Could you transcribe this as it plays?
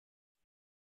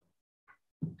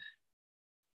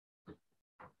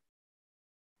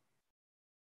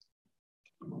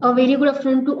A very good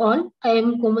afternoon to all. I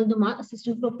am Komal Duma,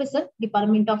 Assistant Professor,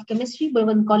 Department of Chemistry,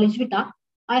 Balwant College, Vita.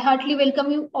 I heartily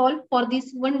welcome you all for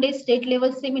this one-day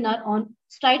state-level seminar on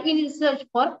Stride in Research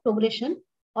for Progression,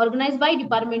 organized by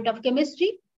Department of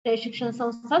Chemistry, Shikshan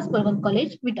Samsthas, Balwant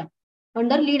College, Vita.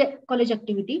 Under lead college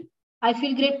activity, I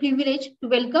feel great privilege to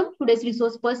welcome today's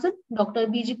resource person, Dr.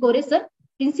 B.G. Kore sir,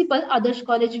 Principal, Adarsh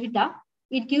College, Vita.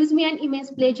 It gives me an immense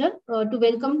pleasure to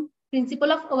welcome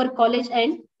Principal of our college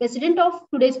and President of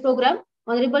today's program,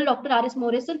 Honorable Dr. R.S.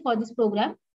 More sir, for this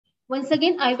program. Once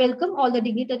again, I welcome all the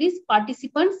dignitaries,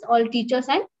 participants, all teachers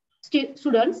and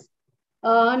students.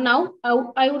 Now,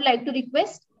 I would like to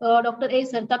request Dr. A.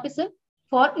 Sartape sir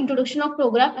for introduction of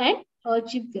program and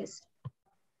chief guest.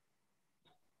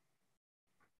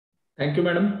 Thank you,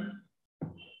 madam.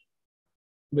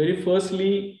 Very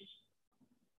firstly,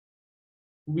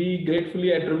 we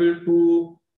gratefully attribute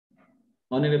to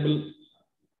Honorable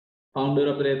Founder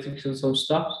of the Shikshan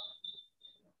Samstha,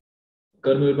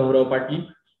 Karnavir Bhavrao Patil,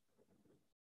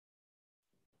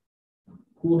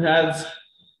 who has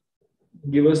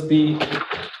given us the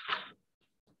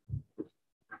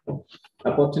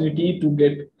opportunity to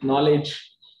get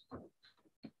knowledge,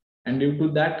 and due to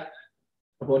that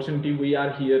opportunity, we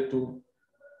are here to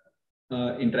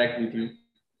interact with you.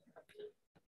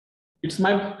 It's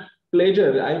my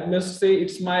pleasure. I must say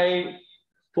it's my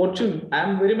fortune.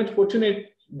 I'm very much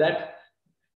fortunate that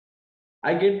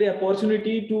I get the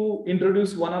opportunity to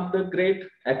introduce one of the great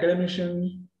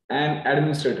academicians and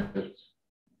administrators,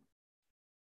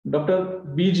 Dr.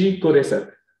 B.G. Kore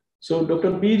sir. So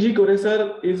Dr. B.G. Kore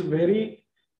sir is very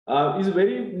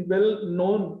well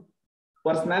known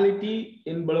personality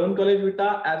in Balwant College,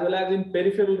 Vita, as well as in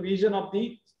peripheral region of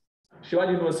the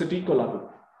Shivaji University, Kolhapur,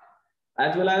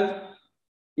 as well as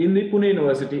in the Pune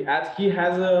University, as he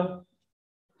has a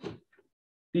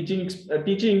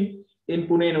teaching in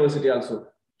Pune University also.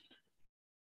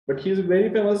 But he is a very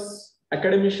famous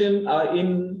academician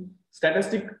in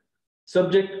statistic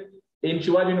subject in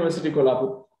Shivaji University,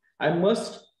 Kolhapur. I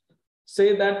must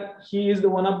say that he is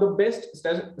one of the best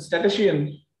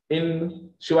statistician in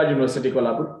Shivaji University,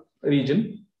 Kolhapur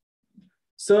region.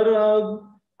 Sir,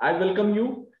 I welcome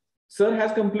you. Sir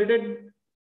has completed,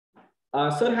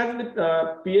 sir has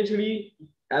the PhD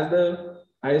as the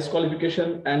highest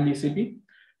qualification and DCP.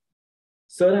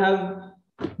 Sir has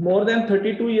more than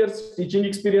 32 years teaching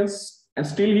experience, and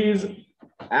still he is,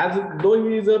 as though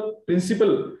he is a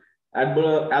principal at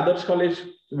Adarsh College,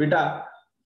 Vita,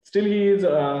 still he is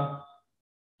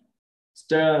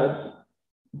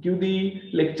give the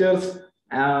lectures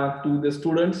to the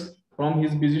students from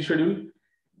his busy schedule.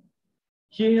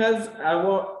 He has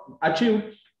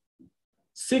achieved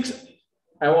 6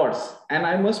 awards, and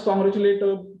I must congratulate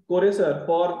Kore sir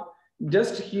for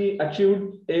just he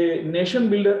achieved a Nation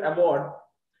Builder Award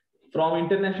from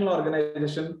international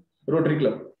organization Rotary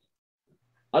Club.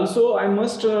 Also, I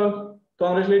must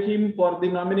congratulate him for the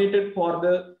nominated for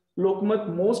the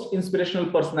Lokmat Most Inspirational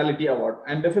Personality Award.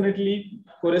 And definitely,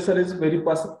 Kore sir is very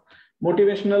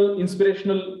motivational,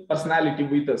 inspirational personality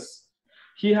with us.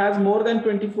 He has more than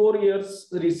 24 years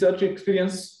research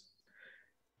experience.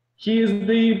 He is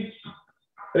the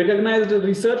recognized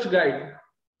research guide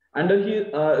under his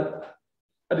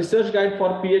research guide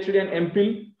for PhD and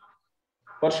MPhil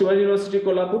for Shivaji University,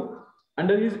 Kolhapur.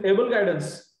 Under his able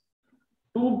guidance,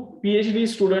 2 PhD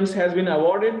students has been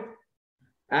awarded,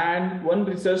 and 1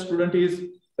 research student is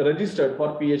registered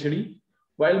for PhD,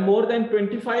 while more than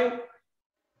 25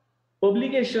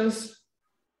 publications,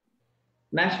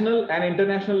 national and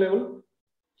international level.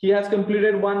 He has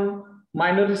completed 1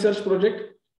 minor research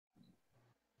project.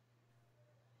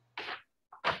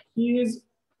 He is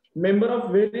member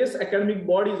of various academic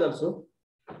bodies also.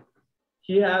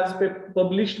 He has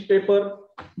published paper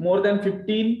more than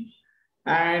 15,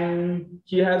 and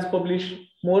he has published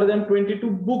more than 22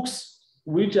 books,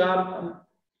 which are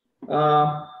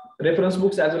reference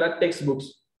books as well as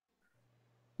textbooks.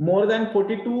 More than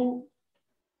 42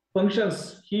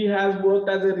 functions. He has worked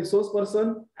as a resource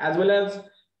person as well as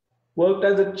worked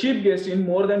as a chief guest in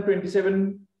more than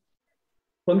 27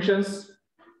 functions,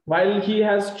 while he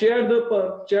has chaired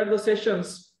the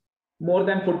sessions more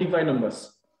than 45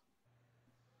 numbers.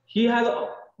 He has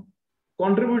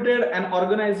contributed and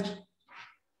organized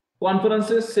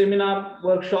conferences, seminar,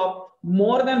 workshop,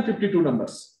 more than 52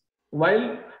 numbers,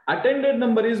 while attended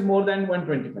number is more than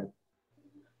 125.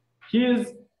 He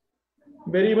is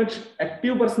very much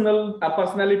active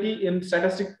personality in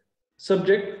statistic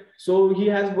subject. So he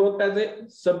has worked as a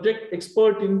subject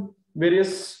expert in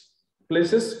various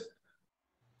places.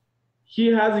 He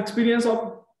has experience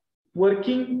of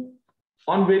working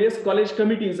on various college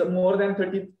committees more than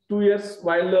 32 years,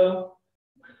 while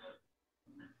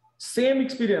same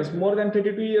experience more than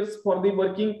 32 years for the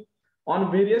working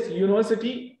on various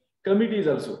university committees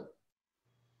also.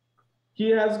 He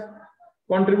has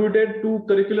contributed to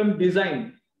curriculum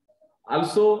design,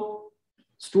 also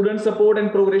student support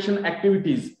and progression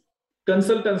activities,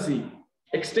 consultancy,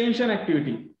 extension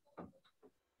activity.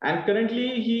 And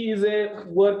currently he is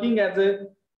working as a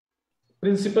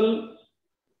principal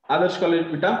Adarsh College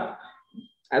Vita,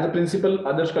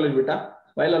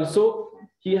 while also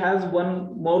he has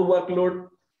one more workload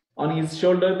on his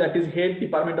shoulder, that is head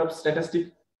Department of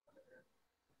Statistics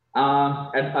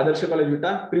at Adarsh College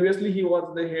Vita. Previously, he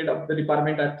was the head of the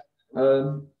department at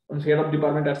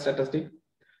Statistics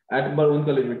at Balwant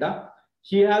College Vita.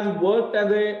 He has worked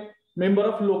as a member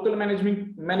of local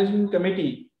management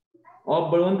committee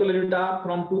of Balwant College Vita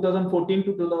from 2014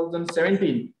 to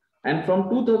 2017, and from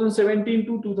 2017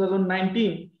 to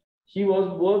 2019 he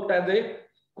was worked as a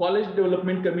college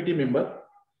development committee member,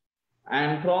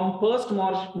 and from 1st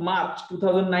March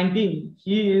 2019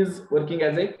 he is working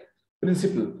as a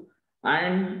principal.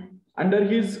 And under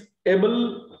his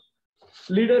able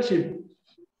leadership,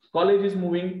 college is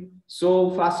moving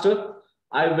so faster.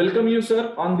 I welcome you,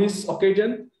 sir, on this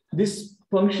occasion. This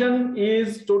function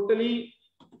is totally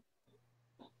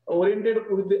oriented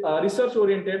with the, research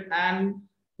oriented, and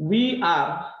we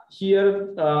are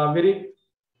here very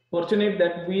fortunate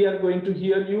that we are going to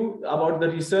hear you about the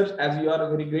research, as you are a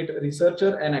very great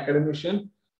researcher and academician.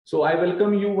 So I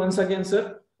welcome you once again,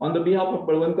 sir. On the behalf of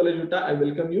Balwant College Vita, I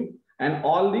welcome you and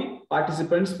all the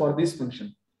participants for this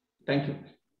function. Thank you.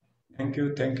 Thank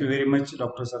you. Thank you very much,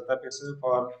 Dr. Sartape sir,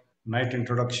 for nice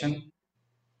introduction.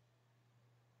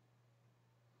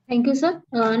 Thank you, sir.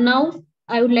 Now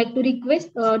I would like to request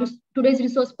today's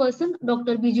resource person,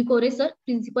 Dr. B.G. Kore, sir,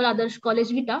 Principal Adarsh College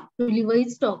Vita, to deliver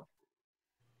his talk.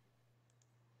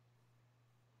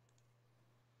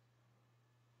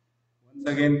 Once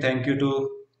again, thank you to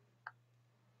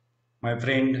my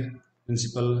friend,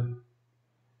 Principal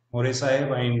More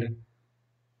Sahib, and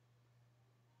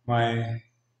my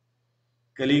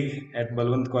colleague at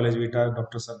Balwant College Vita,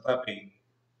 Dr. Sartape,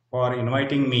 for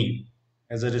inviting me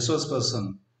as a resource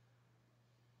person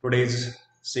today's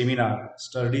seminar,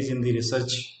 Studies in the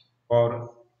Research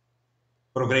for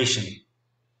Progression.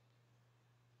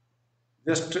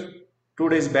 Just 2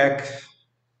 days back,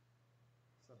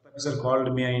 Sartape sir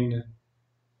called me and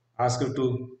asked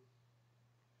to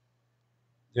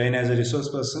join as a resource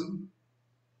person.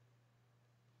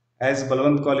 As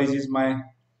Balwant College is my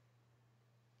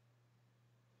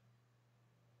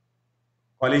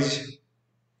college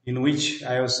in which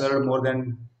I have served more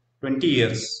than 20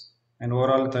 years, and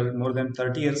overall more than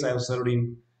 30 years I have served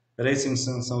in Ray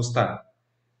Simpson Samstha.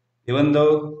 Even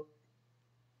though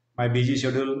my busy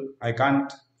schedule, I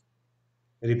can't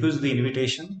refuse the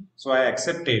invitation, so I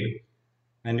accepted,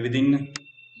 and within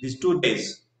these 2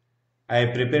 days I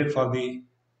prepared for the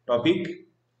topic,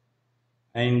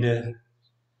 and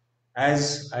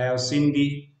as I have seen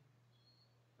the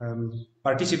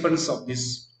participants of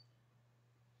this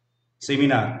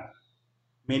seminar,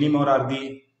 many more are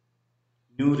the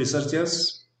new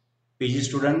researchers, PG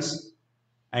students,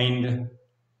 and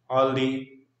all the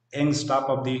young staff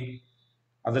of the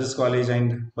Adarsh College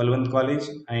and Balwant College,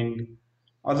 and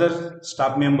other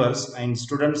staff members and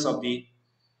students of the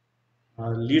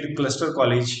lead cluster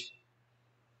college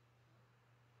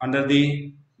under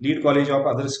the lead college of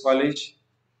Adarsh College.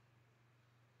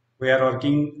 We are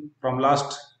working from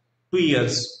last 2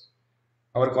 years.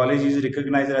 Our college is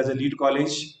recognized as a lead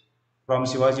college from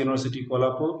Shivaji University,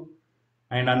 Kolhapur,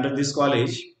 and under this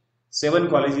college, 7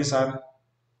 colleges are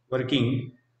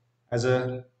working as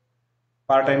a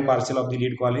part-time parcel of the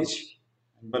lead college.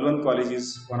 Balwant College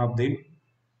is one of them.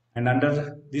 And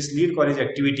under this lead college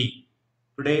activity,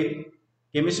 today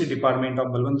chemistry department of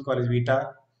Balwant College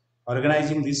Vita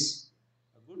organizing this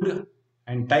good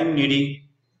and time needy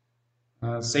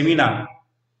seminar.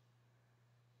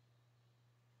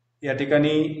 या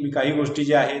ठिकाणी मी काही गोष्टी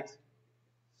ज्या आहेत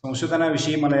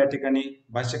संशोधनाविषयी मला या ठिकाणी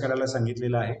भाष्य करायला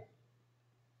सांगितलेलं आहे,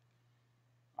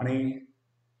 आणि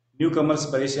न्यू कमर्स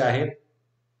बरेचसे आहेत,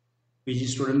 पीजी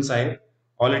स्टुडंट्स आहेत.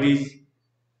 ऑलरेडी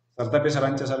सरतापे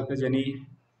सरांच्या सारखं ज्यांनी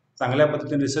चांगल्या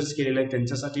पद्धतीने रिसर्च केलेलं आहे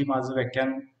त्यांच्यासाठी माझं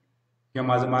व्याख्यान किंवा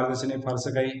माझं मार्गदर्शन हे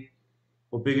फारसं काही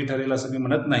उपयोगी ठरेल असं मी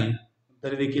म्हणत नाही.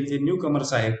 तरी देखील जे न्यू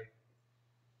कमर्स आहेत,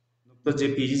 नुकतंच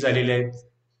जे पीजी झालेले आहेत,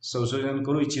 संशोधन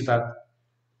करू इच्छितात,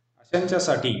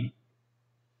 अशांच्यासाठी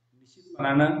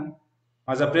निश्चितपणानं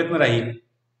माझा प्रयत्न राहील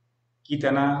की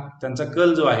त्यांना त्यांचा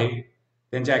कल जो आहे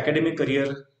त्यांच्या अकॅडमिक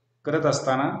करिअर करत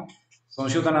असताना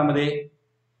संशोधनामध्ये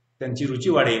त्यांची रुची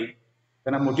वाढेल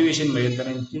त्यांना मोटिवेशन मिळेल,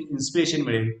 त्यांना इन्स्पिरेशन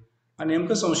मिळेल आणि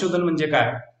नेमकं संशोधन म्हणजे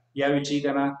काय याविषयी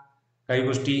त्यांना काही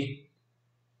गोष्टी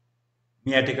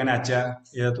मी या ठिकाणी आजच्या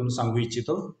यातून सांगू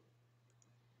इच्छितो.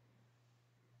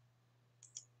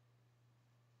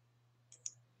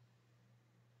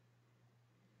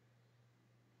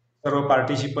 सर्व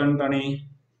पार्टिसिपंट आणि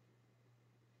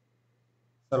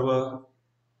सर्व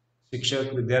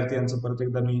शिक्षक विद्यार्थी यांचं परत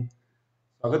एकदा मी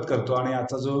स्वागत करतो. आणि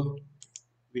आजचा जो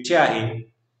विषय आहे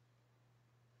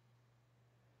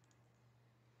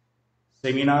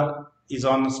seminar is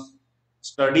on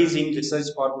studies in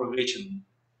research for progression.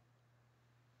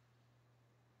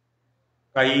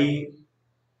 काही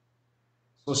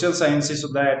सोशल सायन्सेस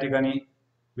सुद्धा या ठिकाणी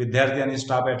विद्यार्थी आणि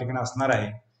स्टाफ या ठिकाणी असणार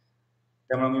आहे,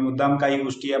 त्यामुळे मी मुद्दाम काही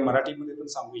गोष्टी या मराठीमध्ये पण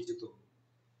सांगू इच्छितो.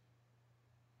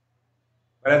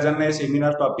 बऱ्याच जणांना या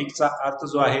सेमिनार टॉपिकचा अर्थ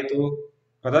जो आहे तो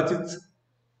कदाचित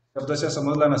शब्दशः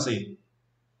समजला नसेल.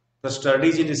 तर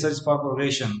studies in research for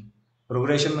progression,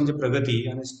 progression म्हणजे प्रगती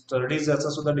आणि स्टडीज याचा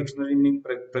सुद्धा डिक्शनरी मिनिंग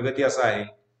प्रगती असा आहे.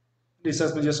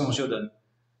 रिसर्च म्हणजे संशोधन,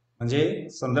 म्हणजे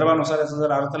संदर्भानुसार याचा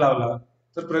जर अर्थ लावला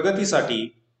तर प्रगतीसाठी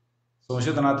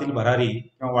संशोधनातील भरारी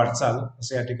किंवा वाटचाल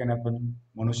असं या ठिकाणी आपण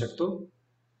म्हणू शकतो.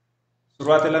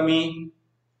 सुरुवातीला मी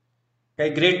काही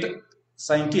ग्रेट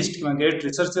सायंटिस्ट किंवा ग्रेट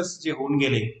रिसर्चर्स जे होऊन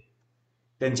गेले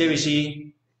त्यांच्याविषयी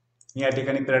मी या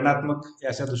ठिकाणी प्रेरणात्मक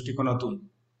अशा दृष्टिकोनातून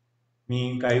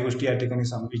मी काही गोष्टी या ठिकाणी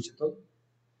सांगू इच्छितो.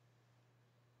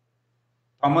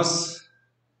 थॉमस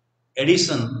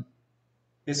एडिसन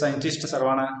हे सायंटिस्ट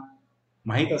सर्वांना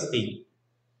माहीत असतील.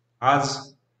 आज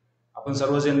आपण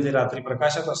सर्वजण जे रात्री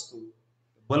प्रकाशात असतो,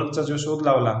 बल्बचा जो शोध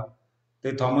लावला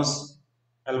ते थॉमस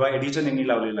अल्वा एडिसन यांनी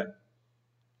लावलेला आहे.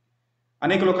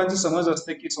 अनेक लोकांची समज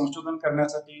असते की संशोधन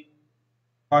करण्यासाठी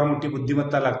फार मोठी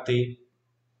बुद्धिमत्ता लागते,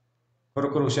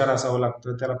 खरोखर हुशार असावं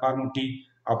लागतं, त्याला फार मोठी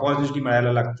अपॉर्च्युनिटी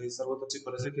मिळायला लागते, सर्वतोची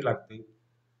परिस्थिती लागते.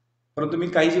 परंतु मी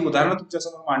काही जी उदाहरणं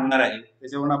तुमच्यासमोर मांडणार आहे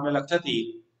त्याच्यावरून आपल्या लक्षात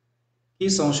येईल की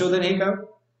संशोधन हे का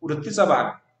वृत्तीचा भाग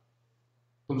आहे.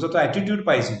 तुमचा तो ॲटिट्यूड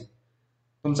पाहिजे,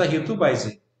 तुमचा हेतू पाहिजे.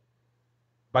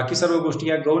 बाकी सर्व गोष्टी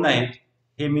या गौण आहेत.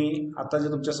 हे मी आता जे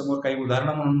तुमच्या समोर काही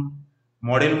उदाहरणं म्हणून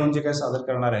मॉडेल म्हणजे काय सादर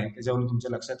करणार आहे त्याच्यावरून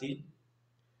तुमच्या लक्षात येईल.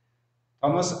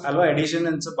 थॉमस अल्वा एडिसन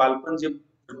यांचं बालपण जे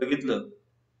बघितलं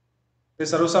ते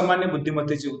सर्वसामान्य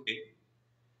बुद्धिमत्तेचे होते.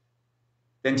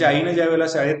 त्यांच्या आईने ज्या वेळेला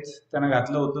शाळेत त्यांना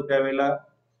घातलं होतं त्यावेळेला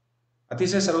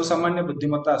अतिशय सर्वसामान्य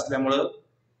बुद्धिमत्ता असल्यामुळं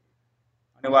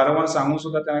आणि वारंवार सांगून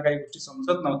सुद्धा त्यांना काही गोष्टी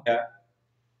समजत नव्हत्या,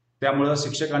 त्यामुळं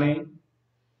शिक्षकांनी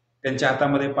त्यांच्या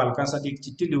हातामध्ये पालकांसाठी एक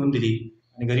चिठ्ठी लिहून दिली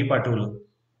आणि घरी पाठवलं.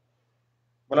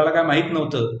 मुलाला काय माहीत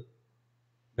नव्हतं.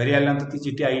 घरी आल्यानंतर ती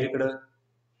चिठ्ठी आईकडं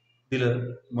दिलं.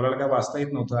 मुलाला काय वाचता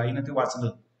येत नव्हतं. आईनं ते वाचलं.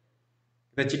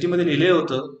 त्या चिठ्ठीमध्ये लिहिलं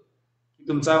होतं की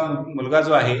तुमचा मुलगा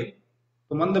जो आहे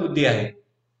तो मंदबुद्धी आहे,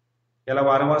 याला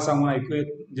वारंवार सांगून ऐकू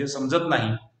येत जे समजत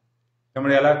नाही,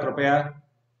 त्यामुळे याला कृपया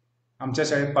आमच्या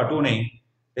शाळेत पाठवू नये,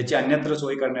 त्याची अन्यत्र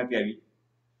सोय करण्यात यावी.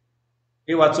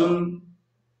 हे वाचून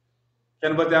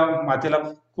त्या मातेला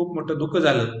खूप मोठं दुःख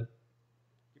झालं.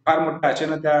 फार मोठ्या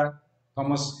आशेनं त्या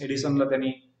थॉमस एडिसनला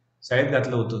त्यांनी शाळेत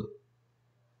घातलं होतं.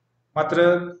 मात्र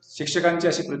शिक्षकांची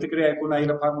अशी प्रतिक्रिया ऐकून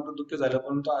आईला फार मोठं दुःख झालं.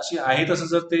 परंतु अशी आहे तसं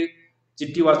जर ते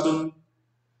चिठ्ठी वाचून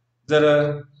जर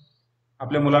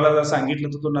आपल्या मुलाला जर सांगितलं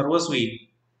तर तो नर्वस होईल,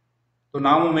 तो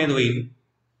नाउमेद होईल,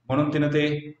 म्हणून तिनं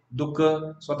ते दुःख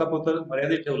स्वतःपुरतं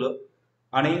मर्यादित ठेवलं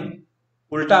आणि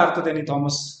उलटा अर्थ त्यांनी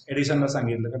थॉमस एडिसनला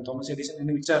सांगितलं. कारण थॉमस एडिसन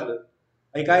यांनी विचारलं,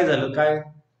 आई काय झालं, काय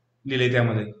लिहिलंय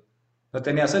त्यामध्ये? तर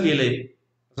त्यांनी असं लिहिलंय,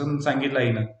 असं सांगितलं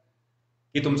आईनं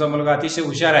की तुमचा मुलगा अतिशय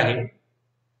हुशार आहे,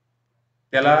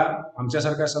 त्याला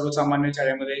आमच्यासारख्या सर्वसामान्य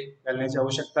शाळेमध्ये घालण्याची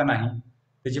आवश्यकता नाही,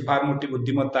 त्याची फार मोठी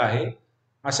बुद्धिमत्ता आहे.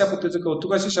 अशा पद्धतीचं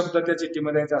कौतुकाचे शब्द त्या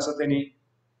चिठ्ठीमध्ये आहेत असं त्यांनी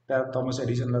त्या थॉमस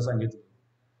एडिसनला सांगितलं.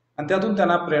 आणि त्यातून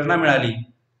त्यांना प्रेरणा मिळाली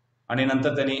आणि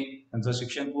नंतर त्यांनी त्यांचं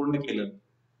शिक्षण पूर्ण केलं.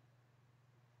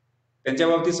 त्यांच्या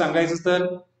बाबतीत सांगायचं तर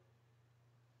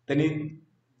त्यांनी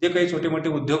जे काही छोटे मोठे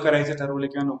उद्योग करायचे ठरवले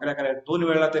किंवा नोकऱ्या करायच्या, 2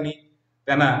 वेळा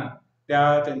त्यांना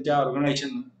त्यांच्या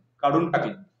ऑर्गनायझेशन काढून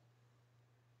टाकले.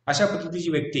 अशा पद्धतीची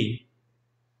व्यक्ती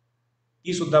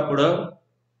ती सुद्धा पुढं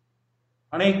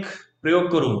अनेक प्रयोग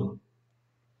करून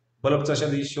बल्बचा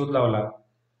शोध लावला.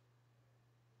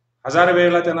 1000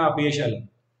 वेळेला त्यांना अपयश आलं.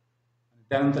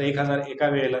 त्यानंतर 1001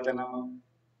 वेळेला त्यांना मग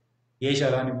यश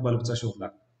आलं आणि बल्बचा शोध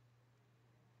लागला.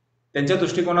 त्यांच्या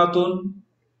दृष्टिकोनातून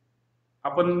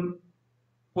आपण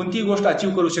कोणतीही गोष्ट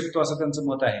अचीव करू शकतो असं त्यांचं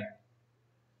मत आहे.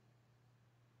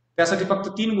 त्यासाठी फक्त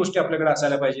 3 गोष्टी आपल्याकडे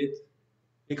असायला पाहिजेत.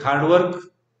 एक हार्डवर्क,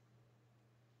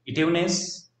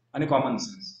 इटिव्हनेस आणि कॉमन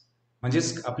सेन्स.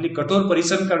 म्हणजेच आपली कठोर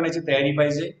परिश्रम करण्याची तयारी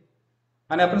पाहिजे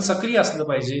आणि आपण सक्रिय असलं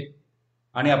पाहिजे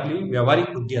आणि आपली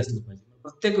व्यावहारिक बुद्धी असली पाहिजे.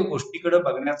 प्रत्येक गोष्टीकडे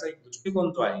बघण्याचा एक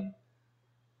दृष्टिकोन जो आहे,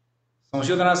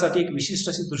 संशोधनासाठी एक विशिष्ट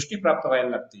अशी दृष्टी प्राप्त व्हायला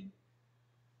लागते.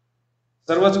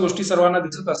 सर्वच गोष्टी सर्वांना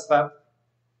दिसत असतात,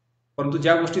 परंतु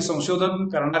ज्या गोष्टी संशोधन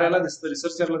करणाऱ्याला दिसतं,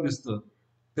 रिसर्चरला दिसतं,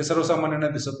 ते सर्वसामान्यांना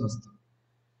दिसत नसतं.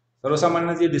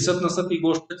 सर्वसामान्यांना जे दिसत नसतं ती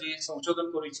गोष्ट जे संशोधन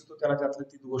करू इच्छितो त्याला त्यातलं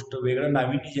ती गोष्ट वेगळं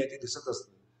नाविन्य जे आहे ते दिसत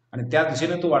असतं आणि त्या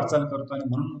दिशेने तो वाटचाल करतो आणि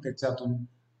म्हणून त्याच्यातून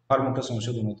फार मोठं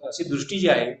संशोधन होतं. अशी दृष्टी जी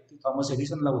आहे ती थॉमस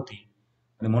एडिसनला होती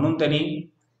आणि म्हणून त्यांनी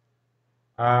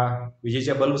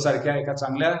विजेच्या बल्ब सारख्या एका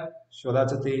चांगल्या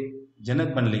शोधाचं ते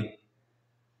जनक बनले.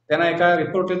 त्यांना एका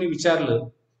रिपोर्टरने विचारलं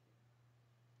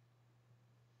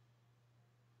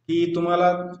की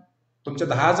तुम्हाला तुमच्या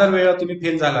 10,000 वेळा तुम्ही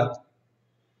फेल झालात,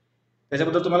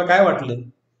 त्याच्याबद्दल तुम्हाला काय वाटलं?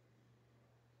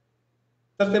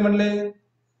 तर ते म्हणले,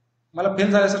 मला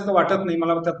फेल झाल्यासारखं वाटत नाही,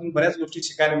 मला त्यातून बऱ्याच गोष्टी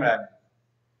शिकायला मिळाल्या.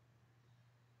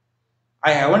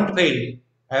 I haven't failed,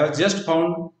 I have just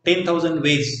found 10,000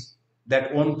 veg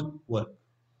that won't work.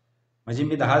 म्हणजे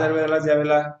मी 10,000 वेळेला ज्या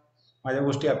वेळेला माझ्या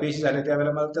गोष्टी अपयशी झाल्या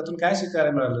त्यावेळेला मला त्यातून काय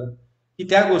शिकायला मिळालं की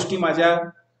त्या गोष्टी माझ्या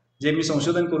जे मी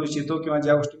संशोधन करू इच्छितो किंवा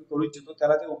ज्या गोष्टी मी करू इच्छितो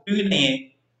त्याला ते उपयोगी नाहीये,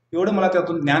 एवढं मला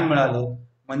त्यातून ज्ञान मिळालं.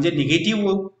 म्हणजे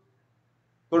निगेटिव्ह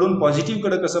कडून पॉझिटिव्ह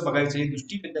कडे कसं बघायचं ही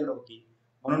दृष्टी त्यांच्याकडे होती,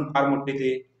 म्हणून फार मोठे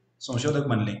ते संशोधक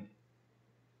बनले.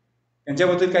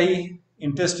 त्यांच्याबद्दल काही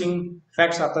इंटरेस्टिंग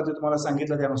फॅक्ट्स आता ते तुम्हाला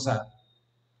सांगितलं त्यानुसार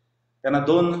त्यांना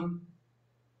 2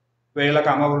 वेळेला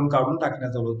कामावरून काढून टाकण्यात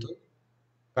आलं होतं,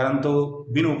 कारण तो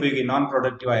बिनउपयोगी नॉन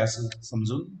प्रोडक्टिव्ह आहे असं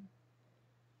समजून.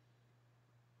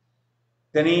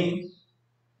 त्यांनी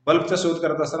बल्बचा शोध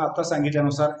करत असताना आता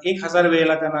सांगितल्यानुसार 1,000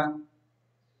 वेळेला त्यांना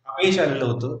अपयश आलेलं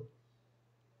होतं.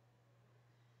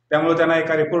 त्यामुळे त्यांना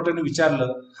एका रिपोर्टरने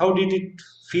विचारलं, how did it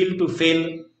feel to fail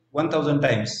 1,000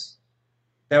 times?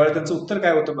 त्यावेळेला त्यांचं उत्तर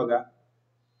काय होतं बघा.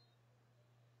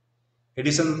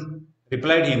 Edison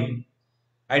replied him,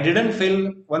 I didn't fail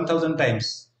 1,000 times.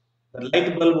 The light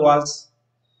bulb was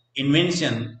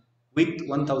invention with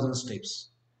 1,000 steps.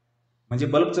 म्हणजे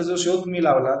बल्बचा जो शोध मी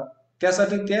लावला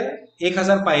त्यासाठी त्या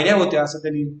 1,000 पायऱ्या होत्या असं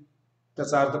त्यांनी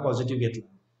त्याचा अर्थ पॉझिटिव्ह घेतला.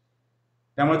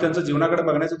 त्यामुळे त्यांचं जीवनाकडे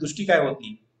बघण्याची दृष्टी काय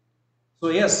होती. So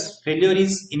yes, failure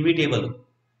is inevitable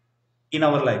in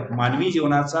our life. मानवी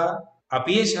जीवनाचा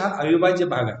अपयश हा अविभाज्य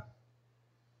भाग आहे.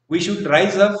 We should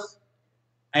rise up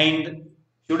and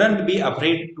shouldn't be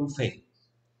afraid to fail.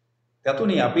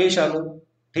 त्यातूनही अपयश आलं,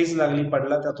 ठेच लागली,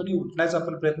 पडला, त्यातूनही उठण्याचा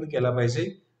आपण प्रयत्न केला पाहिजे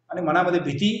आणि मनामध्ये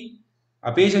भीती,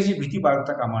 अपयशाची भीती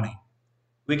बाळगता कामा नये.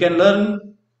 We can learn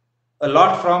a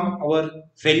lot from our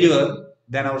failure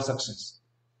than our success.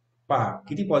 पहा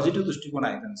किती पॉझिटिव्ह दृष्टिकोन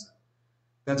आहे त्यांचा.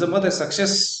 त्यांचं मत आहे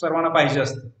सक्सेस सर्वांना पाहिजे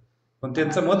असतं, पण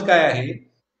त्यांचं मत काय आहे,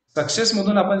 सक्सेस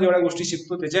मधून आपण जेवढ्या गोष्टी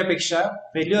शिकतो त्याच्यापेक्षा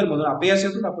फेल्युअर मधून,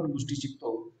 अपयशातून आपण गोष्टी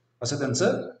शिकतो असं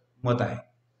त्यांचं मत आहे.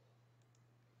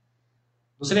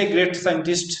 दुसरे ग्रेट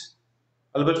सायंटिस्ट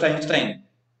अल्बर्ट आइन्स्टाईन,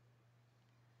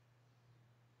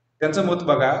 त्यांचं मत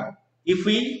बघा. If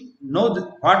we know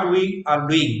what we R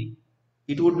doing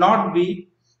it would not be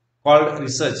called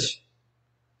research.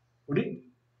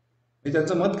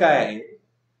 त्यांचं मत काय आहे,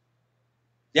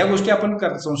 या गोष्टी आपण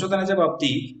संशोधनाच्या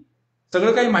बाबतीत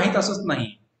सगळं काही माहीत असत नाही,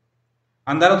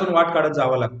 अंधारातून वाट काढत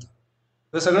जावं लागतं.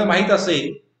 जर सगळं माहीत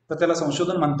असेल तर त्याला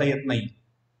संशोधन म्हणता येत नाही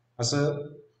असं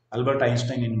अल्बर्ट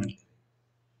आइन्स्टाईन यांनी म्हटलं.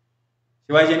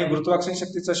 शिवाय ज्यांनी गुरुत्वाकर्षण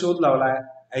शक्तीचा शोध लावला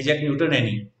आयझॅक न्यूटन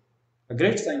यांनी,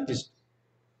 ग्रेट सायंटिस्ट,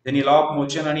 त्यांनी लॉ ऑफ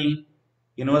मोशन आणि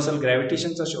युनिव्हर्सल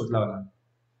ग्रॅव्हिटेशनचा शोध लावला.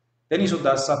 त्यांनी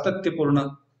सुद्धा सातत्यपूर्ण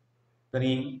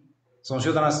त्यांनी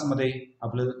संशोधनामध्ये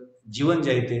आपलं जीवन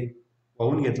जे आहे ते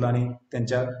वाहून घेतलं आणि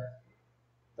त्यांच्या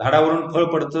झाडावरून फळ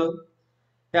पडतं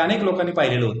हे अनेक लोकांनी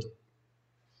पाहिलेलं होतं.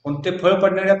 पण ते फळ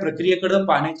पडणाऱ्या प्रक्रियेकडे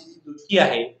पाहण्याची जी दृष्टी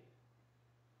आहे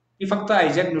ती फक्त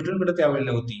आयझॅक न्यूटनकडे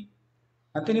त्यावेळेला होती.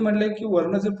 आणि त्यांनी म्हटलं की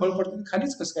वर्ण जे फळ पडतं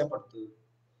खालीच कसं काय पडतं,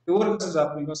 ते वर कसं जात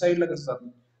नाही किंवा साईडला कसं जात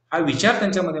नाही, हा विचार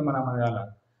त्यांच्यामध्ये मनामध्ये आला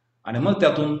आणि मग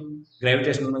त्यातून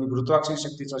ग्रॅव्हिटेशन म्हणजे गुरुत्वाकर्षण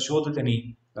शक्तीचा शोध त्यांनी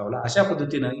लावला. अशा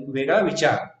पद्धतीनं एक वेगळा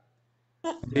विचार,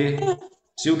 म्हणजे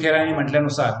शिव खेराने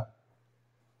म्हटल्यानुसार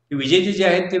की विजेते जे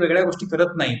आहेत ते वेगळ्या गोष्टी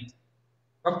करत नाहीत,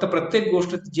 फक्त प्रत्येक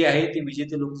गोष्ट जी आहे ती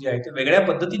विजेते लोक जे आहेत ते वेगळ्या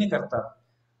पद्धतीने करतात.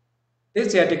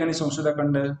 तेच या ठिकाणी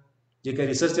संशोधकांकडं जे काही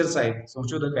रिसर्चर्स आहेत,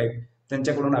 संशोधक आहेत,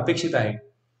 त्यांच्याकडून अपेक्षित आहे.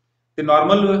 ते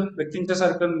नॉर्मल व्यक्तींच्या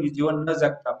सारखं जीवन न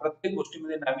जगता प्रत्येक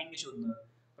गोष्टीमध्ये नाविन्य शोधणं,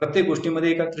 प्रत्येक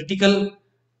गोष्टीमध्ये एका क्रिटिकल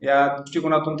या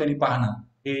दृष्टिकोनातून त्यांनी पाहणं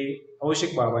हे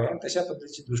आवश्यक बाब आहे. आणि तशा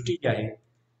पद्धतीची दृष्टी जी आहे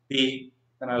ती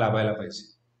त्यांना लाभायला पाहिजे.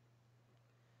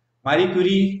 मारी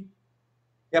क्युरी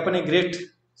या पण एक ग्रेट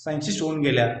सायंटिस्ट होऊन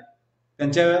गेल्या.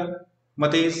 त्यांच्या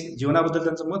मते जीवनाबद्दल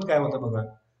त्यांचं मत काय होतं बघा.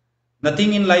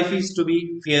 Nothing in life is to be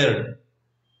फिअर्ड.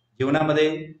 जीवनामध्ये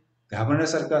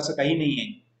घाबरण्यासारखं असं काही नाहीये.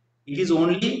 It is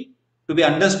only to be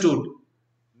understood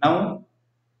Now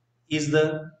is the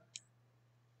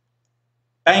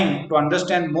time to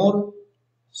understand more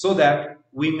so that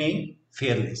we may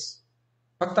fearless.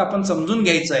 फक्त आपण समजून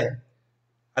घ्यायचं आहे.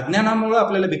 अज्ञानामुळे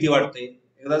आपल्याला भीती वाटते.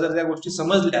 एकदा जर त्या गोष्टी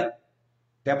समजल्या,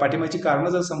 त्या पाठीमागची कारणं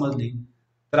जर समजली,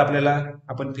 तर आपल्याला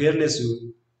आपण फिअरलेस होऊ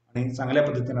आणि चांगल्या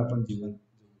पद्धतीने आपण जीवन.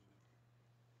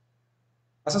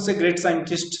 असंच एक ग्रेट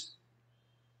सायंटिस्ट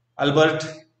अल्बर्ट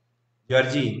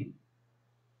जॉर्जी,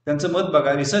 त्यांचं मत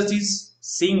बघा, research is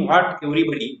seeing what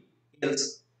everybody else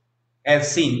has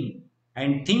scene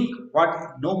and think what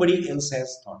nobody else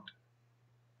has thought.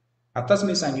 आताच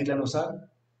मी सांगितल्यानुसार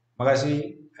मगाशी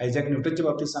आयझॅक न्यूटनच्या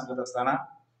बाबतीत सांगत असताना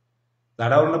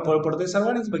झाडावरनं फळ पडतंय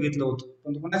सर्वांनीच बघितलं होतं,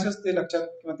 पण कोणाच्याच ते लक्षात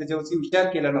किंवा त्याच्यावरती विचार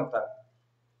केला नव्हता.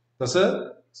 तसं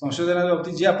संशोधनाच्या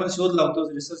बाबतीत जे आपण शोध लावतो,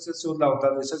 रिसर्च शोध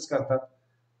लावतात, रिसर्च करतात,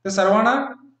 ते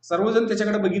सर्वजण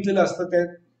त्याच्याकडे बघितलेलं असतं,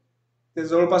 ते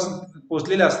जवळपास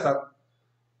पोचलेले असतात.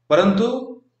 परंतु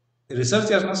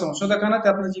रिसर्च असणं, संशोधकांना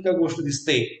त्यातनं जी काही गोष्ट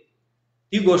दिसते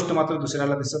ती गोष्ट मात्र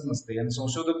दुसऱ्याला दिसत नसते. आणि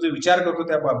संशोधक जो विचार करतो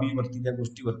त्या बाबीवरती, त्या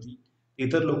गोष्टीवरती,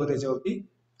 इतर लोक त्याच्यावरती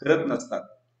करत नसतात.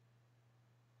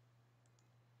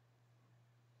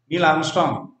 नील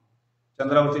आर्मस्ट्रॉंग,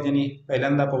 चंद्रावरती त्यांनी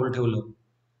पहिल्यांदा पाऊल ठेवलं,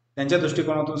 त्यांच्या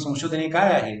दृष्टिकोनातून संशोधन हे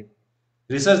काय आहे?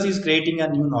 Research is creating a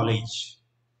new knowledge.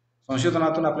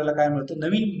 संशोधनातून आपल्याला काय मिळतं?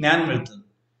 नवीन ज्ञान मिळतं.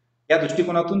 या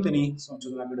दृष्टिकोनातून त्यांनी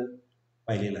संशोधनाकडे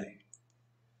पाहिलेलं आहे.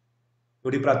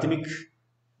 एवढी प्राथमिक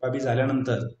बाबी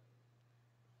झाल्यानंतर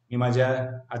मी माझ्या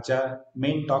आजच्या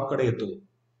मेन टॉककडे येतो.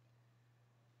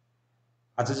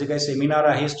 आजचं जे काही सेमिनार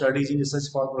आहे, studies in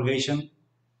research for progression,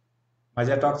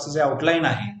 माझ्या टॉकचं जे आउटलाईन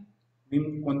आहे,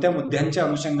 मी कोणत्या मुद्द्यांच्या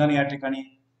अनुषंगाने या ठिकाणी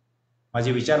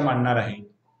माझे विचार मांडणार आहे.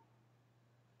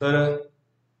 तर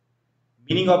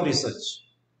मिनिंग ऑफ रिसर्च,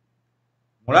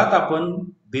 मुळात आपण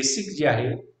बेसिक जे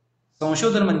आहे,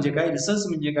 संशोधन म्हणजे काय, रिसर्च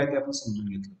म्हणजे काय, ते आपण समजून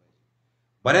घेतलं पाहिजे.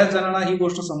 बऱ्याच जणांना ही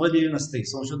गोष्ट समजलेली नसते,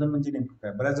 संशोधन म्हणजे नेमकं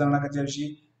काय. बऱ्याच जणांना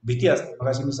त्याच्याविषयी भीती असते.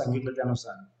 मगाशी मी सांगितलं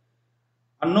त्यानुसार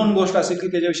अननोन गोष्ट असेल की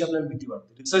त्याच्याविषयी आपल्याला भीती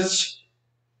वाटते. रिसर्च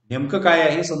नेमकं काय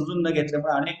आहे हे समजून न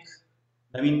घेतल्यामुळे अनेक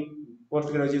नवीन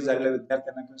पोस्ट ग्रॅज्युएट झालेल्या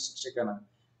विद्यार्थ्यांना किंवा शिक्षकांना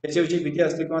त्याच्याविषयी भीती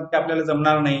असते, किंवा ते आपल्याला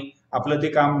जमणार नाही, आपलं ते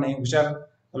काम नाही, हुशार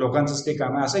लोकांचंच ते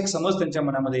काम आहे, असा एक समज त्यांच्या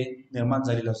मनामध्ये निर्माण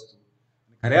झालेला असतो.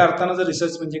 खऱ्या अर्थानं जर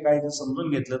रिसर्च म्हणजे काय ते समजून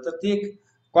घेतलं तर ती एक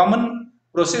कॉमन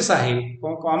प्रोसेस आहे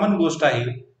किंवा कॉमन गोष्ट आहे,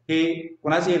 हे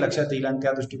कोणाच्याही लक्षात येईल आणि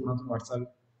त्या दृष्टिकोनातून वाटचाल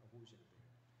होऊ शकते.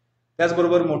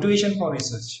 त्याचबरोबर मोटिवेशन फॉर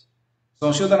रिसर्च,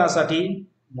 संशोधनासाठी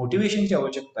मोटिवेशनची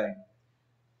आवश्यकता आहे.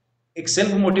 एक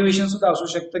सेल्फ मोटिवेशन सुद्धा असू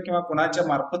शकतं किंवा कोणाच्या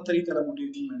मार्फत तरी त्याला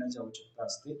मोटिवेशन मिळण्याची आवश्यकता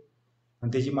असते, पण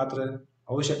त्याची मात्र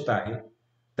आवश्यकता आहे.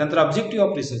 त्यानंतर ऑब्जेक्टिव्ह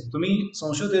ऑफ रिसर्च, तुम्ही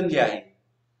संशोधन जे आहे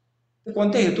ते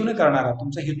कोणत्या हेतूने करणार आहात,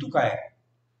 तुमचा हेतू काय आहे?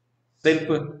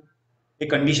 सेल्फ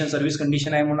एक कंडिशन, सर्व्हिस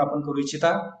कंडिशन आहे म्हणून आपण करू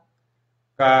इच्छिता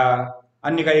का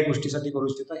अन्य काही गोष्टीसाठी करू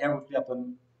इच्छिता, ह्या गोष्टी आपण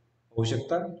होऊ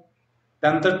शकता.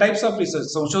 त्यानंतर टाइप्स ऑफ रिसर्च,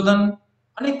 संशोधन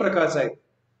अनेक प्रकारचं आहे.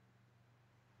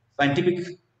 सायंटिफिक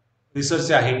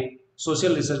रिसर्च आहे,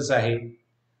 सोशल रिसर्च आहे,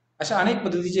 अशा अनेक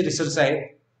पद्धतीचे रिसर्च आहेत.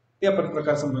 ते आपण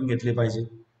प्रकार समजून घेतले पाहिजे.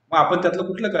 मग आपण त्यातलं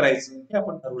कुठलं करायचं हे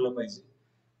आपण ठरवलं पाहिजे.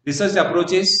 Research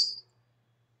approaches,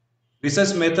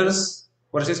 research methods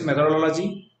versus methodology,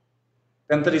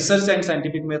 त्यानंतर research and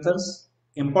scientific methods,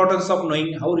 importance of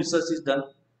knowing how research is done,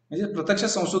 म्हणजे प्रत्यक्ष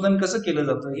संशोधन कसं केलं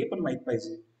जातं हे पण माहित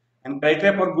पाहिजे. And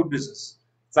criteria for good research,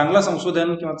 चांगला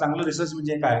संशोधन किंवा चांगलं रिसर्च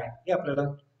म्हणजे काय हे आपल्याला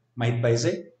माहित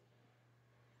पाहिजे.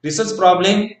 Research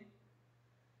problem,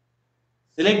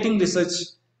 selecting research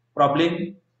problem,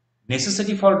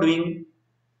 necessity for doing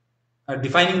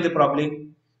defining the problem,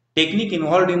 technique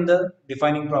involved in the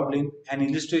defining problem and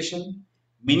illustration,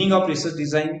 meaning of research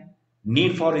design,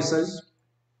 need for research,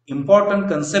 important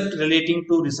concept relating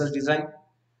to research design,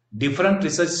 different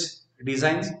research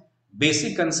designs,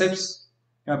 basic concepts,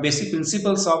 basic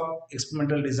principles of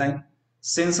experimental design,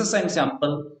 census and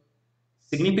sample,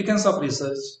 significance of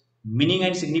research, meaning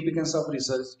and significance of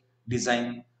research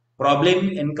design, problem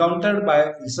encountered by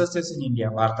researchers in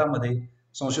India, भारतामध्ये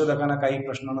संशोधकांना काही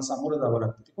प्रश्नांना सामोरं जावं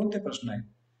लागतं, ते कोणते प्रश्न आहेत,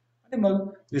 आणि मग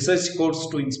research course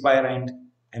to inspire and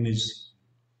amuse.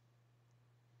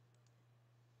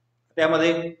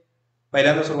 त्यामध्ये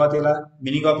पहिल्यांदा सुरुवातीला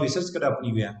मिनिंग ऑफ रिसर्च कडे आपण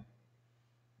येऊया.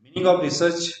 Meaning of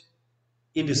research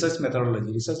in research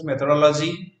methodology, research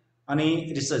methodology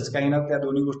आणि रिसर्च काही ना त्या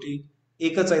दोन्ही गोष्टी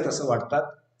एकच आहेत असं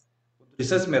वाटतात.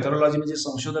 रिसर्च मेथोडॉलॉजी म्हणजे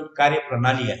संशोधन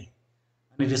कार्यप्रणाली आहे,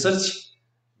 आणि रिसर्च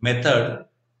मेथड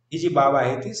ही जी बाब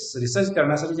आहे ती रिसर्च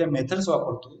करण्यासाठी ज्या मेथड्स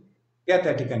वापरतो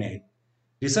त्या ठिकाणी आहेत.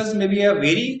 Research may be a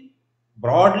very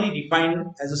broadly defined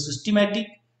as a systematic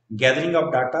gathering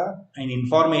of data and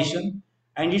information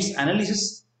and it's analysis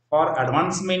for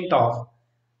advancement of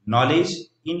knowledge,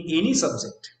 in any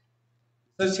subject.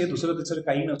 Research हे दुसरं तिसरं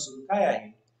काही नसून काय आहे,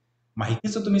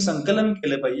 माहितीचं तुम्ही संकलन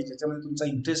केलं पाहिजे, ज्याच्यामध्ये तुमचा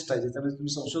इंटरेस्ट आहे, ज्याच्यामध्ये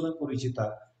तुम्ही संशोधन करू इच्छिता,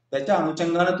 त्याच्या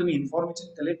अनुषंगाने तुम्ही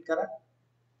इन्फॉर्मेशन कलेक्ट करा,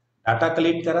 डाटा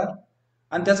कलेक्ट करा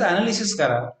आणि त्याचं अनालिसिस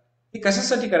करा. हे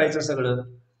कशासाठी करायचं सगळं?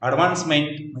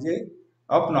 ॲडव्हान्समेंट म्हणजे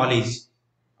ऑफ नॉलेज,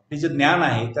 आपले जे ज्ञान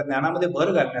आहे त्या ज्ञानामध्ये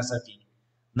भर घालण्यासाठी,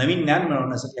 नवीन ज्ञान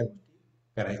मिळवण्यासाठी या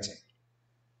गोष्टी करायच्या.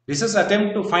 Research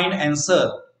attempt to find answer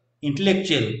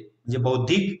intellectual म्हणजे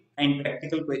बौद्धिक and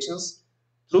practical questions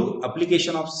through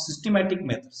application of systematic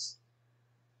methods.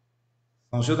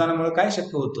 संशोधनामुळे काय शक्य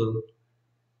होतं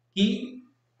की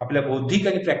आपल्या बौद्धिक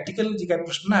आणि प्रॅक्टिकल जे काही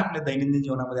प्रश्न आपल्या दैनंदिन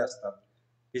जीवनामध्ये असतात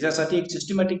त्याच्यासाठी एक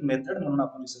सिस्टमॅटिक मेथड म्हणून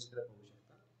आपण रिसर्च करत होऊ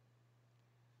शकतो.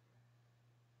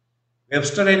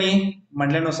 वेबस्टर यांनी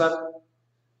म्हटल्यानुसार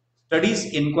स्टडीज,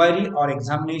 इन्क्वायरी और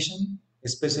examination,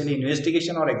 especially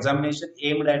investigation or examination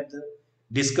aimed at the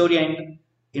discovery and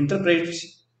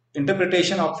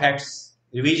interpretation of facts,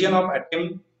 revision of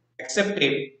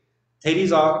accepted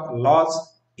theories or laws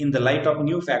in the light of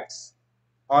new facts,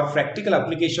 or practical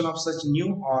application of such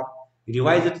new or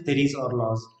revised theories or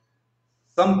laws.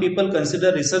 Some people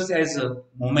consider research as a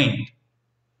movement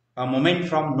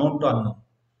from known to unknown.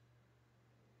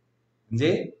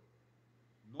 म्हणजे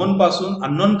non पासून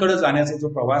unknown कडे जाण्याचा जो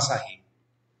प्रवास आहे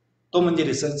तो म्हणजे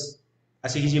research,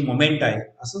 अशी ही जी मोमेंट आहे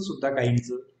असं सुद्धा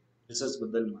काहींचं रिसर्च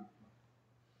बद्दल म्हणतात.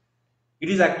 इट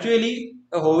इज ऍक्च्युअली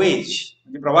अ होवेज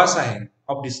म्हणजे प्रवास आहे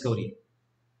ऑफ डिस्कव्हरी.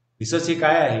 रिसर्च हे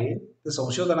काय आहे तर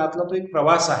संशोधनातला तो एक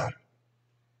प्रवास आहे.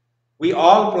 We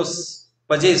all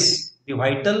possess the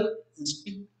vital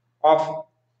instinct of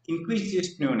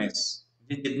इन्क्विजिटिव्हनेस,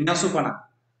 म्हणजे जिज्ञासूपणा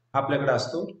आपल्याकडे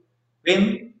असतो.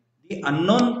 Wien the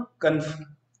unknown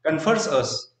कन्फर्ट्स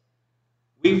us,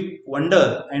 we wonder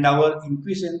and our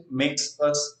intuition makes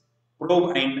us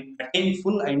probe and attain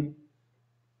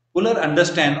fuller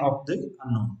understand of the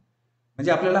unknown.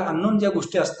 म्हणजे आपल्याला अननोन ज्या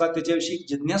गोष्टी असतात त्याच्याविषयी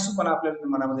जिज्ञासूपणा आपल्या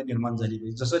मनामध्ये निर्माण झाली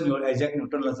पाहिजे. जसं आयझॅक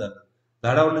न्यूटनला झालं,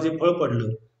 झाडावरनं जे फळ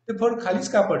पडलं ते फळ खालीच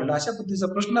का पडलं, अशा पद्धतीचा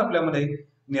प्रश्न आपल्यामध्ये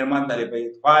निर्माण झाले पाहिजे.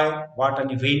 वाय, व्हॉट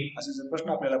आणि व्हेन असे जर प्रश्न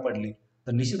आपल्याला पडले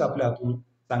तर निश्चित आपल्या हातून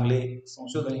चांगले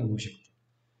संशोधन होऊ शकते.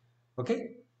 Okay,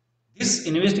 this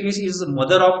investigation is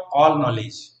mother of all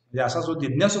knowledge. म्हणजे असा जो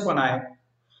जिज्ञासूपणा आहे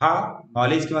हा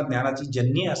नॉलेज किंवा ज्ञानाची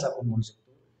जननी असं आपण म्हणू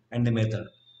शकतो. And the method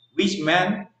which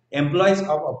man employees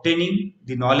of obtaining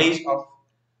the knowledge of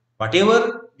what ever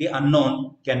the unknown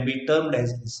can be termed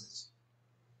as research.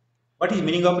 What is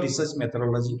meaning of research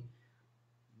methodology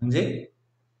म्हणजे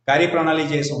कार्यप्रणाली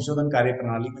जे संशोधन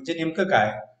कार्यप्रणाली म्हणजे नेमकं काय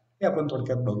हे आपण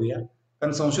थोडक्यात बघूया.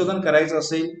 कारण संशोधन करायचं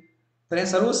असेल तर हे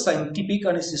सर्व सायंटिफिक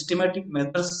आणि सिस्टमॅटिक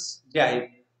मेथड्स जे आहेत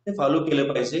ते फॉलो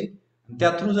केलं पाहिजे. त्या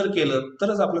थ्रू जर केलं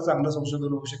तरच आपलं चांगलं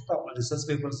संशोधन होऊ शकतं. आपलं रिसर्च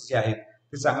पेपर्स जे आहेत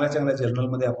ते चांगल्या चांगल्या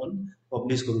जर्नलमध्ये आपण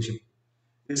पब्लिश करू शकतो.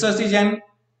 Research is an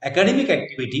academic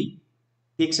activity,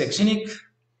 ही एक शैक्षणिक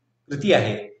कृती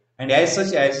आहे. And as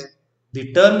such as the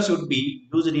term should be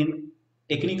used in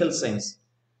technical sense.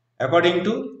 According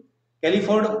to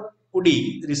कॅलिफोर्ड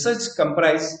उडी, research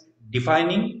comprise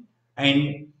defining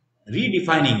and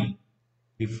रिडिफायनिंग,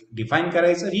 define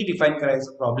करायचं, रिडिफाईन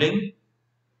करायचं प्रॉब्लेम,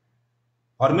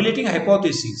 फॉर्म्युलेटिंग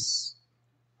हायपोथेसिस,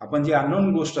 आपण जे अननोन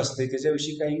गोष्ट असते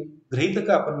त्याच्याविषयी काही गृहीतक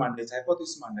आपण मांडायचं,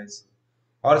 हायपोथेसिस मांडायचं,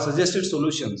 ऑर सजेस्टेड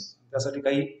सोल्युशन्स, त्यासाठी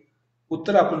काही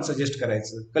उत्तर आपण सजेस्ट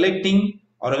करायचं, collecting,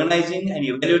 organising and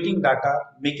evaluating data,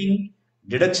 making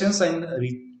deductions and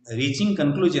reaching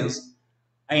conclusions,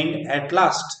 and at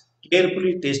last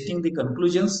carefully testing the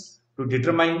conclusions to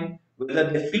determine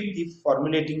whether they fit the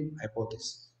फॉर्म्युलेटिंग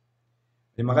hypothesis.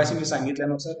 मगाशी मी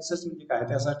सांगितल्यानुसार रिसर्च म्हणजे काय,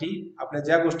 त्यासाठी आपल्या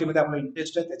ज्या गोष्टीमध्ये आपला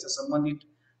इंटरेस्ट आहे त्याच्या संबंधित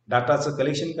डाटाचं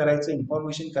कलेक्शन करायचं,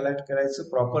 इन्फॉर्मेशन कलेक्ट करायचं,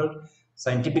 प्रॉपर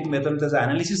सायंटिफिक मेथड त्याचं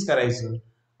अनालिसिस करायचं,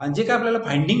 आणि जे काय आपल्याला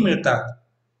फाइंडिंग मिळतात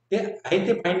ते आहे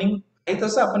ते फाइंडिंग आहे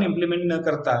तसं आपण इम्प्लिमेंट न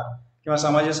करता किंवा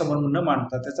समाजासमोर न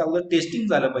मांडता त्याचं अगोदर टेस्टिंग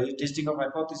झालं पाहिजे. टेस्टिंग ऑफ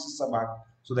हायपोथेसिसचा भाग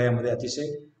सुद्धा यामध्ये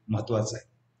अतिशय महत्वाचा आहे.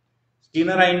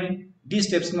 Skinner and D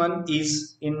स्टेप्समन is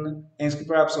in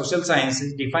encyclopaedia of social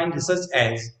sciences define research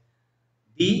as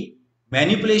the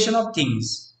manipulation of things,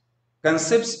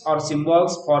 concepts or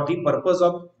symbols for the purpose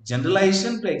of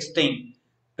generalization to extend,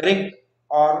 correct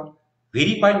or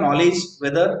verify knowledge,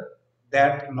 whether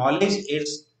that knowledge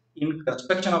is in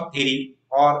construction of theory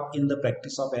or in the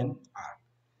practice of an art.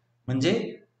 म्हणजे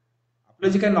आपलं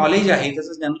जे काही knowledge आहे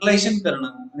त्याचं generalisation करणं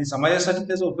आणि समाजासाठी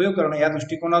त्याचा उपयोग करणं या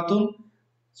दृष्टिकोनातून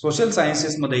सोशल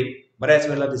सायन्सेसमध्ये बऱ्याच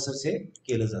वेळेला रिसर्च हे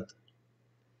केलं जातं.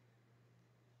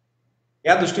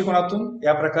 या दृष्टिकोनातून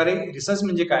या प्रकारे रिसर्च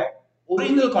म्हणजे काय,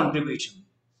 ओरिजिनल कॉन्ट्रीब्युशन.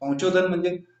 संशोधन म्हणजे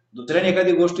दुसऱ्याने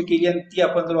एखादी गोष्ट केली आणि ती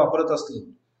आपण जर वापरत असलो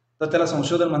तर त्याला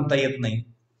संशोधन म्हणता येत नाही.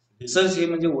 रिसर्च हे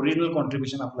म्हणजे ओरिजिनल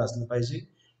कॉन्ट्रीब्युशन आपलं असलं पाहिजे.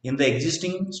 In the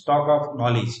existing stock of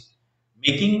knowledge,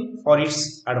 making for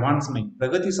its advancement.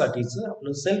 प्रगतीसाठीचं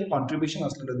आपलं सेल्फ कॉन्ट्रीब्युशन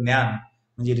असलेलं ज्ञान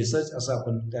म्हणजे रिसर्च असं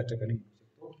आपण त्या ठिकाणी म्हणू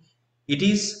शकतो. It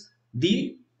is the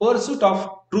pursuit of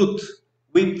truth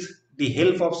with the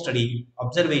help of study,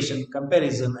 observation,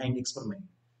 comparison and experiment.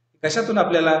 कशातून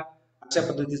आपल्याला अशा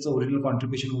पद्धतीचं ओरिजिनल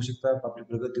कॉन्ट्रीब्युशन होऊ शकतं, आपली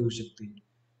प्रगती होऊ शकते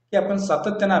की आपण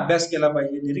सातत्याने अभ्यास केला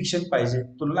पाहिजे, निरीक्षण पाहिजे,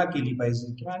 तुलना केली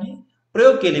पाहिजे किंवा आणि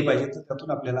प्रयोग केले पाहिजे, तर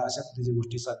त्यातून आपल्याला अशा पद्धतीच्या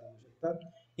गोष्टी साध्य होऊ शकतात.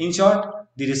 In short,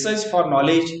 the research for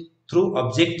knowledge through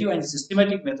objective and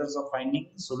systematic methods of finding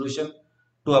solution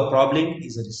to a problem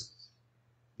is a research.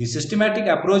 The systematic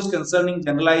approach concerning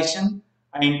generalization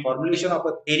and formulation of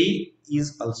a theory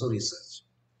is also research.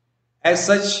 As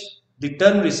such, the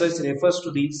term research refers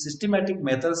to the systematic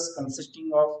methods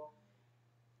consisting of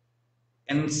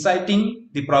inciting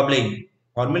the problem,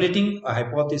 formulating a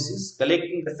hypothesis,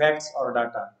 collecting the facts or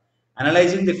data,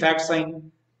 analyzing the facts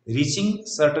and reaching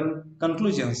certain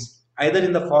conclusions, either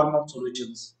in the form of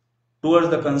solutions towards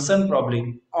the concerned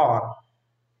problem or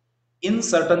in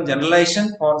certain generalization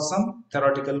for some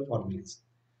theoretical formulas.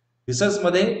 Research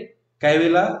मध्ये काही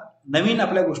वेळेला नवीन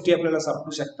आपल्या गोष्टी आपल्याला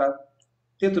सापडू शकतात,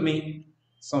 ते तुम्ही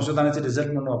संशोधनाचे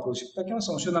रिझल्ट म्हणून वापरू शकता किंवा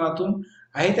संशोधनातून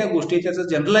आहे त्या गोष्टी त्याचं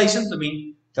जनरलायझेशन तुम्ही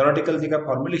थेरॉटिकल जे काय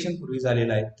फॉर्म्युलेशन पूर्वी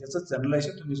झालेलं आहे त्याचं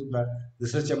जनरलायझेशन तुम्ही सुद्धा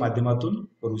रिसर्चच्या माध्यमातून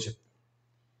करू शकता.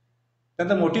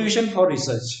 त्यानंतर मोटिवेशन फॉर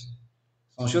रिसर्च,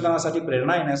 संशोधनासाठी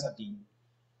प्रेरणा येण्यासाठी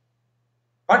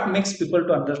what makes people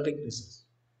to undertake research.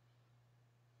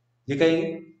 जे काही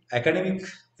अकॅडमिक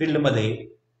फील्डमध्ये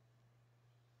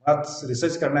आज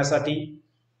रिसर्च करण्यासाठी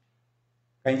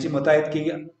काहींची मतं आहेत की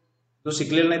जो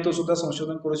शिकलेला नाही तो सुद्धा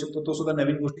संशोधन करू शकतो, तो सुद्धा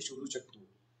नवीन गोष्टी शोधू शकतो.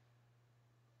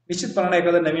 निश्चितपणाने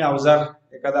एखादा नवीन अवजार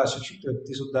एखादा अशिक्षित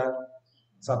व्यक्ती सुद्धा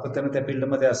सातत्याने त्या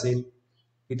फील्डमध्ये असेल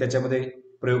की त्याच्यामध्ये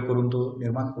प्रयोग करून तो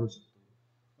निर्माण करू शकतो.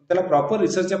 त्याला प्रॉपर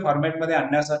रिसर्चच्या फॉर्मॅटमध्ये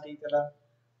आणण्यासाठी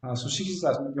त्याला सुशिक्षित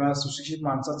असणं किंवा सुशिक्षित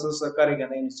माणसाचं सहकार्य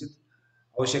घेणं निश्चित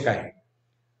आवश्यक आहे.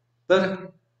 तर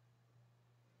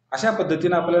अशा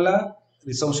पद्धतीने आपल्याला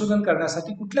संशोधन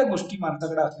करण्यासाठी कुठल्या गोष्टी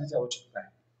माणसाकडे असण्याची आवश्यकता आहे,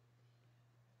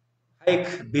 हा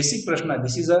एक बेसिक प्रश्न आहे.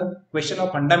 दिस is a question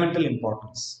of fundamental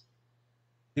importance.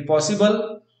 The possible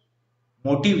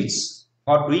motives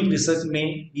for doing research may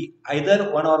be either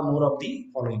one or more of the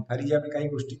following. खाली ज्या काही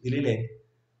गोष्टी दिलेल्या आहेत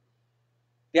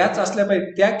त्याच असल्या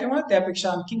पाहिजे, त्या किंवा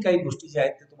त्यापेक्षा आणखी काही गोष्टी ज्या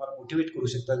आहेत त्या तुम्हाला मोटिवेट करू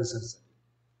शकतात रिसर्चसाठी.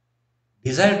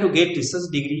 Dzire to get research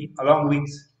degree along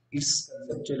with its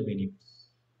conceptual benefit.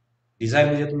 Dzire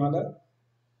म्हणजे तुम्हाला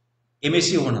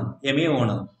MSc होणं, MA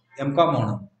होणं, MCOM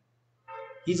होणं,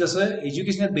 ही जसं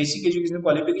एज्युकेशन बेसिक एज्युकेशन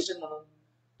क्वालिफिकेशन म्हणून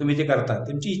तुम्ही ते करता,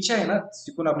 तुमची इच्छा आहे ना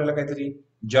शिकून आपल्याला काहीतरी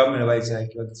जॉब मिळवायचा आहे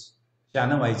किंवा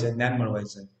शहाणं व्हायचं आहे, ज्ञान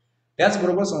मिळवायचं आहे.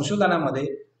 त्याचबरोबर संशोधनामध्ये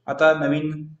आता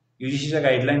नवीन UGCच्या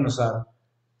गाईडलाईननुसार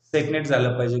सेटनेट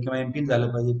झालं पाहिजे किंवा MPhil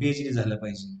झालं पाहिजे, PhD झालं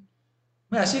पाहिजे.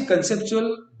 मग अशी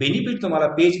कन्सेप्च्युअल बेनिफिट तुम्हाला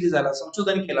PhD झाला,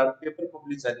 संशोधन केला, पेपर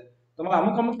पब्लिश झाले, तुम्हाला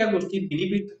अमुक अमुक या गोष्टी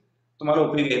बेनिफिट तुम्हाला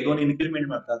उपयोगी आहे, 2 इन्क्रीमेंट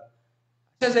मिळतात.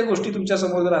 अशा ज्या गोष्टी तुमच्या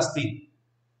समोर जर असतील,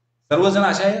 सर्वजण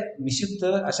अशा निश्चित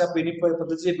अशा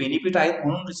पद्धतीचे बेनिफिट आहेत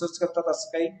म्हणून रिसर्च करतात असं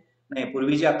काही नाही.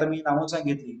 पूर्वी जे आता मी नावं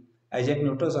सांगितली, आयझॅक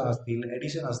न्यूटन असतील,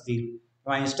 एडिसन असतील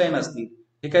किंवा आईन्स्टाईन असतील,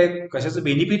 हे काही कशाचं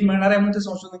बेनिफिट मिळणार आहे म्हणून ते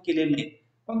संशोधन केलेलं नाही,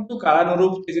 पण तो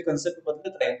काळानुरूप त्याचे कन्सेप्ट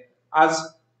बदलत आहे. आज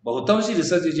बहुतांशी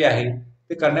रिसर्च जे आहे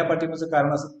ते करण्यापाठीमागचं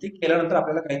कारण असं ते केल्यानंतर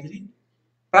आपल्याला काहीतरी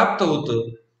प्राप्त होतं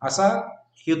असा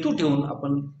हेतू ठेवून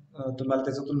आपण तुम्हाला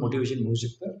त्याच्यातून मोटिवेशन मिळू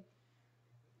शकतं.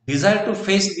 Desire to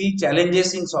face the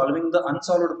challenges in solving the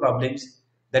unsolved problems,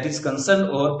 that is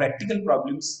concerned over practical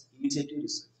problems, initiative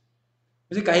research.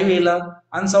 म्हणजे काही वेळेला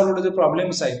अनसॉल्वड जे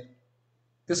प्रॉब्लेम्स आहेत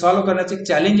ते सॉल्व्ह करण्याचे एक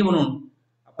चॅलेंज म्हणून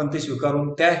आपण ते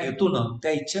स्वीकारून त्या हेतूनं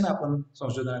त्या इच्छेनं आपण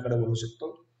संशोधनाकडे वळू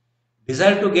शकतो.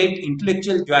 Dzire to get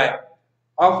intellectual Joy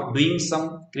of doing some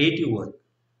creative work.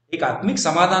 एक आत्मिक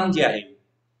समाधान जे आहे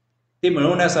ते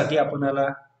मिळवण्यासाठी आपल्याला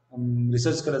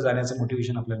रिसर्चकडे जाण्याचं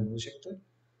मोटिवेशन आपल्याला मिळू शकतं.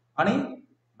 आणि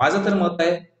माझं तर मत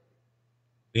आहे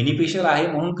बेनिफिशियल आहे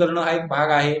म्हणून करणं हा एक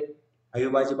भाग आहे,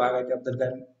 अविभाज्य भाग आहे, त्याबद्दल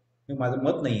काय माझं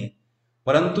मत नाही आहे.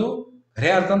 परंतु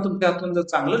खऱ्या अर्थानं तुमच्या हातून जर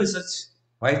चांगलं रिसर्च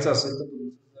व्हायचं असेल तर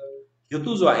तुमचा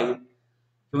हेतू जो आहे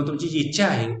किंवा तुमची जी इच्छा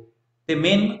आहे ते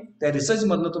मेन त्या रिसर्च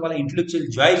मधनं तुम्हाला इंटेलेक्च्युअल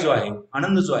जॉय जो आहे,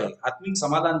 आनंद जो आहे, आत्मिक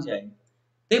समाधान जे आहे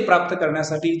ते प्राप्त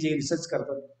करण्यासाठी जे रिसर्च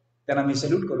करतात त्यांना मी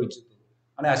सॅल्यूट करू इच्छितो.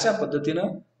 आणि अशा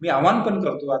पद्धतीनं मी आवाहन पण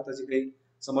करतो आता जे काही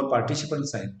समोर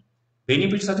पार्टिसिपंट्स आहेत,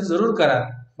 बेनिफिटसाठी जरूर करा,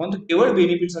 परंतु केवळ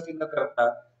बेनिफिटसाठी न करता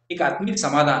एक आत्मिक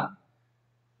समाधान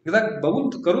एकदा बघून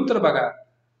करून तर बघा.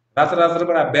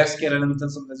 रात्रभर अभ्यास केल्यानंतर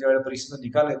समजा ज्या वेळेला परीक्षेचा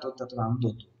निकाल येतो त्यातून आनंद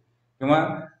होतो, किंवा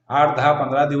 8, 10,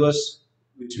 15 दिवस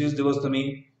 20 दिवस तुम्ही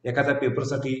एखाद्या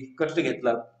पेपरसाठी कष्ट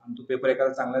घेतला आणि तो पेपर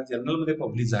एखाद्या चांगल्या जर्नलमध्ये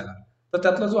पब्लिश झाला, तर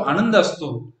त्यातला जो आनंद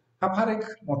असतो हा फार एक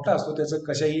मोठा असतो. त्याचं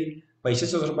कशाही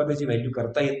पैशाच्या स्वरूपात त्याची व्हॅल्यू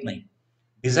करता येत नाही.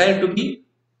 Dzire to be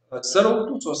serve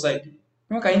to society,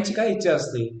 किंवा काहींची काय इच्छा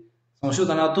असते,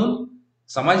 संशोधनातून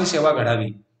समाजसेवा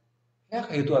घडावी, हा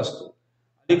हेतू असतो.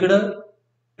 अलीकडं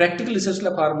प्रॅक्टिकल रिसर्चला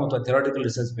फार महत्व आहे थेरॉटिकल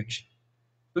रिसर्चपेक्षा.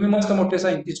 तुम्ही मस्त मोठे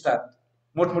सायंटिस्ट आहात,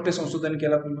 मोठमोठे संशोधन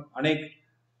केलं, अनेक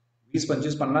 20,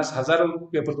 25, 50 हजार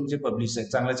पेपर तुमचे पब्लिश आहेत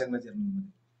चांगल्या चांगल्या जर्नलमध्ये,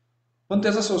 पण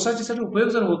त्याचा सोसायटीसाठी उपयोग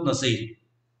जर होत नसेल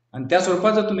आणि त्या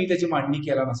स्वरूपात जर तुम्ही त्याची मांडणी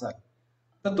केला नसाल,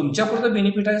 तर तुमच्यापुरतं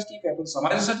बेनिफिट आहे ठीक आहे, पण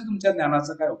समाजासाठी तुमच्या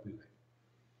ज्ञानाचा काय उपयोग आहे?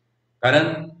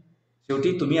 कारण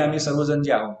शेवटी तुम्ही आम्ही सर्वजण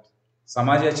जे आहोत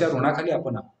समाजाच्या ऋणाखाली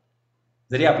आपण आहोत.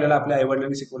 जरी आपल्याला आपल्या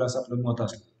आईवडिलांनी शिकवलं असं आपलं मत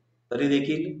असलं तरी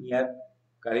देखील या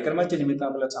कार्यक्रमाच्या निमित्त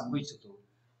आपल्याला सांगू इच्छितो,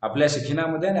 आपल्या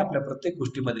शिक्षणामध्ये आणि आपल्या प्रत्येक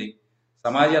गोष्टीमध्ये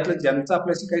समाजातलं ज्यांचा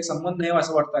आपल्याशी काही संबंध नाही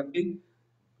असं वाटतं, की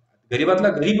गरीबातला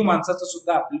गरीब माणसाचा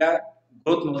सुद्धा आपल्या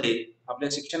ग्रोथमध्ये, आपल्या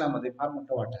शिक्षणामध्ये फार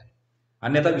मोठा वाटा आहे.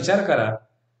 अन्यथा विचार करा,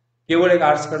 केवळ एक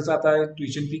आर्ट्सकडचा आता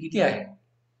ट्युशन फी किती आहे?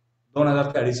 2000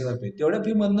 ते 2500 रुपये. तेवढ्या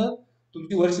फी मधनं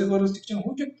तुमची वर्षभर शिक्षण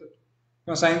होऊ शकतं.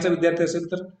 किंवा सायन्सचा विद्यार्थी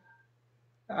असेल तर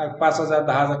 5000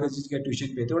 10,000 त्याची काही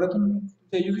ट्युशन फी, तेवढ्यातून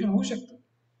तुमचं एज्युकेशन होऊ शकतं.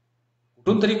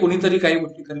 कुठून तरी कोणीतरी काही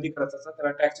गोष्टी खरेदी करत असतात,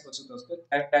 त्याला टॅक्स बसत असतो,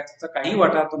 त्या टॅक्सचा काही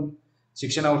वाटातून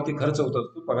शिक्षणावरती खर्च होत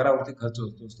असतो, पगारावरती खर्च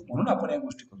होत असतो, म्हणून आपण या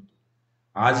गोष्टी करतो.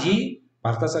 आजही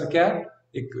भारतासारख्या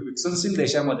एक विकसनशील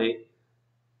देशामध्ये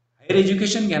हायर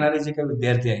एज्युकेशन घेणारे जे काही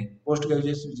विद्यार्थी आहेत, पोस्ट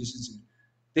ग्रॅज्युएशन एज्युकेशन,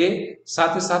 ते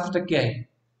 6 ते 7% आहे.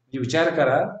 म्हणजे विचार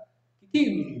करा किती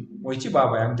मोठी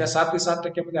बाब आहे. आणि त्या 7 ते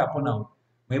 7% आपण आहोत.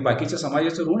 म्हणजे बाकीच्या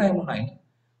समाजाचं ऋण आहे म्हणून आहे,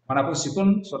 पण आपण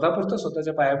शिकून स्वतःपुरतं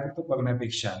स्वतःच्या पायापुरतं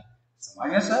बघण्यापेक्षा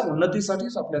समाजाच्या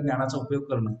उन्नतीसाठीच आपल्या ज्ञानाचा उपयोग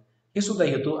करणं हे सुद्धा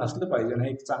हेतू असलं पाहिजे, आणि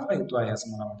एक चांगला हेतू आहे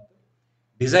असं मला वाटतं.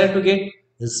 डिझायर टू गेट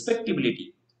रिस्पेक्टिबिलिटी,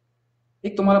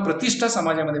 एक तुम्हाला प्रतिष्ठा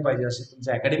समाजामध्ये पाहिजे असेल,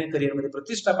 तुमच्या अकॅडमिक करिअरमध्ये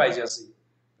प्रतिष्ठा पाहिजे असेल,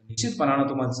 निश्चितपणानं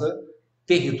तुमचं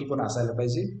ते हेतू पण असायला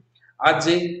पाहिजे. आज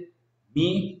जे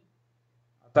मी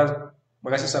आता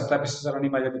मगाशी सरांनी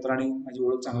माझ्या मित्रांनी माझी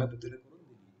ओळख चांगल्या पद्धतीने करून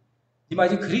दिली, ही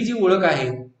माझी खरी जी ओळख आहे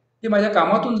ती माझ्या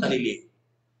कामातून झालेली आहे.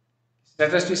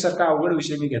 स्टॅटिस्टिक्स सारखा अवघड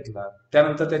विषय मी घेतला,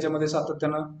 त्यानंतर त्याच्यामध्ये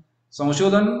सातत्यानं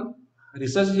संशोधन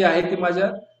रिसर्च जे आहे ते माझ्या,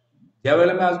 ज्या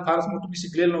वेळेला मी आज फारच मोठं मी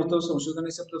शिकलेलं नव्हतं, संशोधन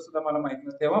हे शब्द सुद्धा मला माहित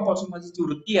नव्हतं, तेव्हापासून माझी जी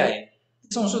वृत्ती आहे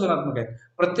ती संशोधनात्मक आहे.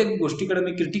 प्रत्येक गोष्टीकडे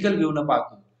मी क्रिटिकल व्ह्यू न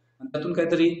पाहतो आणि त्यातून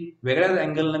काहीतरी वेगळ्याच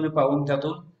अँगलनं मी पाहून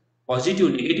त्यातून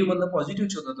पॉझिटिव्ह, निगेटिव्ह मधनं पॉझिटिव्ह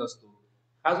शोधत असतो.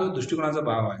 हा जो दृष्टिकोनाचा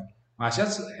भाव आहे,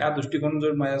 अशाच ह्या दृष्टिकोन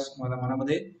जो माझ्या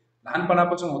मनामध्ये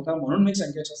लहानपणापासून होता, म्हणून मी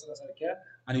संख्याशास्त्रासारख्या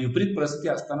आणि विपरीत परिस्थिती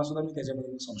असताना सुद्धा मी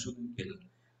त्याच्यामध्ये संशोधन केलं.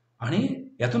 आणि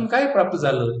यातून काय प्राप्त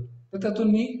झालं, तर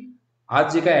त्यातून मी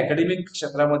आज जे काही अकॅडमिक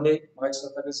क्षेत्रामध्ये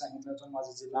स्वतःकडे सांगितलं,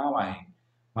 माझं जे नाव आहे,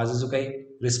 माझं जो काही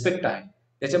रिस्पेक्ट आहे,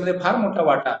 त्याच्यामध्ये फार मोठा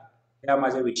वाटा या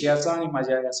माझ्या विषयाचा आणि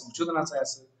माझ्या या संशोधनाचा आहे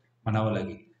असं म्हणावं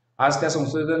लागेल. आज त्या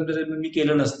संशोधन जर मी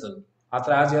केलं नसतं,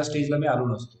 आता आज या स्टेजला मी आलो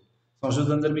नसतो.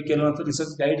 संशोधन जर मी केलं नसतं,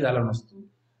 रिसर्च गाईड झाला नसतो,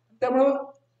 त्यामुळं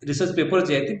रिसर्च पेपर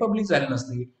जे आहे ते पब्लिश झाले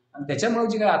नसते. आणि त्याच्यामुळे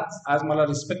जे काय आज मला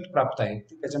रिस्पेक्ट प्राप्त आहे,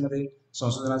 त्याच्यामध्ये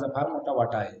संशोधनाचा फार मोठा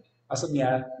वाटा आहे असं मी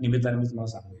या निमित्ताने मी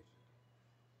तुम्हाला सांगू.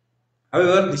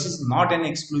 However, this is not an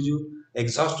exclusive,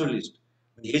 exhaustive list.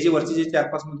 हे जे वरचे जे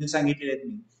 4-5 मुद्दे सांगितलेले आहेत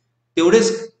मी,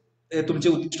 तेवढेच तुमचे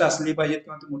उद्दिष्ट असले पाहिजेत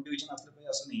किंवा ते मोटिवेशन असलं पाहिजे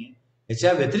असं नाहीये.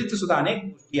 याच्या व्यतिरिक्त सुद्धा अनेक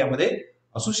गोष्टी यामध्ये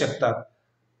असू शकतात.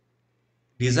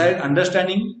 Desired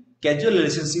understanding, casual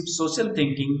relationship, social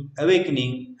thinking,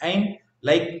 awakening and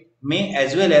like may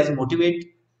age well age motivate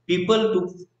people to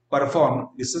perform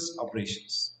research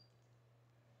operations.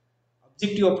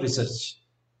 Objective of research.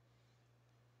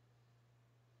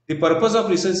 The purpose of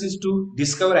research is to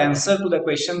discover answer to the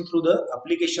question through the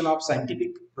application of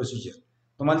scientific procedure.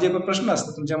 तुम्हाला जे प्रश्न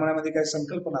असतात, तुमच्या मनामध्ये काही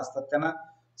संकल्पना असतात, त्यांना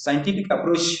सायंटिफिक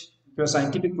अप्रोच किंवा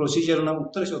सायंटिफिक प्रोसिजरनं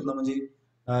उत्तर शोधणं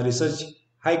म्हणजे रिसर्च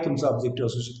हा एक तुमचा ऑब्जेक्टिव्ह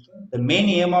असू शकतो. The main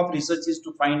M of research is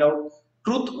to find out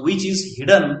truth which is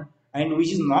hidden and which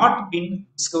is not bin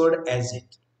discovered as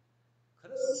it.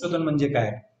 खरं संशोधन म्हणजे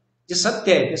काय? जे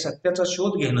सत्य आहे ते सत्याचा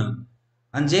शोध घेणं,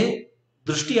 आणि जे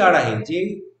दृष्टीआड आहे,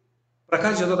 जे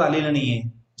प्रकाश शोधात आलेलं नाहीये,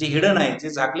 जे हिडन आहे, जे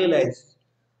झाकलेलं आहे,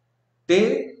 ते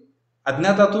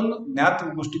अज्ञातातून ज्ञात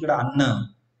गोष्टीकडे आणणं,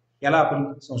 याला आपण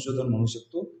संशोधन म्हणू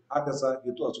शकतो. हा त्याचा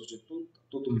हेतू असू शकतो,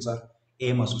 तो तुमचा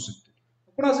एम असू शकतो.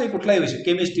 कोणाचाही कुठलाही विषय,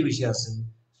 केमिस्ट्री विषय असेल,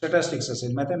 स्टॅटिस्टिक्स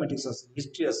असेल, मॅथमॅटिक्स असेल,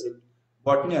 हिस्ट्री असेल,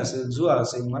 बॉटनी असेल, जुआ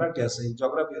असेल, मराठी असेल,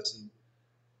 जॉग्राफी असेल,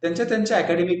 त्यांच्या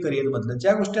अकॅडमिक करिअर मधलं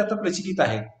ज्या गोष्टी आता प्रचलित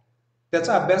आहेत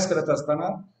त्याचा अभ्यास करत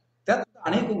असताना त्यात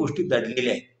अनेक गोष्टी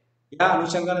दडलेल्या आहेत. या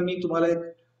अनुषंगाने मी तुम्हाला एक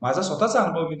माझा स्वतःचा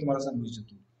अनुभव मी तुम्हाला सांगू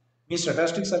इच्छितो. मी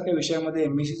स्टॅटिस्टिक्स सारख्या विषयामध्ये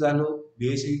MSc झालो,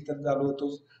 BSc तर चालू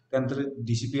होतो, त्यानंतर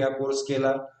DCP हा कोर्स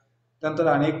केला, त्यानंतर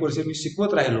अनेक वर्ष मी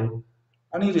शिकवत राहिलो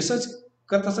आणि रिसर्च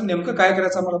करत असताना नेमकं काय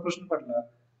करायचा मला प्रश्न पडला.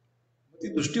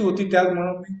 ती दृष्टी होती त्या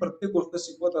म्हणून मी प्रत्येक गोष्ट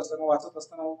शिकवत असताना वाचत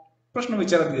असताना प्रश्न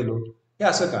विचारत गेलो, हे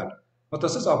असं का. मग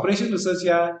तसंच ऑपरेशन रिसर्च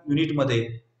या युनिटमध्ये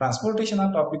ट्रान्सपोर्टेशन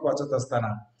हा टॉपिक वाचत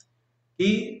असताना की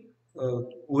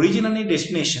ओरिजिन आणि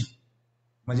डेस्टिनेशन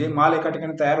म्हणजे माल एका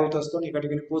ठिकाणी तयार होत असतो आणि एका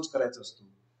ठिकाणी पोच करायचा असतो.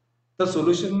 तर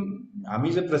सोल्युशन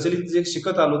आम्ही जे प्रचलित जे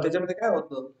शिकत आलो त्याच्यामध्ये काय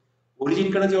होतं,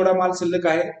 ओरिजिनकडे जेवढा माल शिल्लक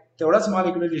आहे तेवढाच माल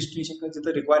इकडे डेस्टिनेशन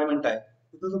जिथं रिक्वायरमेंट आहे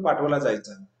तिथं तो पाठवला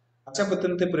जायचा. अशा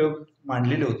पद्धतीने ते प्रयोग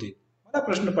मांडलेले होते. मला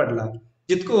प्रश्न पडला,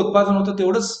 जितकं उत्पादन होतं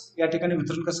तेवढंच या ठिकाणी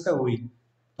वितरण कसं काय होईल,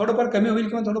 थोडंफार कमी होईल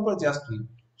किंवा थोडंफार जास्त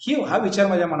होईल, हा विचार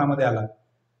माझ्या मनामध्ये आला.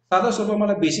 साधा सोपा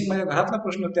मला बेसिक माझ्या घरातला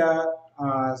प्रश्न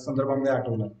त्या संदर्भामध्ये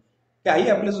आठवला की आई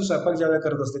आपल्या जो स्वयंपाक ज्यावेळेला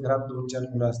करत असते, घरात 2-4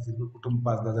 मुलं असतील, कुटुंब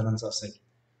 5-10 जणांचं असेल,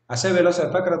 अशा वेळेला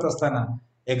स्वयंपाक करत असताना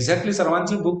एक्झॅक्टली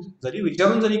सर्वांची भूक जरी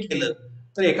विचारून जरी केलं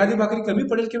तर एखादी भाकरी कमी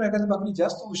पडेल किंवा एखादी भाकरी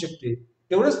जास्त होऊ शकते,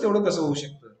 तेवढं कसं होऊ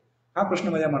शकतं, हा प्रश्न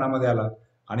माझ्या मनामध्ये आला.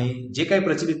 आणि जे काही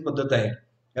प्रचलित पद्धत आहे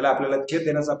त्याला आपल्याला छेद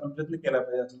देण्याचा आपण प्रयत्न केला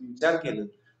पाहिजे असं मी विचार केलं.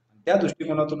 त्या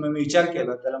दृष्टिकोनातून मी विचार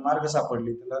केला, त्याला मार्ग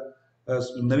सापडले, त्याला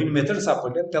नवीन मेथड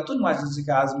सापडले, त्यातून माझी जी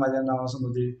काय आज माझ्या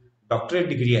नावासमोर डॉक्टरेट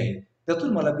डिग्री आहे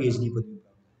त्यातून मला PhD पदवी.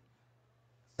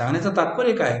 सांगण्याचं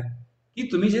तात्पर्य काय की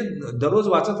तुम्ही जे दररोज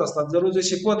वाचत असतात, दररोज जे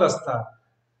शिकवत असता,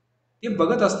 ते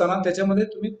बघत असताना त्याच्यामध्ये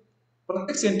तुम्ही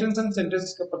प्रत्येक सेंटेन्स आणि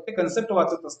सेंटेन्स, प्रत्येक कन्सेप्ट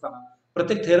वाचत असताना,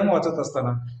 प्रत्येक थेरम वाचत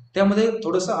असताना त्यामध्ये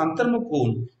थोडंसं अंतर्मुख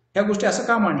होऊन ह्या गोष्टी असं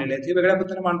का मांडलेल्या आहेत, हे वेगळ्या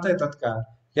पद्धतीने मांडता येतात का,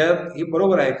 हे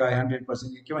बरोबर आहे का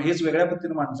 100% किंवा हेच वेगळ्या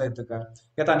पद्धतीने मांडता येतं का,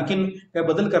 यात आणखीन काय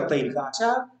बदल करता येईल का,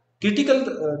 अशा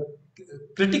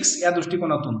क्रिटिक्स या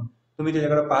दृष्टिकोनातून तुम्ही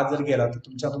त्याच्याकडे पाहत जर गेला तर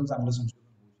तुमच्यातून चांगलं संशोधन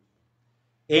होऊ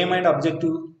शकतं. M and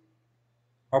objective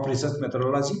of research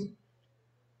methodology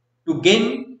to gain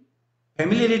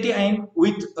familiarity and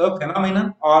with a phenomenon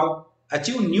or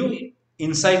achieve new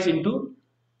insights into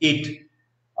it.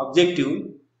 Objective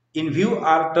in view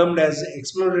are termed as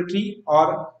exploratory or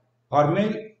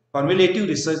formulative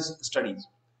research studies.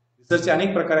 रिसर्चचे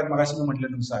अनेक प्रकार आहेत मगाशी मी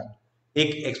म्हटल्यानुसार.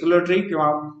 एक एक्सप्लोरेटरी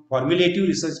किंवा फॉर्म्युलेटिव्ह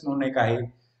research म्हणून एक आहे,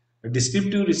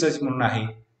 descriptive research म्हणून आहे,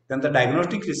 त्यानंतर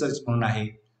डायग्नोस्टिक रिसर्च म्हणून आहे,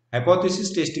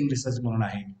 हायपोथेसिस टेस्टिंग रिसर्च म्हणून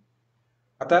आहे.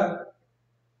 आता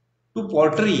टू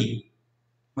पोर्ट्री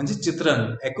म्हणजे चित्रण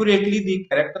accurately the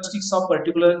characteristics of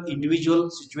particular individual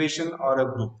situation or a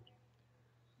group.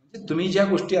 म्हणजे तुम्ही ज्या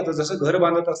गोष्टी आता जसं घर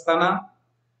बांधत असताना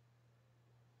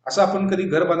असं आपण कधी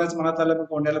घर बांधायचं मनात आलं मग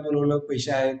कोंड्याला बोलवलं,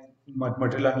 पैसे आहेत,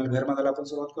 मटेरियल आणलं, घर बांधायला आपण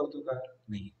सुरुवात करतो का?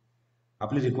 नाही.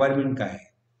 आपली रिक्वायरमेंट काय आहे,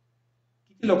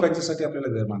 किती लोकांच्यासाठी आपल्याला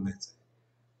घर बांधायचं आहे,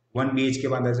 1 BHK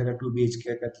बांधायचं का, 2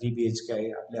 BHK का, 3 BHK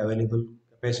आहे, आपली अवेलेबल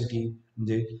कॅपॅसिटी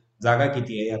म्हणजे जागा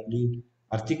किती आहे, आपली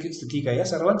आर्थिक स्थिती काय, या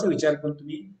सर्वांचा विचार करून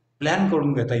तुम्ही प्लॅन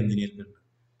करून घेता इंजिनिअरकडनं.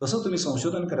 तसं तुम्ही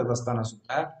संशोधन करत असताना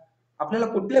सुद्धा आपल्याला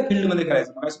कुठल्या फील्डमध्ये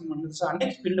करायचं, मला म्हटलं तसं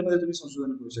अनेक फील्डमध्ये तुम्ही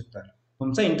संशोधन करू शकता.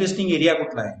 तुमचा इंटरेस्टिंग एरिया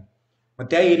कुठला आहे, मग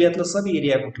त्या एरियातला सब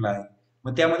एरिया कुठला आहे,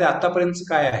 मग त्यामध्ये आतापर्यंत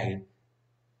काय आहे,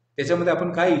 त्याच्यामध्ये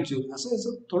आपण काय इच्छू,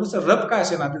 असं थोडंसं रफ काय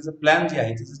असेल ना, त्याचं प्लॅन जे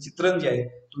आहे, त्याचं चित्रण जे आहे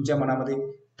तुमच्या मनामध्ये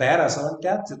तयार असावं.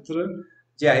 त्या चित्र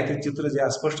जे आहे ते चित्र जे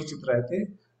अस्पष्ट चित्र आहे ते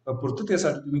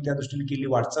पूर्ततेसाठी तुम्ही त्या दृष्टीने केलेली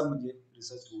वाटचाल म्हणजे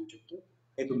रिसर्च होऊ शकतो.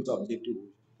 हे तुमचं ऑब्जेक्टिव्ह होऊ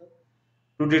शकतं.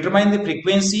 To determine the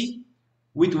frequency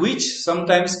with which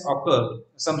sometimes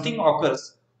something occurs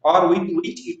or with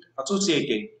which it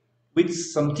associated with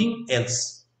something else.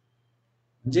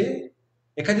 म्हणजे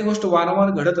एखादी गोष्ट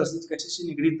वारंवार घडत असते, कशाशी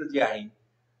निगडीत जी आहे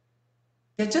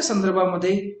त्याच्या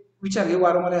संदर्भामध्ये विचार, हे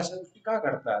वारंवार अशा गोष्टी का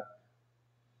घडतात,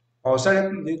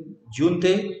 पावसाळ्यात म्हणजे जून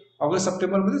ते ऑगस्ट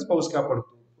सप्टेंबर मध्येच पाऊस का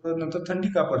पडतो, पुढे नंतर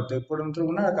थंडी का पडते, पुढे नंतर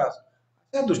उन्हाळा का,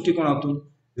 त्या दृष्टिकोनातून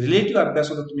रिलेटिव्ह अभ्यास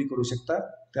सुद्धा तुम्ही करू शकता.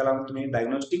 त्याला तुम्ही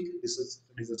डायग्नोस्टिक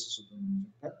रिसर्च सुद्धा म्हणू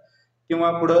शकता.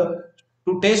 किंवा पुढं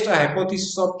to taste a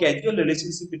hypothesis of casual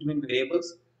relationship between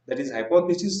variables, that is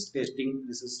hypothesis testing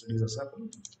research studies असं आपण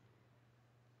म्हणतो.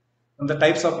 नंतर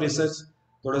टाइप्स ऑफ रिसर्च,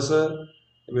 थोडंसं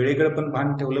वेळेकडे पण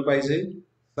भान ठेवलं पाहिजे.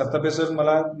 सरतापे सर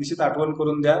मला निश्चित आठवण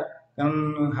करून द्या,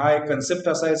 कारण हा एक कन्सेप्ट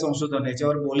असा आहे संशोधन,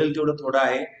 याच्यावर बोलेल तेवढं थोडं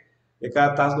आहे, एका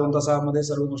तास 2 तासामध्ये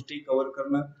सर्व गोष्टी कव्हर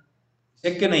करणं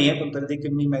शक्य नाही आहे, पण तरी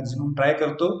देखील मी मॅक्झिमम ट्राय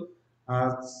करतो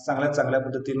चांगल्या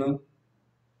पद्धतीनं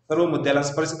सर्व मुद्द्याला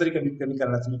स्पर्श तरी कमीत कमी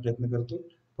करण्याचा मी प्रयत्न करतो.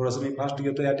 थोडंसं मी फास्ट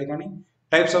घेतो या ठिकाणी.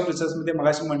 टाइप्स ऑफ रिसर्चमध्ये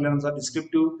मगाशी म्हटल्यानुसार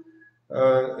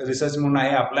डिस्क्रिप्टिव्ह रिसर्च म्हणून आहे,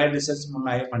 अप्लाइड रिसर्च म्हणून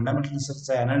आहे, फंडामेंटल रिसर्च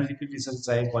आहे, अनालिटिकल रिसर्च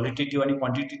आहे, क्वालिटेटिव्ह आणि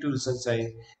क्वांटिटेटिव्ह रिसर्च आहे,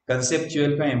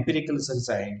 कन्सेप्च्युअल किंवा एम्पिरिकल रिसर्च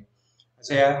आहे,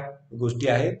 अशा या गोष्टी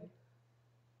आहेत.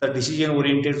 तर डिसिजन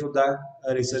ओरिएंटेड सुद्धा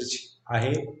रिसर्च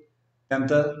आहे.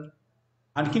 त्यानंतर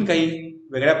आणखीन काही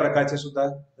वेगळ्या प्रकारचे सुद्धा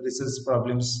रिसर्च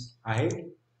प्रॉब्लेम्स आहेत.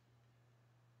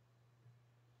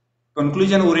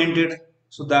 कन्क्लुजन ओरिएंटेड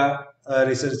सुद्धा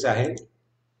रिसर्च आहे.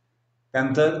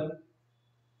 त्यानंतर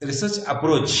research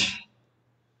approach.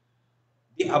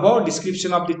 The above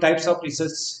description of the types of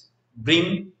research bring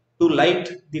to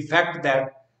light the fact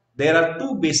that there are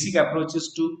two basic approaches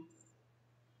to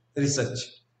research,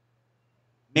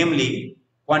 namely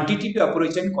quantitative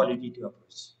approach and qualitative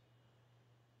approach.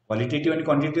 Qualitative आणि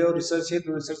quantitative research हे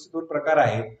research दोन प्रकार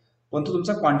आहेत, परंतु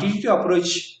तुमचा quantitative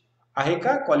approach आहे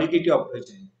का qualitative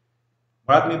approach आहे?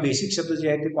 मुळात मी बेसिक शब्द जे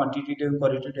आहेत ते क्वांटिटेटिव्ह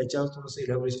क्वालिटेटिव्ह याच्यावर थोडंसं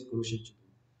इलॅबोरेशन करू शकतो.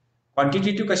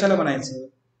 क्वांटिटेटिव्ह कशाला म्हणायचं?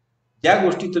 ज्या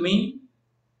गोष्टी तुम्ही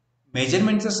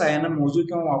मेजरमेंटच्या सहाय्यानं मोजू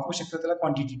किंवा वापरू शकता त्याला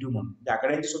क्वांटिटेटिव्ह म्हणून, ज्या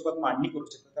आकड्यांच्या स्वरूपात मांडणी करू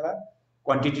शकता त्याला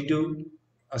क्वांटिटेटिव्ह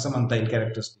असं म्हणता येईल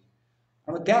कॅरेक्टरिस्टिक.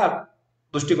 मग त्या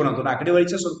दृष्टिकोनातून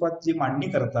आकडेवारीच्या स्वरूपात जी मांडणी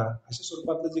करता अशा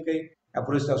स्वरूपातलं जे काही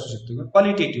अप्रोच असू शकतो किंवा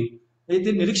क्वालिटेटिव्ह म्हणजे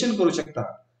ते निरीक्षण करू शकता,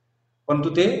 परंतु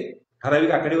ते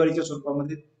ठराविक आकडेवारीच्या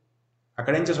स्वरूपामध्ये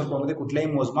आकड्यांच्या स्वरूपामध्ये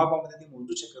कुठल्याही मोजमापामध्ये ते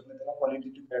मोजू शकत नाही, त्याला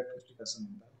क्वालिटेटिव्ह कॅरेक्टरिस्टिक असं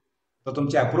म्हणतात. तर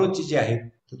तुमचे अप्रोच जे आहेत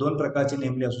ते दोन प्रकारचे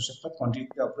नेमले असू शकतात,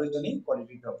 क्वांटिटेटिव्ह अप्रोच आणि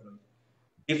qualitative approach.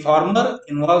 The former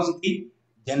involves the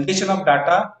generation of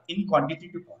data in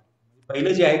quantitative form.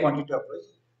 पहिलं जे आहे क्वांटिटेटिव्ह अप्रोच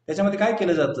त्याच्यामध्ये काय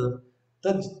केलं जातं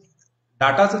तर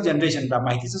डाटाचं जनरेशन,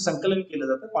 माहितीचं संकलन केलं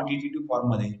जातं क्वांटिटेटिव्ह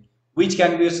फॉर्ममध्ये, which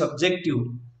can be subjective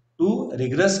to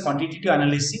rigorous quantitative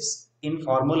analysis in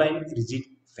formal and rigid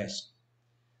fashion.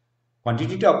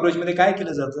 Quantitative approach मध्ये काय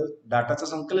केलं जातं, डाटाचं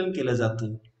संकलन केलं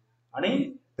जातं आणि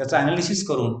त्याचं अनालिसिस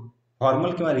करून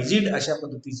फॉर्मल किंवा रिजिड अशा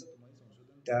पद्धतीचं तुम्ही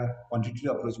संशोधन त्या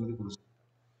क्वांटिटेटिव्ह अप्रोच मध्ये करू शकता.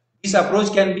 दिस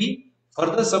approach can be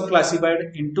further sub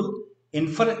classified into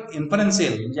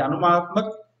इन्फरन्शियल म्हणजे अनुमानात्मक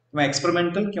किंवा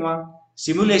एक्सपेरिमेंटल किंवा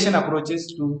simulation approaches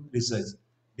to research.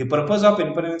 The purpose of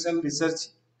इन्फरन्शियल research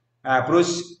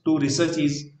approach to research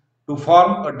is to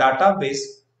form a database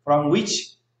from which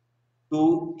to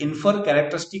infer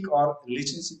characteristic or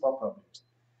relationship of problems.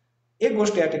 एक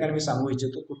गोष्ट या ठिकाणी मी सांगू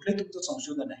इच्छितो, कुठले तुमचं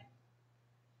संशोधन आहे,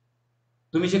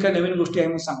 तुम्ही जे काही नवीन गोष्टी आहे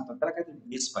म्हणून सांगता त्याला काहीतरी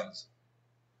बेस पाहिजे.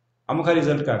 अमुक हा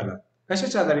रिझल्ट काढला,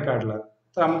 कशाच्या आधारे काढला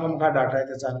तर अमुक हा डाटा आहे,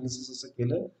 त्याचं अनालिसिस असं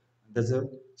केलं, त्याचं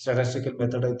स्टॅटिस्टिकल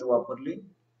मेथड आहे तो वापरली,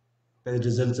 त्या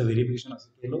रिझल्टचं व्हेरिफिकेशन असं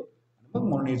केलं आणि मग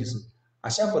म्हणून रिसर्च.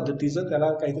 अशा पद्धतीचं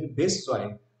त्याला काहीतरी बेस जो आहे,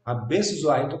 हा बेस जो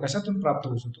आहे तो कशातून प्राप्त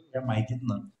होऊ शकतो, या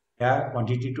माहितीतनं, या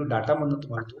क्वांटिटेटिव्ह डाटामधून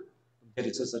तुम्हाला तो तुमच्या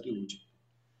रिसर्चसाठी होऊ शकतो.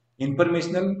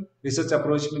 इन्फॉर्मेशनल रिसर्च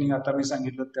अप्रोच मिनिंग आता मी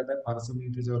सांगितलं त्यात फारसं मी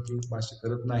त्याच्यावरती भाष्य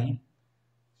करत नाही,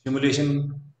 सिम्युलेशन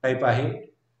टाईप आहे.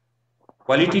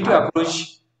 Qualitative approach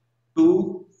to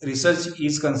research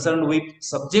is concern with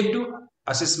subjective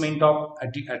assessment of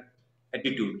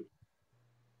attitude.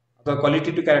 आता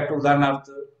क्वालिटेटिव्ह कॅरेक्टर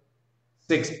उदाहरणार्थ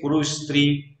सेक्स, पुरुष स्त्री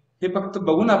हे फक्त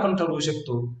बघून आपण ठरवू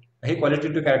शकतो, हे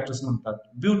क्वालिटेटिव्ह कॅरेक्टर्स म्हणतात.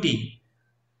 ब्युटी,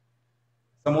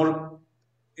 समोर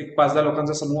एक 5-10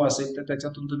 लोकांचा समूह असेल तर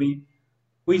त्याच्यातून तुम्ही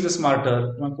हु इज अ स्मार्टर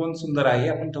किंवा कोण सुंदर आहे हे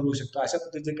आपण ठरवू शकतो. अशा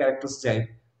पद्धतीचे कॅरेक्टर्स जे आहेत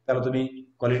त्याला तुम्ही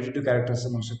क्वालिटेटिव्ह कॅरेक्टर्स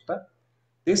म्हणू शकता.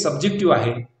 ते सब्जेक्टिव्ह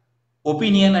आहे.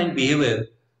 Opinion and behaviour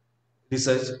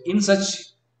research in such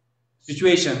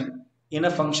situation in a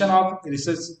function of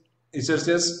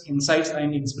researchers insights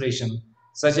and inspiration,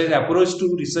 such as approach to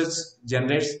research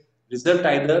generates result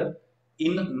either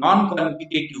in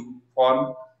non-quantitative form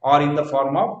or in the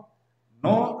form of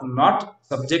not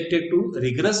subjected to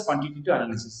rigorous quantitative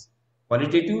analysis.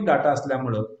 Qualitative data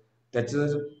असल्यामुळं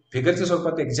त्याचं फिगरच्या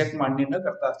स्वरूपात exact मांडणी न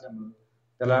करता असल्यामुळं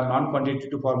त्याला non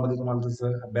quantitative form मध्ये तुम्हाला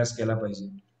त्याचा अभ्यास केला पाहिजे.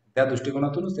 त्या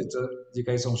दृष्टिकोनातूनच त्याचं जे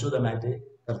काही संशोधन आहे ते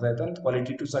करता येतं.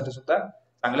 क्वालिटेटिव्ह साठी सुद्धा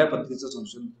चांगल्या पद्धतीचं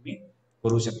संशोधन तुम्ही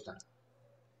करू शकता.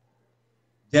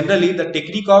 Generally the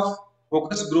technique of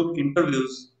focus group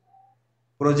interviews,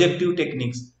 projective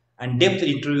techniques and depth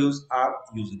interviews R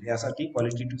used. यासाठी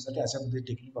क्वालिटेटिव्ह साठी अशा पद्धतीचे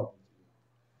टेक्निक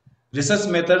वापरतात. Research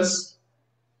methods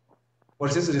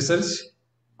versus research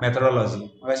methodology.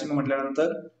 अशी मी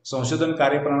म्हटल्यानंतर संशोधन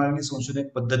कार्यप्रणाली आणि संशोधन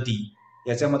पद्धती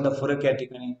याच्यामधला फरक या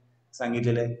ठिकाणी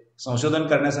सांगितलेला आहे. संशोधन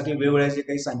करण्यासाठी वेगवेगळ्या जे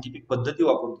काही सायंटिफिक पद्धती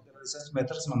वापरतो त्याला रिसर्च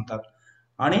मेथड्स म्हणतात.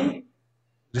 आणि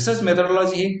रिसर्च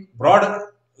मेथडॉलॉजी ही ब्रॉड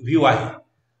व्ह्यू आहे.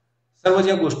 सर्व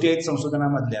ज्या गोष्टी आहेत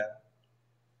संशोधनामधल्या,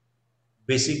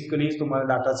 बेसिकली तुम्हाला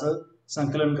डाटाचं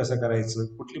संकलन कसं करायचं,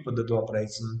 कुठली पद्धत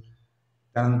वापरायचं,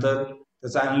 त्यानंतर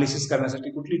त्याचं अनालिसिस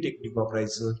करण्यासाठी कुठली टेक्निक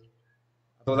वापरायचं.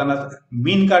 आता उदाहरणार्थ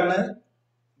मीन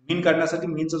काढण्यासाठी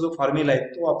मीनचा जो फॉर्म्युला आहे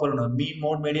तो वापरणं, मीन,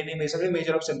 मोड, मेडियन हे सगळे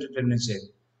मेजर ऑफ सेंट्रल टेंडन्सी आहेत.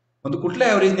 पण कुठलं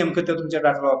ॲव्हरेज नेमकं त्या तुमच्या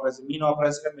डाटाला वापरायचं, मीन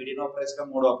वापरायचं का, मेडियन वापरायचं का,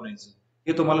 मोड वापरायचं,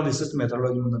 हे तुम्हाला रिसर्च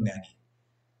मेथडॉलॉजी मधून ज्ञान आहे.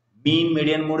 मीन,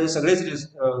 मेडियन, मोड हे सगळेच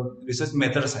रिसर्च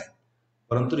मेथड्स आहेत,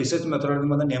 परंतु रिसर्च मेथडॉलॉजी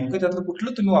मध्ये नेमकं त्यातलं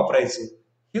कुठलं तुम्ही वापरायचं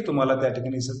हे तुम्हाला त्या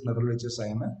ठिकाणी रिसर्च मेथडॉलॉजीच्या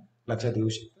सहाय्यानं लक्षात येऊ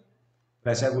शकतं.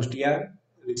 अशा गोष्टी या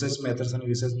रिसर्च मेथड्स आणि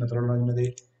रिसर्च मेथडॉलॉजी मध्ये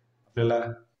आपल्याला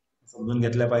समजून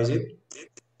घेतल्या पाहिजेत.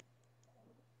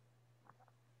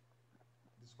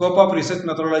 Scope of research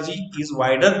methodology is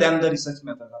wider than the research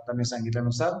method. आता मी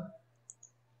सांगितल्यानुसार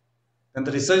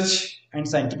नंतर research and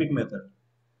scientific method.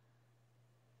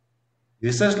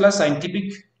 रिसर्चला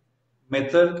scientific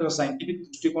method किंवा सायंटिफिक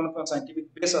दृष्टिकोन किंवा सायंटिफिक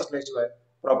बेस असल्याशिवाय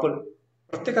प्रॉपर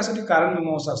प्रत्येकासाठी कारण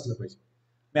मीमांसा असलं पाहिजे.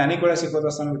 मी अनेक वेळा शिकवत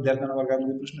असताना विद्यार्थ्यांना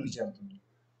वर्गामध्ये प्रश्न विचारतो,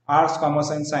 आर्ट्स,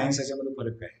 कॉमर्स आणि सायन्स याच्यामध्ये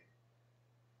फरक काय?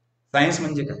 सायन्स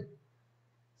म्हणजे काय?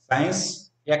 सायन्स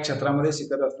या क्षेत्रामध्ये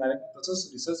शिकत असणारे, तसंच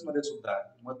रिसर्च मध्ये सुद्धा,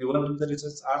 मग इव्हन तुमचं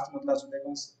रिसर्च आर्ट्स मधला असू द्या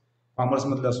किंवा कॉमर्स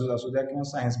मधलं असू द्या किंवा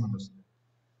सायन्स मधलं असू द्या,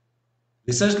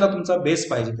 रिसर्चला तुमचा बेस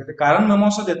पाहिजे. ते कारण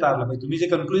मीमांसा देता आलं पाहिजे. तुम्ही जे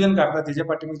कन्क्लुजन काढता त्याच्या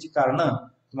पाठीमागची कारणं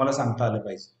तुम्हाला सांगता आलं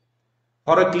पाहिजे.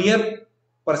 For a clear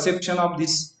perception of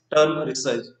this term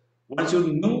research, one should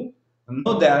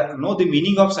know the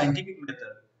meaning of scientific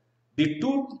method. The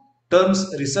two terms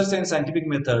research and scientific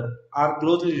method are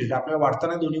closely related. आपल्याला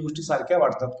वाटताना दोन्ही गोष्टी सारख्या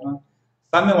वाटतात किंवा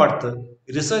साम्य वाटतं.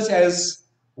 Research, as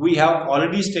we have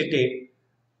already stated,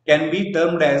 can be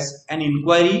termed as an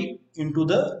inquiry into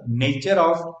the nature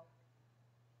of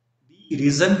the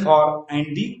reason for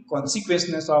and the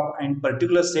consequences of and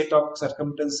particular set of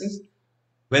circumstances,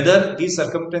 whether these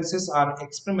circumstances are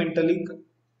experimentally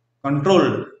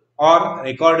controlled or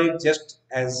recorded just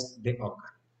as they occur.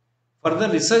 Further,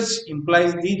 research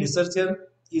implies the researcher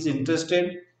is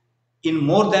interested in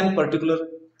more than particular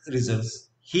results.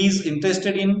 He is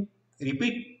interested in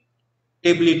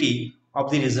repeatability of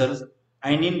the results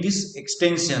and in this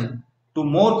extension to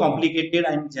more complicated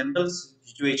and general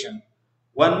situation.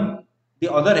 On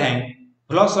the other hand,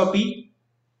 philosophy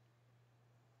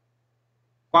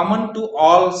common to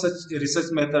all such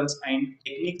research methods and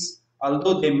techniques,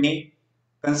 although they may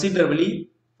considerably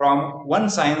from one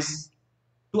science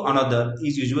to another,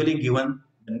 is usually given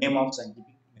the name of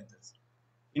scientific methods.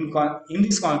 In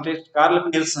this context, Carl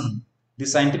Pearson, the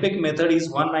scientific method is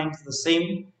one and the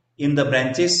same in the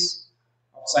branches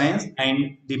of science,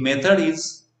 and the method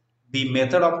is the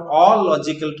method of all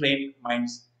logical trained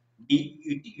minds. The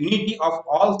unity of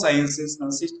all sciences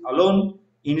consists alone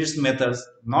in its methods,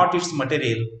 not its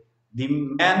material. The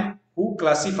man who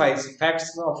classifies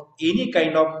facts of any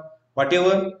kind of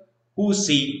whatever, who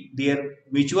see their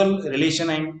mutual relation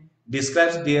and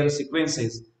describes their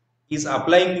sequences, is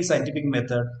applying the scientific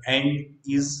method and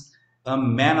is a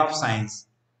man of science.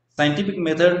 Scientific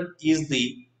method is the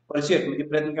pursuit म्हणजे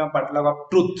प्रयत्न किंवा पाठलाग of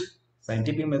truth.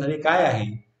 Scientific method हे काय आहे?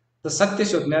 तर सत्य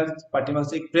शोधण्यास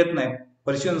पाठीमागचा एक प्रयत्न आहे,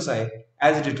 पर्श्युअन्स आहे,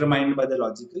 as determined by the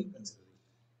logical consideration.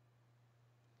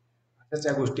 अशाच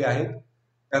या गोष्टी आहेत.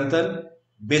 त्यानंतर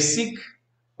basic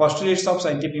postulates of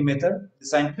scientific method. The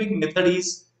scientific method is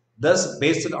thus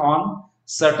based on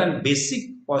certain basic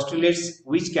postulates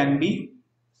which can be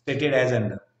stated as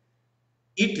under.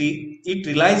 It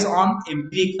relies on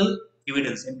empirical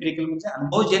evidence. Empirical म्हणजे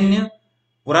अनुभवजन्य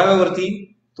पुराव्यावरती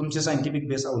तुमचे scientific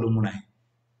base अवलंबून आहे.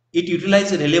 It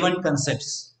utilizes relevant concepts.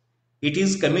 It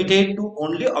is committed to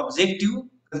only objective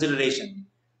consideration.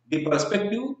 The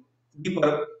perspective, the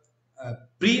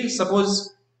presuppose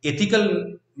ethical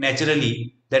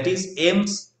naturally, that is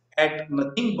aims at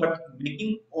nothing but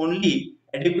making only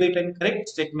adequate and correct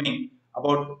statement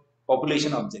about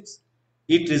population objects.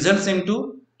 It results into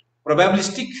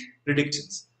probabilistic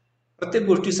predictions. प्रत्येक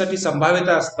गोष्टीसाठी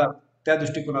संभाव्यता असतात, त्या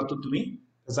दृष्टिकोनातून तुम्ही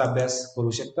त्याचा अभ्यास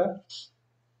करू शकता.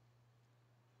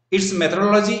 Its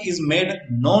methodology is made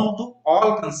known to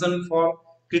all concerned for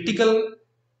critical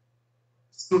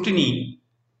scrutiny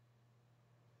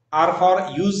or for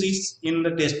use in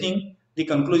the testing the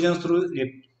conclusions through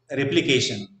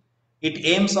replication. It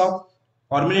aims of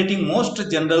formulating most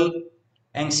general,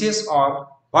 anxious, or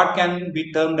what can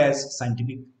be termed as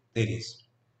scientific theories.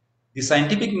 The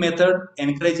scientific method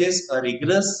encourages a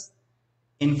rigorous,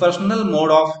 impersonal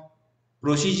mode of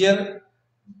procedure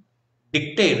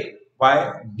dictated by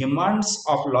demands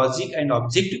of logic and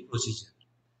objective procedure.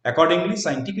 Accordingly,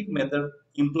 scientific method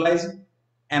implies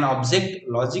an object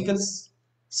logical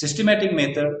systematic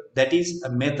method, that is a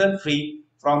method free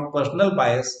from personal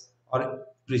bias or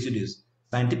prejudice.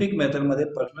 Scientific method मध्ये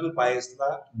personal बायसला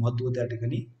महत्व त्या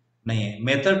ठिकाणी नाही आहे.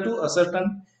 Method to ascertain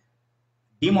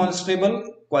demonstrable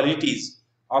qualities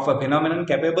of a phenomenon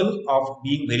capable of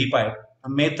being verified. A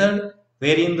method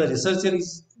wherein the researcher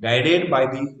is guided by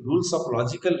the rules of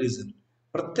logical reason.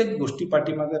 प्रत्येक गोष्टी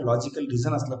पाठीमागे logical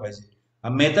reason असलं पाहिजे. A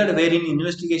method wherein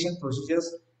investigation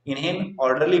procedures in an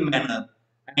orderly manner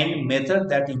and method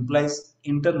that implies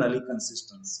internally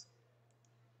consistency.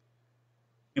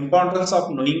 Importance of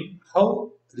knowing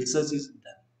how research is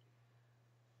done.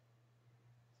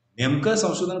 नेमकं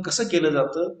संशोधन कसं केलं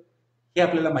जातं हे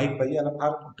आपल्याला माहित पाहिजे. याला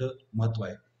फार मोठं महत्व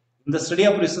आहे. In the study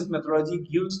of research methodology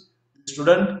gives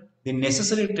student the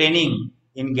necessary training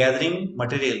in gathering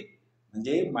material.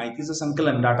 म्हणजे माहितीचं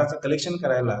संकलन, डाटाचं कलेक्शन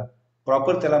करायला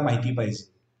प्रॉपर त्याला माहिती पाहिजे,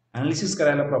 अनालिसिस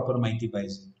करायला प्रॉपर माहिती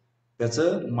पाहिजे,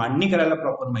 त्याचं मांडणी करायला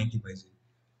प्रॉपर माहिती पाहिजे.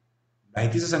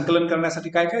 माहितीचं संकलन करण्यासाठी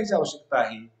काय काय आवश्यकता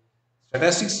आहे,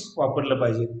 स्टॅटिस्टिक्स वापरलं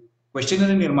पाहिजे,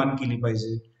 क्वेश्चनरी निर्माण केली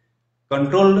पाहिजे,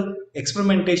 controlled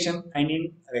experimentation and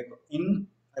in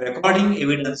recording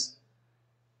evidence,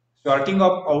 sorting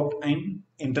of out and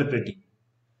interpreting.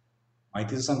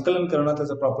 माहितीचं संकलन करणं,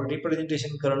 त्याचं प्रॉपर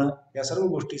रिप्रेझेंटेशन करणं, या सर्व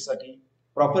गोष्टीसाठी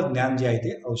प्रॉपर ज्ञान जे आहे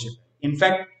ते आवश्यक आहे.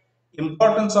 In fact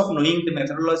importance of knowing the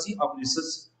methodology of research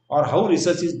or how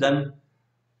research is done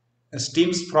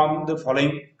stems from the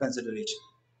following consideration.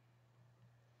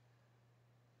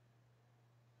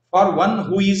 For one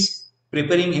who is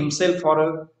preparing himself for a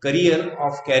career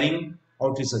of carrying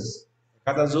out research,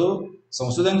 एखादा जो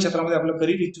संशोधन क्षेत्रामध्ये आपलं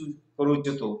career करू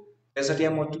इच्छितो त्यासाठी या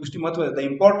गोष्टी महत्त्वाच्या.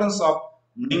 The importance of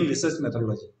knowing research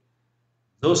मेथॉडॉलॉजी.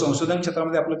 जो संशोधन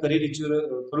क्षेत्रामध्ये आपलं करिअर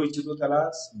करू इच्छितो त्याला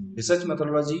रिसर्च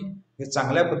मेथॉडॉलॉजी हे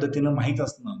चांगल्या पद्धतीनं माहीत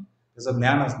असणं, त्याचं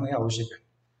ज्ञान असणं हे आवश्यक आहे.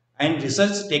 And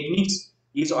research techniques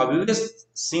is obvious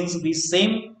since the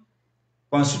same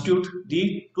constitute the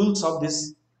tools of this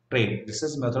trade.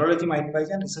 Research मेथॉडॉलॉजी माहीत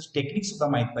पाहिजे आणि रिसर्च टेक्निक सुद्धा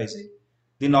माहीत पाहिजे.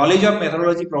 दी knowledge of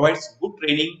मेथॉडॉलॉजी provides good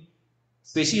training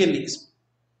specially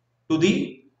to the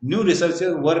new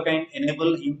researcher work and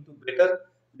enable him to better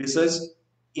research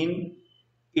in.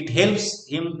 It helps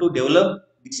him to develop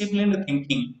disciplined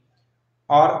thinking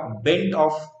or bent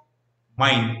of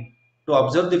mind to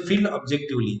observe the field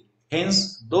objectively. Hence,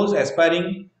 those aspiring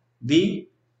the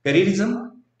careerism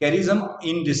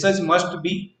in research must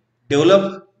be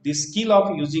develop the skill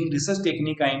of using research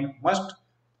technique and must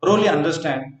thoroughly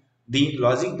understand the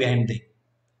logic behind them.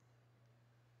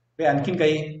 आणखीन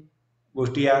काही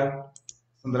गोष्टी या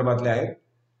संदर्भातल्या आहेत.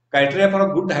 Criteria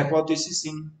for good hypothesis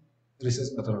in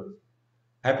research मेथॉडॉलॉजी.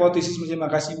 Hypothesis म्हणजे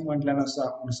मगाशी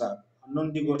म्हटल्यानुसार unknown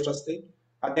ती गोष्ट असते.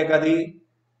 आता एखादी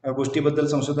गोष्टीबद्दल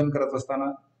संशोधन करत असताना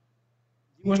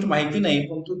जी गोष्ट माहिती नाही,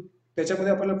 परंतु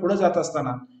त्याच्यामध्ये आपल्याला पुढे जात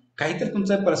असताना काहीतरी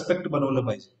तुमचं पर्स्पेक्ट बनवलं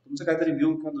पाहिजे, तुमचं काहीतरी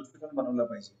व्ह्यू किंवा दृष्टिकोन बनवलं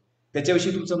पाहिजे,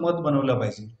 त्याच्याविषयी तुमचं मत बनवलं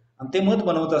पाहिजे. आणि ते मत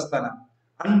बनवत असताना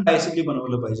अनबायस्डली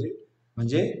बनवलं पाहिजे.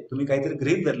 म्हणजे तुम्ही काहीतरी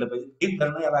गृहीत धरलं पाहिजे. गृहीत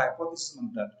धरणं याला हायपोथेसिस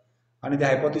म्हणतात. आणि त्या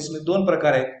हायपोथेसिसमध्ये दोन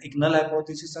प्रकार आहेत, एक नल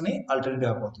हायपोथेसिस आणि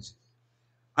alternative hypothesis.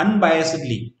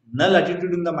 अनबायस्डली null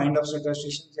attitude in the mind of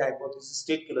स्टॅटिस्टिशियन जे हायपोथेसिस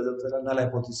स्टेट केलं जातं त्याला नल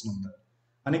हायपोथेसिस म्हणतात.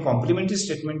 आणि complementary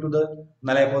statement to the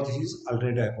null hypothesis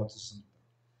alternative hypothesis म्हणतात.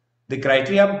 The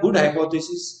criteria of good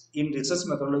hypothesis in research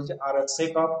मेथॉडॉलॉजी are a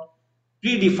set of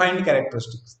pre defined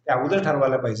characteristics. ते अगोदर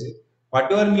ठरवायला पाहिजे.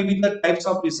 What ever may be the types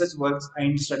of research works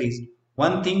and studies,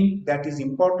 one thing that is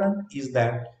important is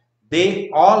that they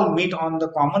all meet on the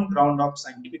common ground of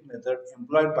scientific method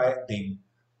employed by them.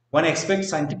 One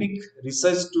expects scientific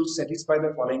research to satisfy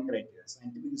the following criteria.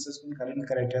 Scientific research in current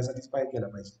criteria satisfy केला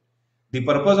पाहिजे. The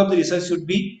purpose of the research should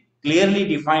be clearly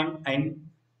defined and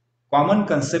common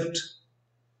concept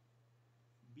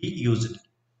be used.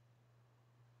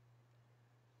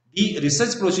 The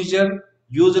research procedure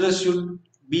used should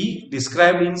be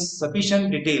described in sufficient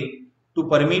detail to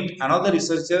permit another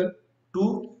researcher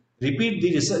to repeat the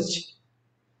research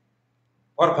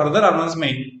for further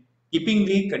advancement, keeping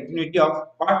the continuity of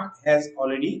what has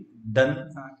already done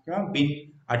been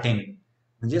attained.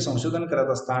 म्हणजे संशोधन करत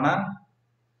असताना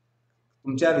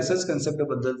तुमच्या research concept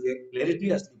बद्दल जे clarity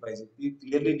असली पाहिजे, ती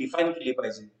क्लिअरली डिफाईन केली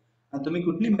पाहिजे. आणि तुम्ही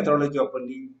कुठली मेथॉडॉलॉजी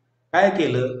वापरली, काय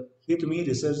केलं, हे तुम्ही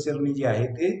रिसर्चरनी जे आहे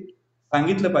ते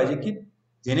सांगितलं पाहिजे, की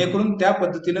जेणेकरून त्या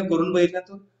पद्धतीने करून बघितलं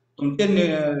तर तुमचे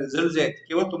रिझल्ट जे आहेत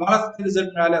केवळ तुम्हालाच ते रिझल्ट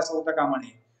मिळाले असं होता कामा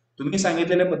नये. तुम्ही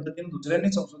सांगितलेल्या पद्धतीने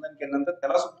दुसऱ्यांनी संशोधन केल्यानंतर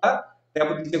त्याला सुद्धा त्या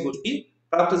पद्धतीच्या गोष्टी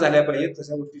प्राप्त झाल्या पाहिजेत,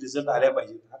 तशा गोष्टी रिझल्ट आल्या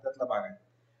पाहिजेत. हा त्यातला भाग आहे.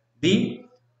 दी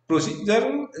procedure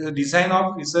design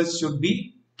of research should be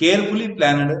carefully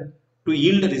प्लॅनड to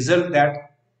yield result that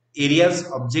areas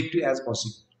objective as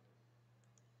possible.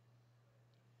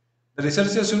 The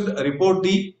researcher should report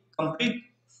the complete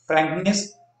फ्रँकनेस,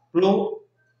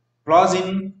 flaws in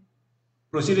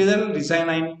procedural design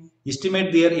and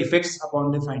estimate their effects upon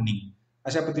the finding.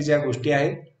 अशा पद्धतीच्या गोष्टी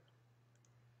आहेत.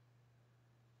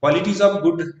 Qualities of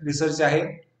good research आहे.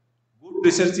 Good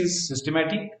research is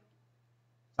systematic.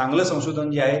 चांगलं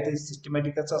संशोधन जे आहे ते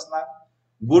सिस्टमॅटिकच असणार.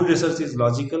 Good research is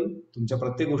logical. तुमच्या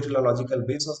प्रत्येक गोष्टीला लॉजिकल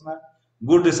बेस असणार.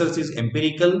 Good research is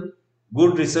empirical.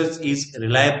 Good research is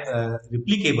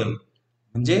रिप्लिकेबल.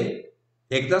 म्हणजे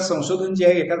एकदा संशोधन जे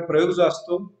आहे, एखादा प्रयोग जो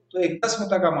असतो तो एकदाच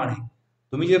होता कामा नये.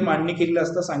 तुम्ही जे मांडणी केलेलं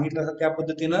असतं, सांगितलं असतं त्या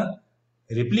पद्धतीनं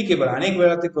रिप्लिकेबल अनेक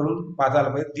वेळा ते करून पाहता आलं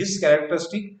पाहिजे. दिस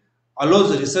characteristic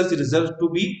allows research result to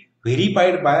be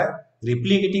verified bye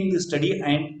replicating the study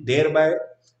and there by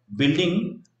building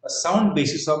a sound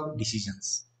basis of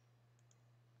decisions.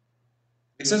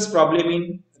 Research problem in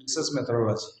research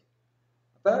methodology.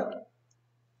 आता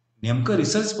नेमकं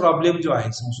रिसर्च प्रॉब्लेम जो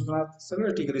आहे संशोधनात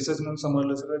सगळं ठीक आहे, रिसर्च म्हणून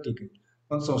समजलं सगळं ठीक आहे,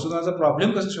 पण संशोधनाचा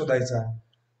प्रॉब्लेम कसा शोधायचा?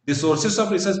 The sources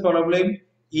of research problem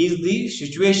is the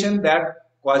situation that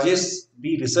causes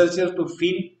the researcher to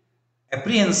feel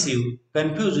ॲप्रिहेन्सिव्ह,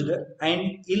 confused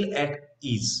and ill at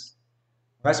is.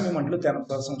 असं मी म्हटलं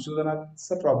त्यानुसार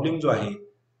संशोधनाचा प्रॉब्लेम जो आहे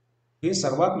हे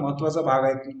सर्वात महत्वाचा भाग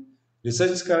आहे.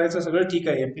 रिसर्च करायचं सगळं ठीक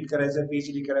आहे, एम.फिल करायचं,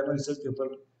 PhD करायचं, रिसर्च पेपर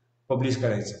पब्लिश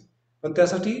करायचं, पण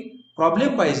त्यासाठी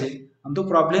प्रॉब्लेम पाहिजे. आणि तो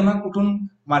प्रॉब्लेम हा कुठून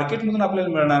मार्केटमधून आपल्याला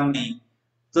मिळणार नाही,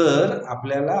 तर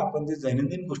आपल्याला आपण जे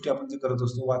दैनंदिन गोष्टी आपण जे करत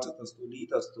असतो, वाचत असतो,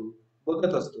 लिहित असतो,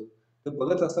 बघत असतो, तर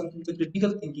बघत असताना तुमचं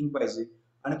क्रिटिकल थिंकिंग पाहिजे.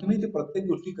 आणि तुम्ही ते प्रत्येक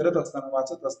गोष्टी करत असताना,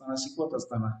 वाचत असताना, शिकवत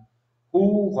असताना हू,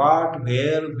 व्हॉट,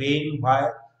 व्हेअर, व्हेन, व्हाय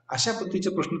अशा पद्धतीचे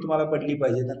प्रश्न तुम्हाला पडली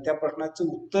पाहिजेत. आणि त्या प्रश्नाचं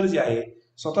उत्तर जे आहे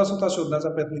स्वतः शोधण्याचा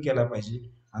प्रयत्न केला पाहिजे.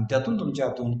 आणि त्यातून तुमच्या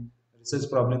हातून रिसर्च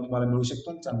प्रॉब्लेम तुम्हाला मिळू शकतो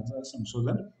आणि चांगलं संशोधन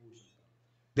होऊ शकतं.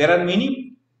 There are many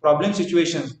problem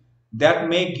situations that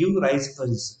may give rise a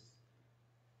research.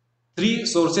 3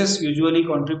 sources usually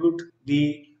contribute the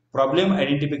problem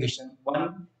identification. 1,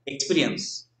 experience.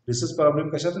 Research problem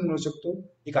कशातून मिळू शकतो?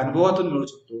 एक अनुभवातून मिळू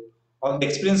शकतो. Or the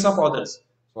experience of others,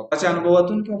 स्वतःच्या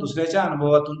अनुभवातून किंवा दुसऱ्याच्या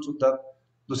अनुभवातून सुद्धा.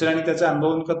 दुसऱ्याने त्याचं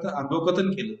अनुभवकथन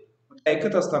केलं,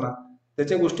 ऐकत असताना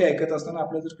त्याच्या गोष्टी ऐकत असताना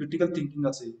आपल्याला जर क्रिटिकल थिंकिंग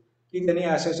असेल की त्याने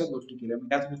अशा गोष्टी केल्या,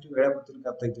 त्याच गोष्टी वेगळ्या पद्धतीने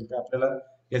करता येतील का, आपल्याला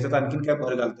याच्यात आणखीन काय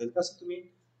भर घालता येईल, असं तुम्ही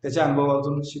त्याच्या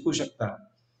अनुभवातून शिकू शकता.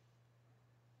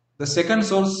 The second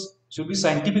source should be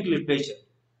scientific literature.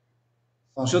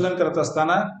 संशोधन करत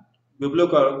असताना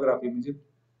बिब्लिओग्राफी म्हणजे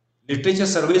लिटरेचर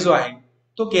सर्वे जो आहे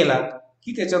तो केला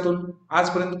की त्याच्यातून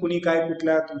आजपर्यंत कुणी काय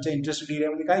कुठल्या तुमच्या इंटरेस्टेड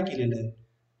एरियामध्ये काय केलेलं आहे,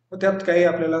 मग त्यात काही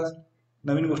आपल्याला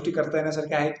नवीन गोष्टी करता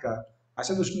येण्यासारख्या आहेत का,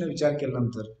 अशा दृष्टीने विचार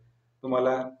केल्यानंतर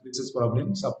तुम्हाला रिसर्च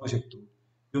प्रॉब्लेम सापडू शकतो.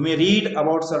 You may read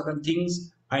about certain things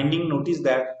finding notice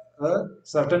that a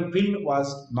certain field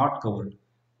was not covered.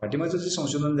 पाठीमागचं जे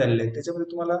संशोधन झालेलं आहे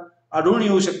त्याच्यामध्ये तुम्हाला आढळून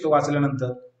येऊ शकतं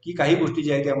वाचल्यानंतर की काही गोष्टी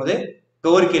ज्या आहेत त्यामध्ये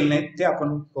कव्हर केले नाहीत, ते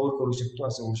आपण कव्हर करू शकतो,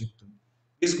 असं होऊ शकतं.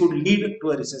 दिस कुड lead to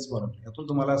a research problem. यातून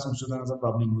तुम्हाला संशोधनाचा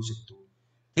प्रॉब्लेम होऊ शकतो.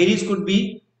 Theories could be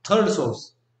third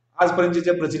source. आजपर्यंत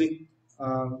ज्या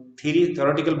प्रचलित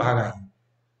थेरॉटिकल भाग आहे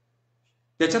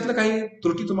त्याच्यातलं काही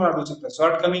त्रुटी तुम्हाला आढळू शकतात.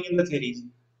 Short coming in the theories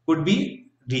could be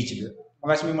reached.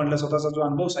 मग मी म्हटलं स्वतःचा जो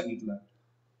अनुभव सांगितला,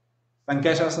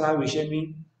 संख्याशास्त्र हा विषय मी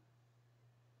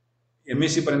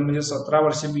MSc पर्यंत म्हणजे 17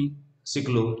 वर्ष मी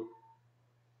शिकलो,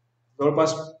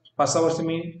 जवळपास 5-6 वर्ष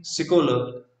मी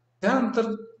शिकवलं. त्यानंतर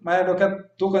माझ्या डोक्यात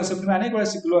तो कन्सेप्ट मी अनेक वेळा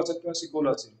शिकलो असेल किंवा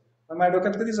शिकवलं असेल, पण माझ्या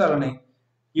डोक्यात कधीच आलं नाही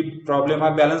की प्रॉब्लेम हा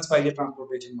बॅलन्स पाहिजे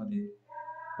ट्रान्सपोर्टेशन मध्ये.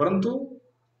 परंतु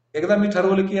एकदा मी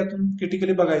ठरवलं की यातून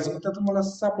क्रिटिकली बघायचं, मग त्यातून मला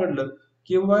सापडलं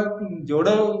की बाबा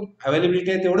जेवढं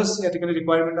अवेलेबिलिटी आहे तेवढंच या ठिकाणी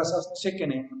रिक्वायरमेंट असणं शक्य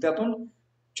नाही. त्यातून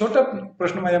छोटा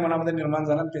प्रश्न माझ्या मनामध्ये निर्माण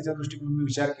झाला, त्याच्या दृष्टीकोन मी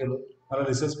विचार केलो, मला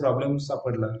रिसर्च प्रॉब्लेम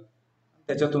सापडला,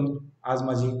 त्याच्यातून आज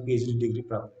माझी PhD डिग्री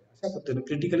प्राप्त झाली. अशा पद्धतीने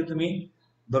क्रिटिकली तुम्ही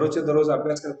दररोजच्या दररोज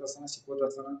अभ्यास करत असताना, शिकवत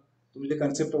असताना, तुम्ही जे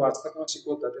कन्सेप्ट वाचता किंवा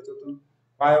शिकवता त्याच्यातून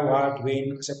वाय, व्हॉट,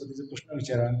 व्हेन अशा पद्धतीचे प्रश्न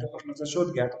विचारा आणि त्या प्रश्नाचा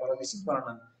शोध घ्या. तुम्हाला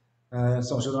निश्चितपणे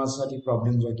संशोधनासाठी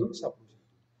प्रॉब्लेम जो आहे तो सापडू शकतो.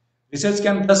 Research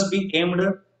can thus be aimed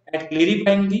at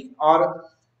clarifying the or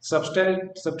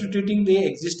substituting the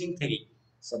existing theory.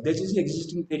 सध्याची जी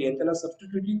एक्झिस्टिंग थेरी आहे त्याला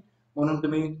सबस्टिट्युटिंग म्हणून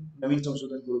तुम्ही नवीन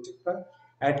संशोधन करू शकता.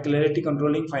 At clarity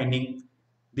controlling finding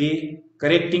the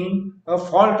correcting a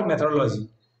fault मेथॉडॉलॉजी.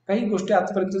 काही गोष्टी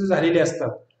आतापर्यंत झालेल्या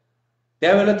असतात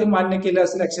त्यावेळेला ते मान्य केले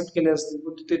असेल, ऍक्सेप्ट केले असतील,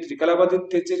 पण ते निकालाबाधित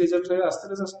त्याचे रिझल्ट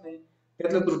असतीलच असं नाही.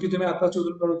 त्यातल्या त्रुटी तुम्ही आता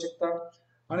शोधून काढू शकता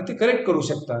आणि ते करेक्ट करू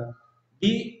शकता.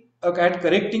 दी at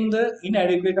correcting the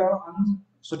इनएडिक्वेट or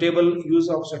unsuitable use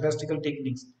of statistical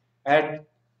techniques, at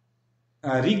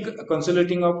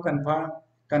reconciliating of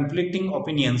conflicting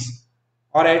opinions,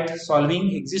 or at solving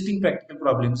existing practical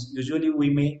problems. Usually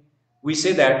we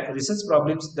say that research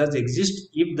problems does exist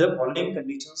if the following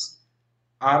conditions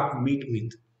are met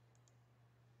with.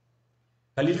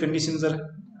 खालील condition जर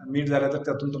meet झाल्या तर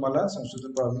त्यातून तुम्हाला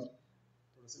संशोधन problem.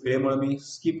 वेळेमुळे मी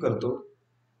skip करतो.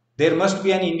 There must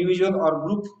be an individual or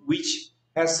group which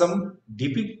has some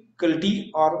difficulty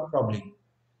or problem.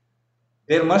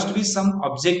 There must be some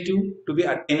objective to be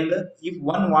attained. If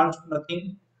one wants nothing,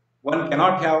 one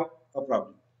cannot have a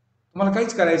problem. तुम्हाला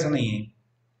काहीच करायचं नाहीये.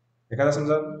 एखादा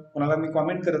समजा कोणाला मी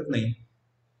comment करत नाही,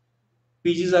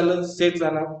 PG झालं, सेट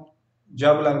झाला,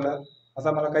 जॉब लागला,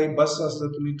 आता मला काही बस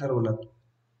असं तुम्ही ठरवलं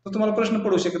तर तुम्हाला प्रश्न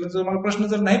पडू शकत नाही. तुम्हाला प्रश्न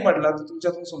जर नाही पडला तर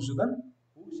तुमच्यातून संशोधन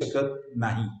होऊ शकत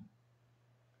नाही.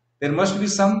 There must be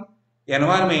some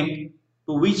environment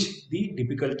to which the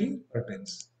difficulty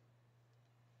pertains.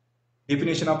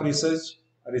 Definition of research.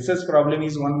 A research problem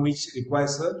is one which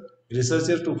requires a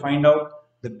researcher to find out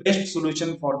the best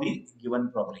solution for the given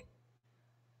problem.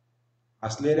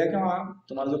 असलेल्या किंवा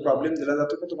तुम्हाला जो problem दिला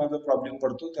जातो किंवा तुम्हाला जो problem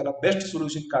पडतो त्याला बेस्ट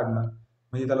सोल्युशन काढणं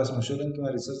म्हणजे त्याला संशोधन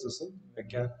किंवा रिसर्च असं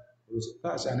व्याख्या करू शकता.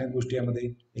 अशा अनेक गोष्टी यामध्ये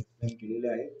एक्सप्लेन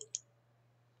केलेल्या आहेत.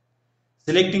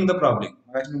 सिलेक्टिंग द प्रॉब्लेम,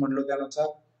 मी म्हणलो त्यानुसार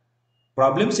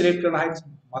प्रॉब्लेम सिलेक्ट करणं हा एक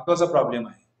महत्वाचा प्रॉब्लेम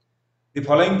आहे. The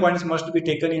following points must be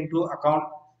taken into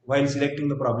account while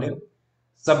selecting the problem.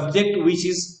 Subject which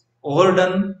is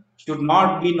overdone should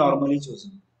not be normally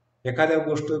chosen. एखाद्या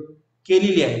गोष्ट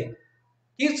केलेली आहे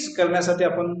तीच करण्यासाठी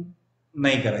आपण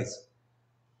नाही करायचं,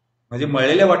 म्हणजे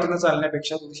मळलेल्या वाटेनं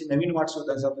चालण्यापेक्षा थोडीशी नवीन वाट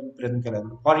शोधायचा आपण प्रयत्न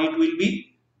करायला. For it will be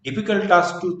difficult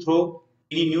task to throw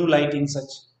any new light in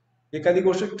सच. एखादी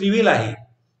गोष्ट ट्रिव्हियल आहे,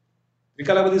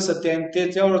 त्रिकालामध्ये सत्य आहे,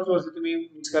 त्याच्यावर तुम्ही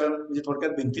कारण म्हणजे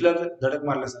थोडक्यात भिंतीला धडक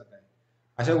मारल्यासारखं आहे.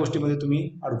 अशा गोष्टीमध्ये तुम्ही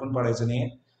अडकून पडायचं नाही.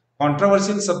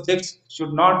 Controversial subjects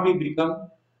should not be become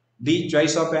the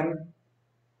choice of an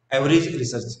average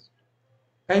research.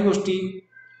 काही गोष्टी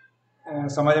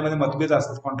समाजामध्ये मतभेद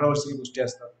असतात, कॉन्ट्रोवर्शियल गोष्टी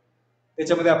असतात,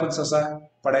 त्याच्यामध्ये आपण सहसा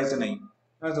पडायचं नाही.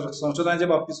 संशोधनाच्या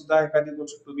बाबतीत सुद्धा एखादी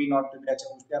गोष्ट to be not to be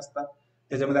अशा गोष्टी असतात,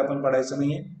 त्याच्यामध्ये आपण पडायचं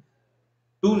नाहीये.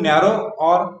 टू नॅरो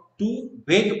ऑर टू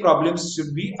वेग प्रॉब्लेम्स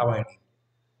शुड बी अवॉइडेड.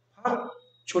 फार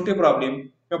छोटे प्रॉब्लेम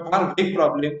किंवा फार वेग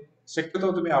प्रॉब्लेम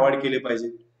शक्यतो तुम्ही अवॉइड केले पाहिजे.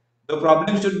 The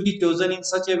problem should be chosen in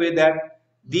such a way that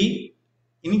the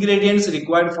ingredients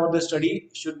required for the study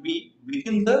should be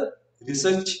within the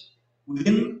research,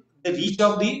 within the reach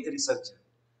of the researcher.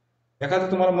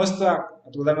 एखादं तुम्हाला मस्त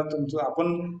उदाहरणार्थ तुमचं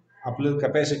आपण आपलं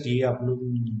कॅपॅसिटी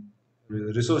आपलं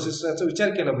रिसोर्सेस याचा विचार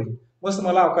केला पाहिजे. मस्त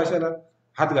मला अवकाशाला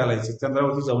हात घालायचे,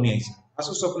 चंद्रावरती जाऊन यायचे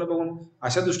असं स्वप्न बघून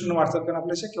अशा दृष्टीने वाटतात कारण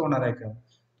आपल्याला शक्य होणार आहे का?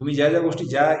 तुम्ही ज्या ज्या गोष्टी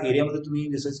ज्या एरियामध्ये तुम्ही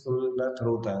रिसर्च करायला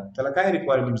ठरवता त्याला काय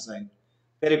रिक्वायरमेंट्स आहेत,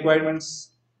 त्या रिक्वायरमेंट्स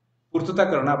पूर्तता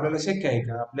करणं आपल्याला शक्य आहे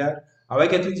का, आपल्या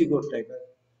आवाक्यातली जी गोष्ट आहे का,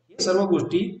 या सर्व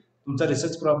गोष्टी तुमचा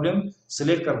रिसर्च प्रॉब्लेम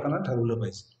सिलेक्ट करताना ठरवलं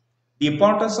पाहिजे. The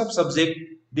importance of subject,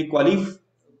 the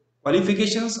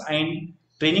qualifications and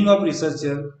training of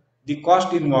researcher, the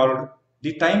cost involved,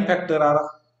 the time factor R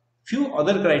few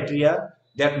other criteria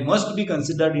that must be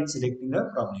considered in selecting a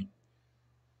problem.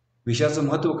 विषयाचं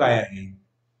महत्व काय आहे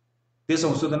ते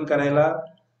संशोधन करायला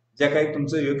ज्या काही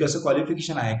तुमचं योग्य असं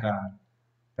क्वालिफिकेशन आहे का,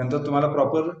 त्यानंतर तुम्हाला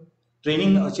प्रॉपर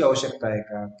ट्रेनिंगची आवश्यकता आहे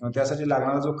का, किंवा त्यासाठी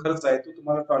लागणारा जो खर्च आहे तो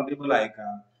तुम्हाला टॉलरेबल आहे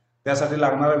का, त्यासाठी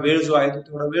लागणारा वेळ जो आहे तो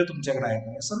तेवढा वेळ तुमच्याकडे आहे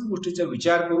का, या सर्व गोष्टीचा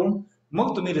विचार करून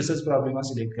मग तुम्ही रिसर्च प्रॉब्लेम हा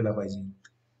सिलेक्ट केला पाहिजे.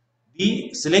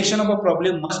 दी selection of a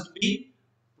problem must be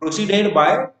प्रोसिडेड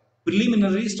bye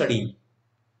preliminary study.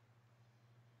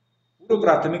 पूर्व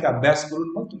प्राथमिक अभ्यास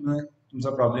करून मग तुम्ही तुमचा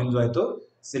प्रॉब्लेम जो आहे तो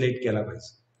सिलेक्ट केला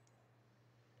पाहिजे.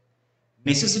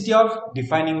 Necessity of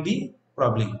defining the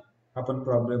problem. आपण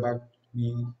प्रॉब्लेम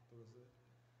मी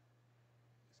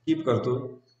स्किप करतो.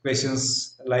 क्वेश्चन्स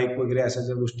लाईक वगैरे अशा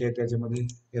ज्या गोष्टी आहेत त्याच्यामध्ये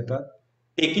येतात.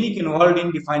 Technique involved in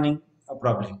defining a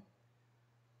problem.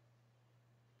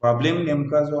 Problem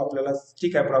नेमका जो आपल्याला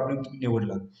ठीक आहे प्रॉब्लेम तुम्ही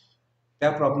निवडला, त्या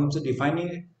प्रॉब्लेमचं डिफायनिंग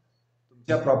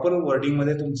तुमच्या प्रॉपर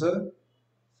वर्डिंगमध्ये तुमचं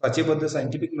साचेबद्ध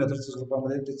सायंटिफिक मेथडच्या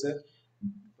स्वरूपामध्ये त्याचं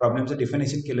प्रॉब्लेमचं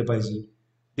डिफिनेशन केलं पाहिजे.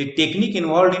 The technique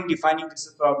involved in defining this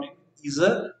problem is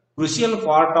a crucial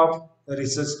part of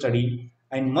research study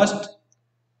and must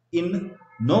in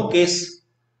no case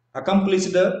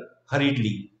accomplished हरिडली.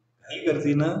 काही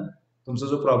गरजेनं तुमचा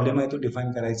जो प्रॉब्लेम आहे तो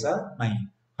डिफाईन करायचा नाही.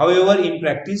 हाऊएव्हर in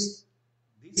practice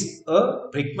this a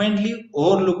frequently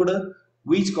ओव्हरलुक्ड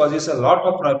which causes a lot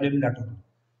of problem latter.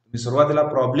 तुम्ही सुरुवातीला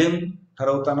problem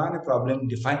ठरवताना आणि प्रॉब्लेम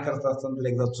डिफाईन करत असताना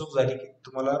एकदा चूक झाली की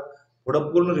तुम्हाला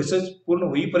पुढं पूर्ण रिसर्च पूर्ण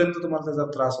होईपर्यंत तुम्हाला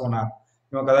त्याचा त्रास होणार,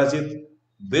 किंवा कदाचित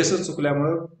बेसच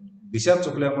चुकल्यामुळं दिशा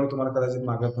चुकल्यामुळे तुम्हाला कदाचित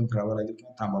मागे पण करावं लागेल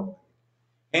किंवा थांबावं लागेल.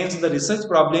 Hence, the research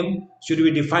problem should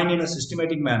be defined in a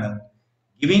systematic manner,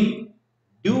 giving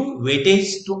due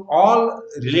weightage to all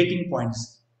relating points.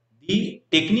 The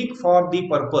technique for the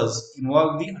purpose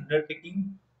involves the undertaking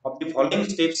of the following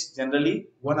steps, generally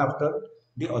one after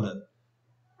the other.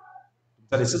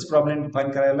 The research problem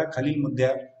define करायला खालील मुद्द्या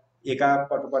एका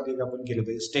पाठोपाठ एक आपण केले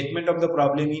पाहिजे. Statement of the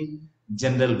problem in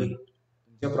general वे.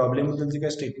 तुमच्या problem बद्दल जे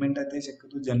काही स्टेटमेंट आहे ते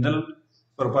शक्यतो जनरल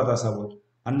स्वरूपात असावं.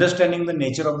 Understanding the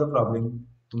nature of the problem.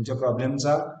 तुमच्या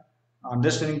प्रॉब्लेमचा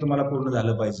अंडरस्टँडिंग तुम्हाला पूर्ण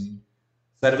झालं पाहिजे.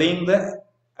 Surveying the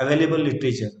available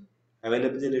literature.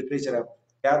 Available जे लिटरेचर आहे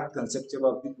त्या कन्सेप्टच्या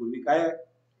बाबतीत पूर्वी काय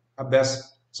अभ्यास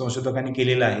संशोधकांनी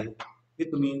केलेला आहे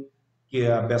हे तुम्ही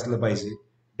अभ्यासलं पाहिजे.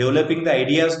 Developing the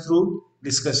ideas through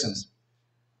discussions.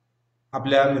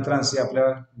 आपल्या मित्रांशी, आपल्या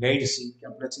गाईडशी,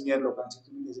 आपल्या सिनियर लोकांशी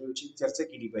तुम्ही त्याच्याविषयी चर्चा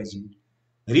केली पाहिजे.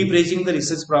 रिप्रेझिंग the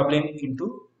research problem in to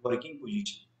working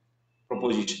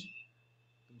proposition.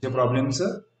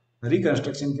 प्रॉब्लेमचं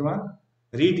reconstruction किंवा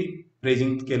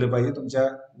रिप्रेझेंट केलं पाहिजे तुमच्या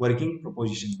working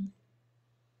proposition.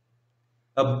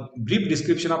 A brief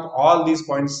description of all these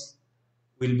points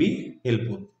will be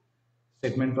helpful.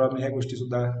 Statement problem ह्या गोष्टी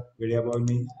सुद्धा वेळेअभावी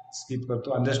मी स्किप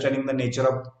करतो. Understanding the nature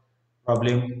of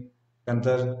problem,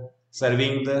 नंतर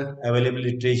सर्विंग द अवेलेबल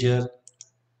लिटरेचर,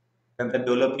 नंतर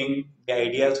developing the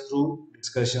ideas through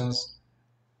discussions.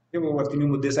 हे वरती मी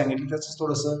मुद्दे सांगितले त्याचं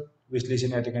थोडंसं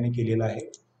विश्लेषण या ठिकाणी केलेलं आहे.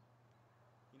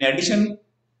 In addition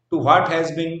to what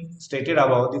has been stated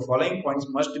above, the following points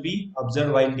must be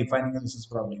observed while defining a research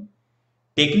problem.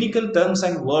 Technical terms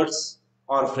and words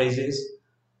or phrases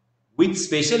with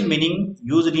special meaning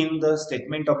used in the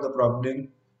statement of the problem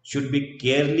should be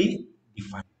clearly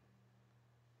defined.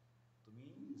 तुम्ही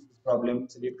problem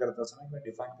select करत असताना किंवा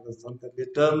define करत असताना त्यातले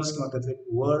terms किंवा त्यातले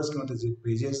words किंवा त्याचे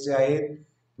फ्रेजेस जे आहेत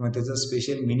किंवा त्याचं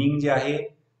स्पेशल मिनिंग जे आहे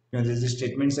किंवा त्याचे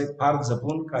स्टेटमेंट्स आहेत फार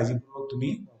जपून काळजीपूर्वक तुम्ही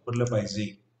वापरलं पाहिजे.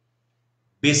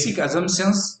 बेसिक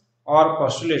अझम्पशन्स और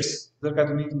पॉस्ट्युलेट्स जर का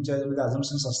तुम्ही तुमच्या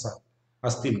अझम्पशन्स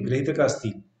असतील गृहीतक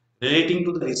असतील relating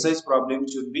to the research problem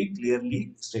should be clearly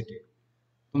stated.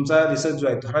 तुमचा रिसर्च जो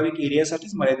आहे ठराविक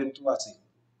एरियासाठीच मर्यादित असेल,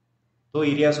 तो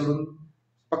एरिया सोडून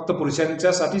फक्त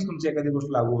पुरुषांच्यासाठीच तुमची एखादी गोष्ट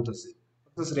लागू होत असेल,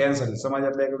 फक्त स्त्रियांसाठी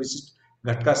समाजातल्या एका विशिष्ट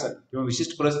घटकासाठी किंवा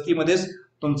विशिष्ट परिस्थितीमध्येच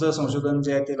तुमचं संशोधन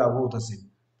जे आहे ते लागू होत असेल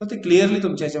तर ते क्लिअरली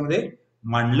तुमच्या ह्याच्यामध्ये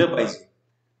मांडलं पाहिजे.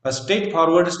 A straight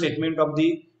forward statement of the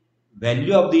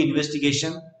value of the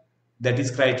investigation that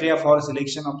is criteria for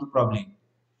selection of the problem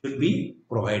should be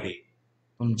provided.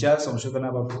 तुमच्या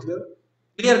संशोधनाबाबतलं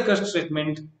क्लिअर कट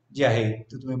स्टेटमेंट जे आहे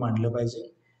ते तुम्ही मांडलं पाहिजे.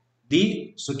 The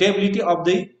suitability of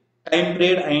the time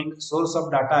period and source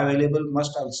of data available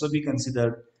must also be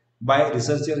considered by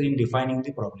researchers in defining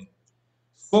the problem.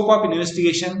 Scope of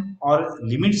investigation or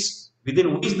limits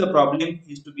within which the problem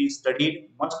is to be studied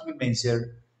must be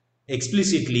mentioned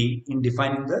explicitly in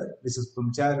defining the research.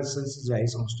 तुमच्या research जे आहे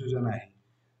संशोधन आहे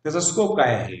त्याचा scope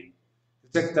काय आहे,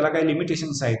 त्याला काही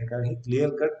लिमिटेशन्स आहेत का, हे क्लिअर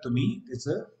कट तुम्ही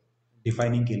त्याचं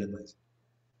डिफायनिंग केलं पाहिजे.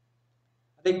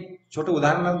 आता एक छोटं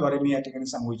उदाहरणाद्वारे मी या ठिकाणी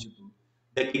सांगू इच्छितो.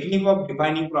 The technique of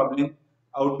defining problem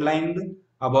आउटलाइन्ड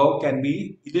above can be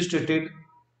illustrated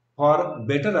for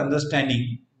better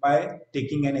understanding by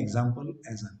taking an example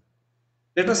as an.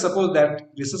 Let us suppose that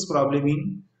research problem in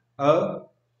a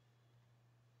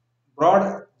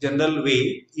broad general way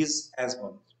is age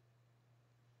follows.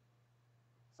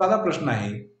 साधा प्रश्न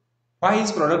आहे, Why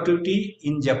is productivity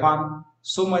in Japan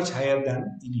so much higher than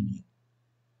in India?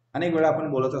 अनेक वेळा आपण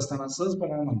बोलत असताना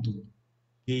सहजपणे म्हणतो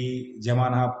की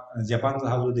जपानचा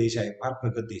हा जो देश आहे फार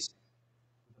प्रगत देश आहे,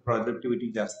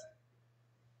 प्रोडक्टिव्हिटी जास्त आहे.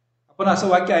 आपण असं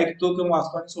वाक्य ऐकतो किंवा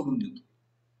वाचतो आणि सोडून देतो.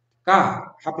 का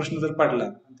हा प्रश्न जर पडला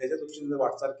आणि त्याच्या दृष्टीने जर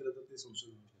वाटचाल केलं तर ते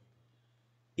संशोधन.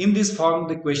 In this form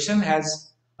the question has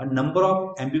a number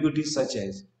of एम्बिग्युटीज such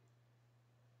as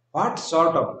what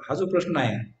sort of. हा जो प्रश्न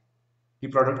आहे की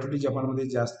प्रोडक्टिव्हिटी जपानमध्ये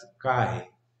जास्त का आहे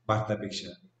भारतापेक्षा,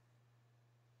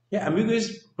 हे अम्बिग्युअस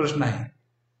प्रश्न आहे.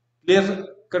 क्लिअर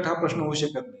कट हा प्रश्न होऊ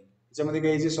शकत नाही. त्याच्यामध्ये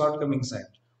काही जे शॉर्ट कमिंग्स आहेत.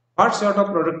 What sort of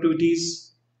productivity is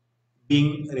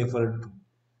being referred to.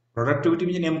 Productivity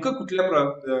म्हणजे नेमकं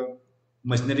कुठल्या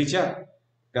मशिनरीच्या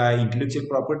का इंटेलेक्च्युअल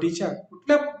प्रॉपर्टीच्या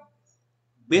कुठल्या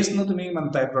बेसनं तुम्ही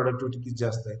म्हणताय प्रोडक्टिव्हिटी किती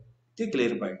जास्त आहे ते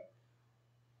क्लिअर पाहिजे.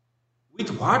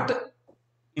 With what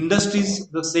industries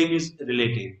the same is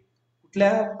related.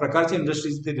 कुठल्या प्रकारच्या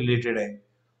इंडस्ट्रीज ते रिलेटेड आहे.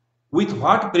 With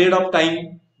what period of time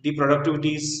the productivity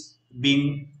is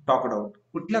being talked out.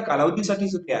 कुठल्या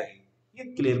कालावधीसाठीच ते आहे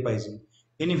हे क्लिअर पाहिजे.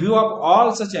 In view of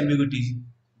all such एम्बिग्युटीज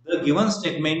the given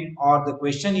statement or the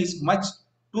question is much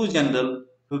to general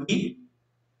to be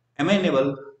amenable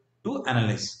to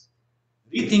analyze.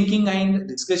 Rethinking and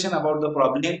discussion about the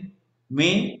problem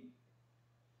may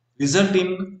result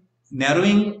in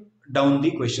narrowing down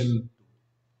the question.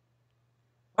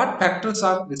 What factors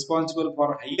are responsible for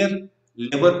higher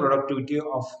labor productivity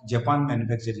of Japan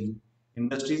manufacturing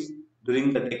industries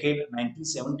during the decade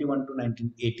 1971 to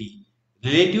 1980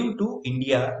 relative to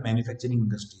India manufacturing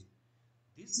industry?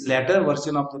 This latter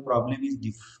version of the problem is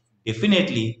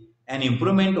definitely an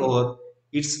improvement over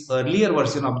its earlier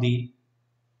version. Of the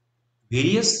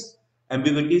various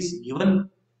ambiguities given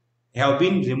have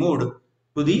been removed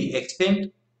to the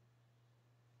extent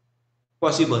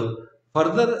possible.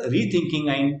 Further rethinking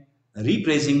and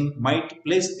rephrasing might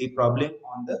place the problem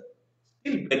on the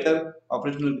still better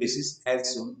operational basis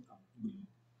as soon.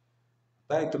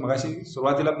 आता मगाशी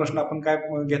सुरुवातीला प्रश्न आपण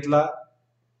काय घेतला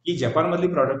की जपानमधली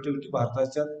productivity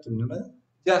भारताच्या तुलनेनं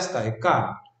जास्त आहे का.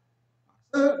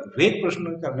 वेग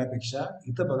प्रश्न करण्यापेक्षा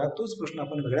इथं बघा तोच प्रश्न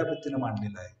आपण वेगळ्या पद्धतीने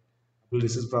मांडलेला आहे. आपलं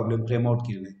रिसर्च प्रॉब्लेम फ्रेम आउट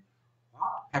केलेला आहे.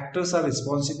 What factors R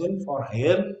responsible for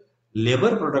higher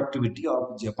labour productivity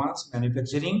of जपान्स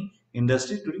manufacturing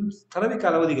industry during ठराविक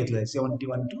कालावधी घेतला आहे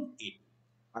 71 to 8.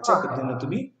 अशा पद्धतीने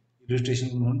तुम्ही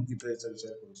इलिस्ट्रेशन म्हणून इथं याचा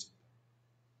विचार करू शकता.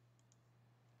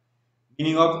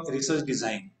 Meaning of research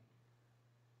design.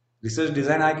 Research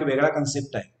design हा एक वेगळा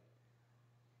कन्सेप्ट आहे.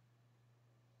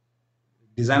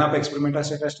 डिझाईन ऑफ एक्सपेरिमेंट हा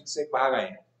स्टॅटिस्टिक्सचा एक भाग आहे.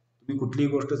 तुम्ही कुठलीही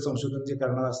गोष्ट संशोधन जे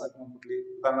करणार असाल किंवा कुठली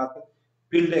उदाहरणार्थ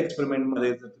फील्ड एक्सपेरिमेंट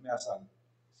मध्ये जर तुम्ही असाल,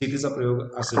 शेतीचा प्रयोग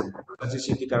असेल, त्याची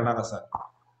शेती करणार असाल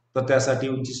तर त्यासाठी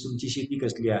तुमची शेती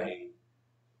कसली आहे,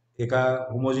 एका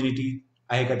होमोजिनिटी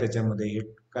आहे का त्याच्यामध्ये,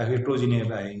 का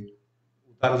हेट्रोजिनियस आहे,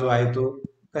 उतार जो आहे तो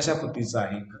कशा पद्धतीचा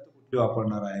आहे, खत कुठली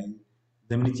वापरणार आहे,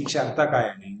 जमिनीची क्षारता काय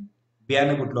आहे,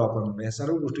 बियाणे कुठलं वापरणार आहे, या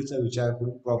सर्व गोष्टीचा विचार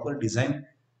करून प्रॉपर डिझाईन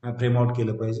फ्रेम आउट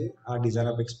केलं पाहिजे. हा डिझाईन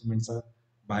ऑफ एक्सपेरिमेंटचा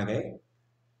भाग आहे.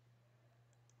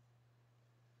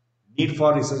 Need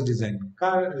for research design. का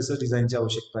रिसर्च डिझाईनची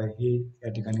आवश्यकता आहे हे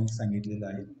या ठिकाणी सांगितलेलं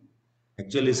आहे.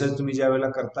 ऍक्च्युअल रिसर्च तुम्ही ज्या वेळेला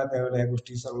करता त्यावेळेला या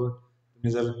गोष्टी सर्व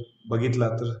तुम्ही जर बघितला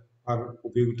तर फार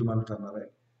उपयोगी तुम्हाला ठरणार आहे.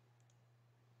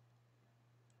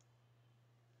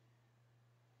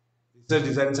 रिसर्च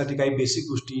डिझाईनसाठी काही बेसिक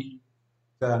गोष्टी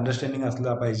अंडरस्टँडिंग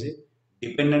असला पाहिजे.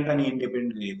 डिपेंडंट आणि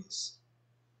इंडिपेंडंट व्हेरिएबल्स.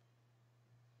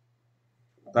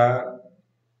 आता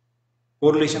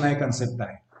कोरिलेशन हा कन्सेप्ट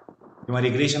आहे किंवा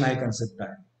रिग्रेशन हा कन्सेप्ट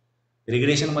आहे.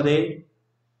 रिग्रेशन मध्ये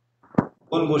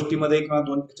दोन गोष्टीमध्ये किंवा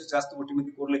दोनपेक्षा जास्त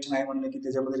गोष्टीमध्ये कोरिलेशन आहे म्हणलं की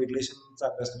त्याच्यामध्ये रिग्रेशनचा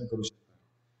अभ्यास तुम्ही करू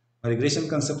शकता. रिग्रेशन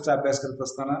कन्सेप्टचा अभ्यास करत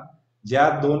असताना ज्या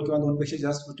दोन किंवा दोनपेक्षा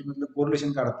जास्त गोष्टीमधलं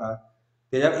कोरिलेशन काढता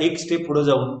त्याच्या एक स्टेप पुढे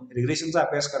जाऊन रिग्रेशनचा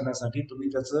अभ्यास करण्यासाठी तुम्ही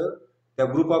त्याचं त्या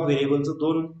ग्रुप ऑफ व्हेरिएबलचं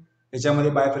दोन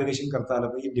याच्यामध्ये बायफर्गेशन करता आलं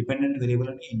पाहिजे. डिपेंडंट व्हेरिएबल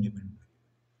आणि इंडिपेंडंट.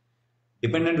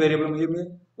 डिपेंडंट व्हेरिएबल म्हणजे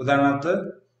उदाहरणार्थ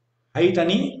हाईट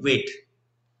आणि वेट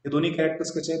हे दोन्ही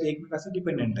कॅरेक्टर्स कसे आहेत, एकमेकांचे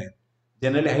डिपेंडंट आहेत.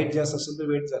 जनरली हाईट जास्त असेल तर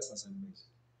वेट जास्त असायला पाहिजे.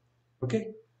 ओके.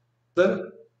 तर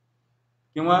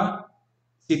किंवा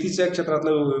शेतीच्या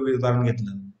क्षेत्रातलं उदाहरण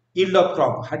घेतलं, यील्ड ऑफ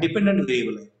क्रॉप हा डिपेंडंट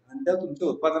व्हेरिएबल आहे आणि त्या तुमच्या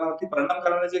उत्पादनावरती परिणाम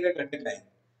करणारे जे काही घटक आहेत,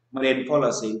 मग रेनफॉल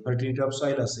असेल, फर्टिलिटी ऑफ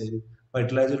सॉइल असेल,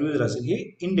 फर्टिलायझर यूज असेल, हे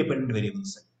इंडिपेंडंट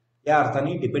व्हेरिएबल्स आहेत. या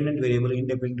अर्थाने डिपेंडंट व्हेरिएबल,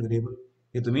 इंडिपेंडंट व्हेरिएबल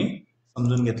हे तुम्ही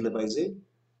समजून घेतलं पाहिजे.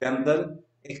 त्यानंतर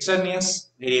एक्सटर्नियस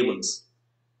व्हेरिएबल्स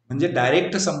म्हणजे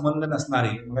डायरेक्ट संबंध नसणारे,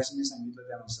 मगाशी मी सांगितलं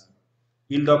त्यानुसार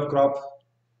यील्ड ऑफ क्रॉप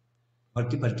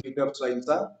वरती फर्टिलिटी ऑफ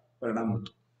सॉइलचा परिणाम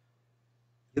होतो.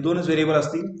 हे दोनच व्हेरिएबल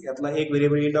असतील. यातला एक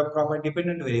व्हेरिएबल यील्ड ऑफ क्रॉप हा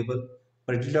dependent variable,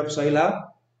 fertility of soil हा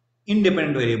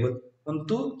इंडिपेंडंट व्हेरिएबल.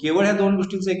 परंतु केवळ ह्या दोन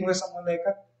गोष्टींचा एकमेकांशी संबंध आहे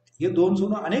का? हे दोन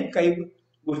सोडून अनेक काही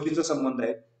गोष्टींचा संबंध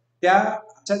आहे.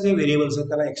 त्या जे व्हेरिएबल्स आहेत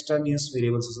त्याला एक्स्ट्रानियस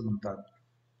व्हेरिएबल्स असं म्हणतात.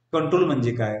 कंट्रोल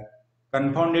म्हणजे काय,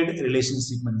 कन्फाउंडेड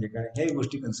रिलेशनशिप म्हणजे काय, ह्या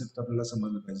गोष्टी कन्सेप्ट आपल्याला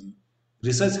समजलं पाहिजे.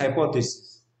 रिसर्च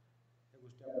हायपोथेसिस या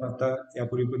गोष्टी आपण आता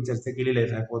यापूर्वी पण चर्चा केलेल्या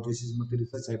आहेत. हायपोथेसिस मध्ये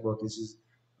research hypothesis,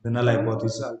 null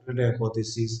hypothesis, alternative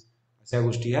hypothesis अशा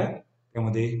गोष्टी ह्या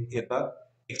त्यामध्ये येतात.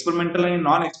 एक्सपेरिमेंटल आणि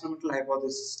non experimental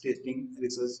hypothesis testing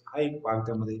research हा एक भाग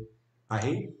त्यामध्ये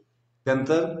आहे.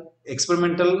 त्यानंतर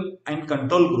एक्सपेरिमेंटल अँड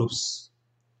कंट्रोल ग्रुप्स,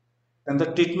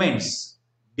 त्यानंतर treatments,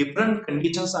 different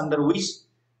conditions under which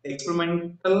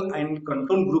experimental and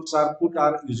control groups are put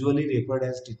are usually referred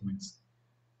as treatments.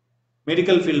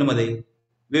 Medical field मध्ये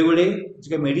वेगवेगळे जे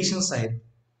काही मेडिसिन्स आहेत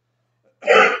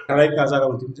ठराविक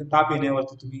आजारावरती, म्हणजे ताप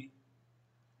येण्यावरती तुम्ही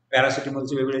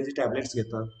पॅरासिटामॉलचे वेगवेगळे जे टॅबलेट्स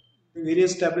घेतात,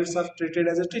 various tablets R treated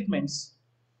as a treatments.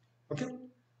 Okay.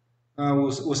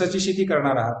 ऊसाची शेती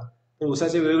करणार आहात तर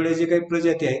ऊसाचे वेगवेगळे जे काही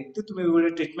प्रजाती आहेत ते तुम्ही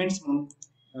वेगवेगळे ट्रीटमेंट्स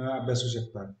म्हणून अभ्यासू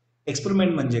शकता.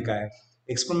 एक्सपेरिमेंट म्हणजे काय,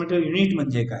 एक्सपेरिमेंटल युनिट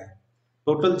म्हणजे काय,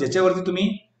 टोटल ज्याच्यावरती तुम्ही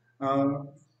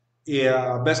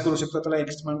अभ्यास करू शकता त्याला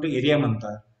एक्सपेरिमेंटल एरिया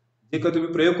म्हणतात. जे काही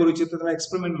तुम्ही प्रयोग करू इच्छिता त्याला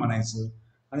एक्सपेरिमेंट म्हणायचं.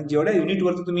 आणि जेवढ्या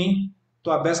युनिटवरती तुम्ही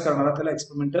तो अभ्यास करणार त्याला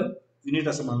एक्सपेरिमेंटल युनिट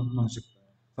असं म्हणू शकता.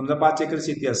 समजा 5 एकर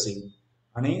शेती असेल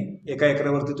आणि एका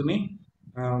एकरावरती तुम्ही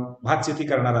भात शेती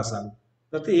करणार असाल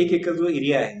तर ते 1 एकर जो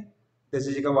एरिया आहे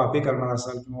त्याचे जे काही वाफे करणार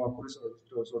असाल किंवा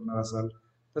वापरू सोडणार असाल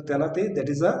तर त्याला ते that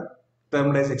is a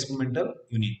termed age experimental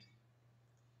unit.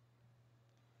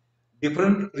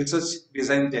 Different research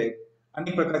design जे आहेत,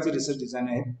 अनेक प्रकारचे रिसर्च डिझाईन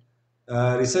आहेत.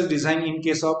 Research design in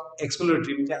case of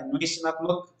exploratory म्हणजे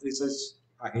अन्वेषणात्मक रिसर्च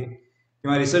आहे,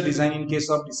 किंवा research design in case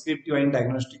of descriptive and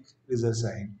diagnostic research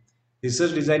आहे.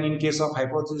 Research design in case of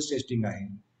hypothesis testing आहे.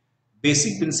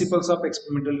 Basic principles of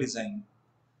experimental design,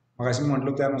 मग असे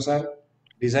म्हटलं त्यानुसार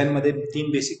डिझाईन मध्ये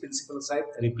 3 बेसिक प्रिन्सिपल्स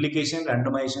आहेत, रिप्लिकेशन,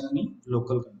 रँडमायझेशन आणि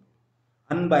लोकल कंट्रोल.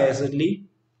 अनबायसडली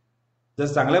जर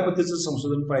चांगल्या पद्धतीचं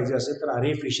संशोधन पाहिजे असेल तर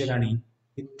आरे, फिशर आणि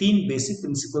हे 3 बेसिक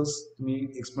प्रिन्सिपल्स तुम्ही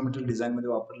एक्सपेरिमेंटल डिझाईन मध्ये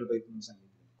वापरले पाहिजे म्हणून सांगितलं.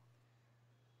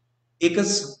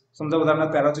 एकच समजा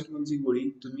उदाहरणार्थ पॅरासिटामॉलची गोळी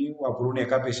तुम्ही वापरून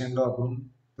एका पेशंटला वापरून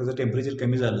त्याचं टेम्परेचर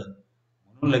कमी झालं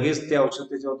म्हणून म्हणून लगेच ते औषध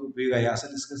त्याच्यावर उपयोग आहे असं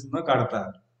डिस्कस न काढता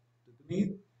तुम्ही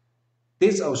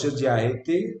तेच औषध जे आहे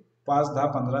ते 5, 10,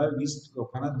 15, 20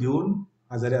 लोकांना देऊन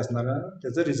आजारी असणारा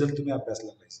त्याचा रिझल्ट तुम्ही अभ्यासला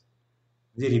पाहिजे.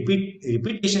 म्हणजे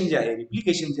रिपिटेशन जे आहे,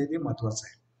 रिप्लिकेशन जे आहे ते महत्वाचं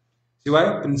आहे. शिवाय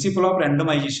प्रिन्सिपल ऑफ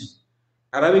रँडमायझेशन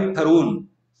ठराविक ठरवून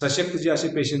सशक्त जे असे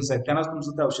पेशंट्स आहेत त्यांनाच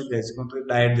तुमचं ते औषध द्यायचं, कोणतं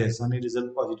डाएट द्यायचं आणि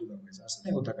रिझल्ट पॉझिटिव्ह दाखवायचं, असं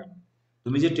नाही होता का?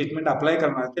 तुम्ही जे ट्रीटमेंट अप्लाय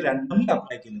करणार ते रँडमली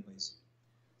अप्लाय केलं पाहिजे.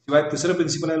 शिवाय तिसरं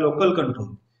प्रिन्सिपल आहे लोकल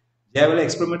कंट्रोल. ज्या वेळेला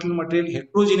एक्सपेरिमेंटल मटेरियल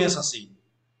हेट्रोजिनियस असेल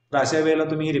तर अशा वेळेला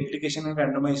तुम्ही रिप्लिकेशन आणि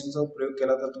रँडमायझेशनचा प्रयोग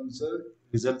केला तर तुमचं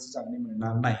रिझल्ट चांगले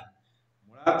मिळणार नाही.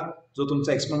 मुळात जो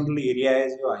तुमचा एक्सपेरिमेंटल एरिया आहे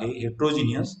जो आहे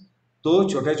हेट्रोजिनियस तो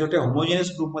छोट्या छोट्या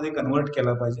होमोजिनियस ग्रुपमध्ये कन्वर्ट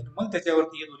केला पाहिजे, मग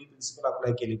त्याच्यावरती हे दोन्ही प्रिन्सिपल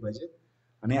अप्लाय केले पाहिजे.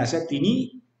 आणि अशा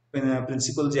तिन्ही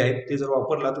प्रिन्सिपल जे आहेत ते जर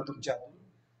वापरला तर तुमच्या हातून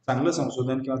चांगलं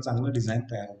संशोधन किंवा चांगलं डिझाईन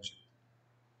तयार होऊ शकतं.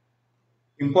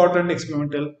 Important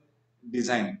experimental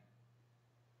design.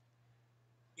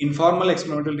 Informal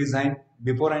experimental design,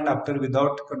 before and after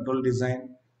without control design,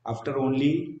 after only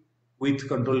with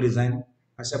control design,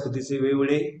 अशा पद्धतीचे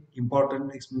वेगवेगळे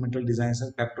इम्पॉर्टंट एक्सपेरिमेंटल डिझाईन्स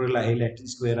आहेत. फॅक्टोरियल आहे, लॅटिन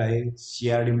स्क्वेअर आहे,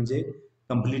 CRD म्हणजे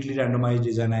कम्प्लिटली रँडमाइज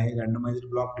डिझाईन आहे, रँडमाइज्ड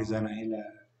ब्लॉक डिझाईन आहे,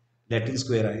 लॅटिन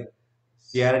स्क्वेअर आहे,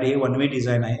 CRD हे 1 वे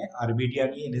डिझाईन आहे, RBT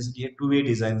आणि NSD हे 2 वे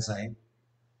डिझाईन्स आहेत.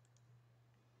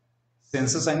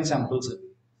 सेन्सस आणि सॅम्पल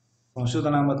सर्वे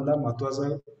संशोधनामधला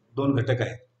महत्वाचा 2 घटक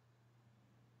आहेत.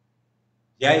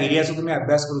 या एरियाचा तुम्ही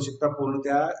अभ्यास करू शकता, पूर्ण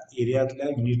त्या एरियातल्या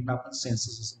युनिटना आपण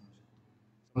सेन्सस असं म्हणू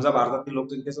शकतो. समजा भारतातील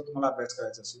लोकसंख्येचा तुम्हाला अभ्यास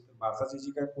करायचा असेल तर भारताची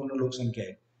जी काही पूर्ण लोकसंख्या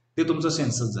आहे ते तुमचं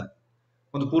सेन्सस झालं.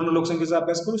 पण पूर्ण लोकसंख्येचा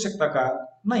अभ्यास करू शकता का?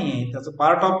 नाही. त्याचं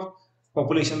पार्ट ऑफ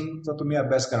पॉप्युलेशनचा तुम्ही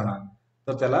अभ्यास करणार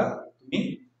तर त्याला तुम्ही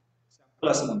सॅम्पल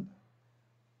असं म्हणता.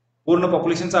 पूर्ण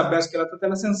पॉप्युलेशनचा अभ्यास केला तर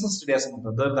त्याला सेन्सस स्टडी असं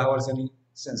म्हणतात. दर 10 वर्षांनी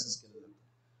सेन्सस केलं जातं.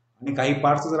 आणि काही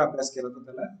पार्टचा जर अभ्यास केला तर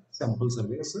त्याला सॅम्पल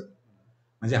सर्वे असं.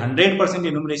 म्हणजे 100%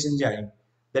 इन्युमरेशन जे आहे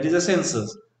that is a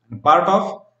census. Part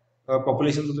of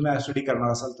population जर तुम्ही स्टडी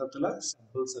करणार असाल तर त्याला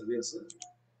सॅम्पल सर्वे असं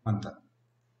म्हणतात.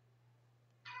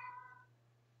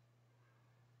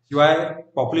 शिवाय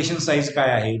पॉप्युलेशन साईज काय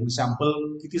आहे,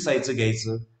 सॅम्पल किती साईजचं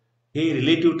घ्यायचं हे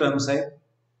रिलेटिव्ह टर्म्स आहेत.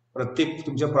 प्रत्येक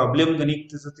तुमच्या प्रॉब्लेम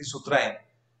गणिताचं ते सूत्र आहे.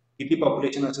 किती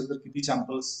पॉप्युलेशन असेल तर किती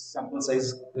सॅम्पल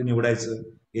साईज निवडायचं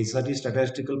यासाठी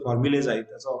स्टॅटिस्टिकल फॉर्म्युलेज आहेत,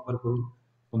 त्याचा वापर करून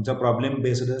तुमचा प्रॉब्लेम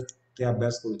बेस्ड ते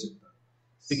अभ्यास करू शकता.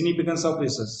 सिग्निफिकन्स ऑफ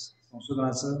रिसर्च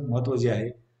संशोधनाचं महत्व जे आहे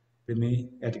ते मी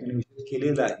या ठिकाणी विशेष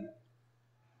केलेलं आहे.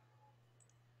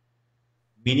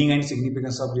 Meaning and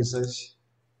significance of research,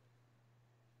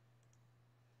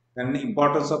 त्यांनी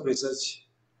इम्पॉर्टन्स ऑफ रिसर्च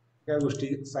या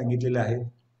गोष्टी सांगितलेल्या आहेत.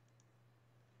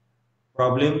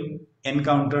 Problem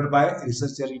encountered bye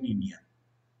researcher in India.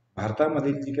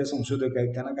 भारतामध्ये जे काही संशोधक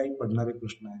आहेत त्यांना काही पडणारे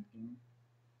प्रश्न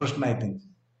आहेत त्यांचे.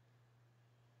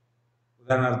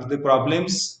 उदाहरणार्थ the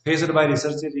problems faced by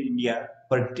researchers in India,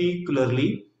 particularly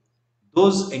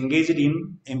those engaged in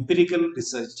empirical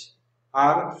research,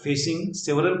 are facing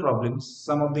several problems.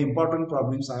 Some of the important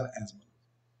problems are as follows.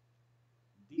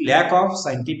 The lack of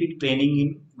scientific training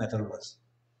in methodology.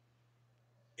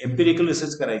 Empirical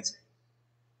research करायचं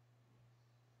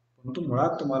परंतु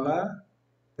मुळात तुम्हाला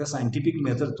त्या scientific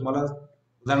method तुम्हाला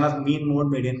उदाहरणार्थ मीन मोड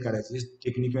median काढायचं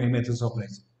technique किंवा methods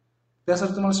वापरायचं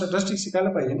त्यासाठी तुम्हाला स्टॅटिस्टिक्स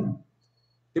शिकायला पाहिजे ना.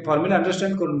 ते फॉर्म्युला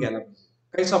अंडरस्टँड करून घ्यायला पाहिजे.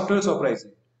 काही सॉफ्टवेअर्स वापरायचे,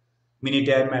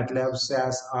 मिनिटॅब, मॅटलॅब,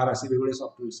 SAS, R असे वेगवेगळे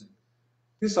सॉफ्टवेअर्स आहेत.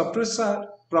 ते सॉफ्टवेअर्सचा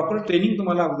प्रॉपर ट्रेनिंग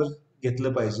तुम्हाला अगोदर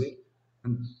घेतलं पाहिजे.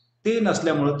 ते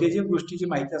नसल्यामुळे ते जे गोष्टीची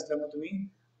माहिती असल्यामुळे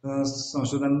तुम्ही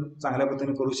संशोधन चांगल्या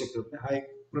पद्धतीने करू शकत नाही. हा एक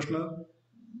प्रश्न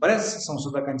बऱ्याच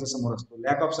संशोधकांच्या समोर असतो.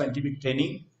 Lack of scientific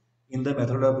training in the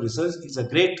method of research is a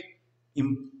great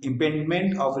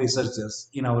impediment of researchers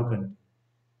in our country.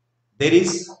 There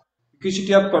is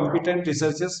scarcity of competent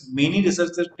researchers. Many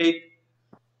researchers take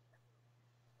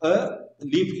a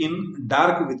leap in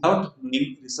dark without knowing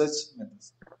research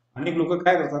methods. अनेक लोक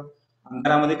काय करतात,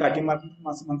 अंधारामध्ये काठी मारतात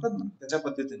असं म्हणतात ना, त्याच्या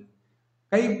पद्धतीने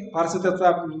काही फारसं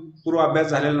त्याचा पूर्व अभ्यास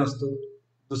झालेला नसतो,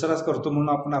 दुसराच करतो म्हणून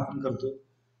आपण करतो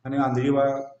आणि आंधळी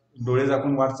डोळे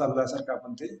झाकून वाट चालल्यासारखं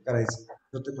आपण ते करायचं,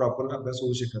 तर ते प्रॉपर अभ्यास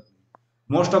होऊ शकत नाही.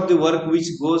 Most of the work which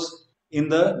goes in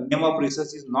the name of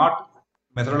research is not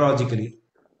methodologically.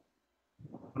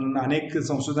 अनेक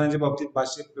संशोधनाच्या बाबतीत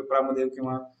भाष्य पेपरामध्ये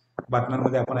किंवा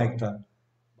बातम्यांमध्ये आपण ऐकतात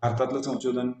भारतातलं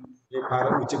संशोधन हे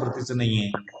फार उच्च प्रतीचं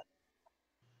नाहीये,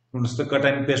 नुसतं कट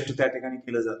अँड पेस्ट त्या ठिकाणी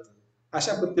केलं जातं.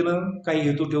 अशा पद्धतीनं काही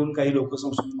हेतू ठेवून काही लोक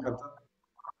संशोधन करतात,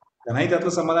 त्यांनाही त्यातलं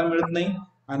समाधान मिळत नाही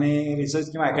आणि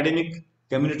रिसर्च किंवा अकॅडमिक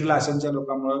कम्युनिटीला अशांच्या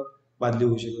लोकांमुळे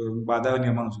बाधा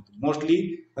निर्माण होतो. Mostly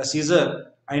Caesar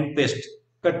and paste,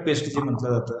 cut paste जे म्हटलं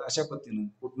जातं, अशा पद्धतीनं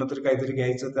कुठनं तरी काहीतरी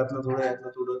घ्यायचं, त्यातलं थोडं यातलं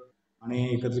थोडं आणि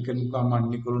एकत्रित काम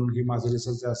मांडणी करून ही माझं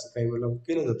रिसर्च असं काही वेळेला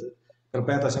केलं जातं.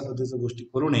 कृपया तशा पद्धतीच्या गोष्टी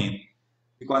करू नये.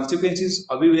 The consequences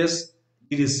obvious.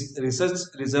 The research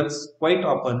results quite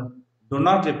often do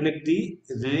not reflect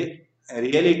the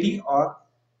reality or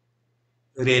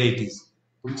realities.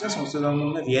 तुमच्या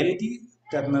संशोधनामधून रियालिटी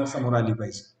त्यातनं समोर आली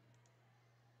पाहिजे.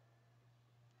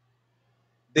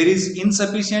 There is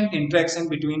insufficient interaction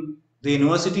between the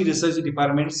university research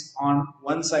departments on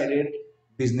one-sided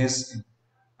business.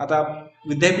 आता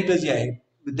विद्यापीठ जे आहे,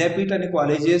 विद्यापीठ आणि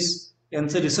कॉलेजेस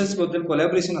यांचं रिसर्च बद्दल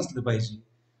कोलॅबोरेशन असलं पाहिजे.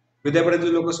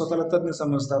 विद्यापीठातील लोक स्वतःला तज्ञ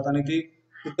समजतात आणि ते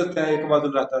तिथं त्या एका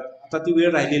बाजूला राहतात. आता ती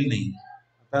वेळ राहिलेली नाही.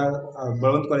 आता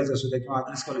बळवंत कॉलेज असू द्या किंवा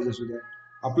आदर्श कॉलेज असू द्या,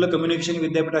 आपलं कम्युनिकेशन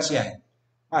विद्यापीठाशी आहे.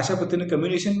 अशा पद्धतीने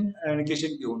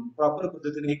कम्युनिकेशन घेऊन प्रॉपर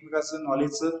पद्धतीने एकमेकाचं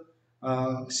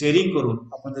नॉलेजचं शेअरिंग करून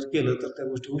आपण जर केलं तर त्या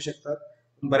गोष्टी होऊ शकतात.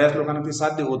 बऱ्याच लोकांना ते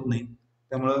साध्य होत नाही.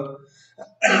 त्यामुळं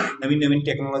नवीन नवीन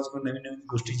टेक्नॉलॉजी पण नवीन नवीन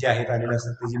गोष्टी ज्या आहेत आलेल्या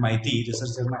असतात त्याची माहिती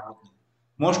रिसर्चरना होत नाही.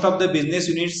 Most of the business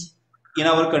units in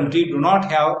our country do not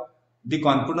have the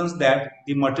confidence that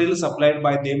the material supplied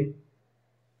by them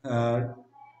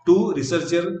to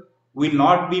researcher will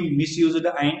not be misused,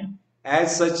 and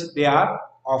as such they are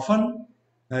often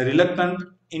reluctant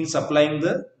in supplying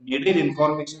the needed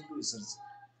information to research.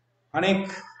 अनेक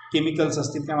chemicals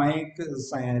असतील किंवा अनेक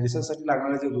रिसर्चसाठी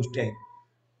लागणाऱ्या ज्या गोष्टी आहेत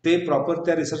ते proper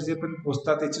त्या रिसर्चर पण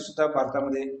पोहोचतात, त्याची सुद्धा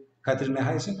भारतामध्ये खात्री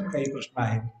नाही. असे पण काही प्रश्न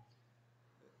आहेत.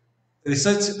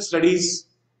 Research studies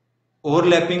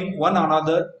overlapping one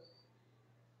another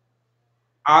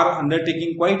are undertaken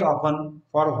quite often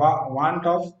for want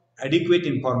of adequate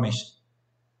information.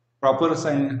 Proper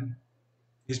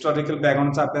historical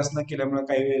backgroundचा अभ्यास न केल्यामुळे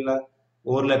काही वेळेला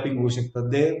ओव्हरलॅपिंग होऊ शकतं.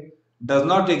 There does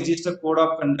not exist a code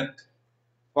of conduct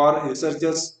for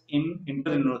researchers in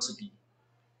inter university.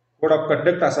 Code of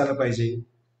conduct असायला पाहिजे.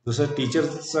 जसं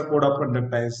टीचर्सचा कोड ऑफ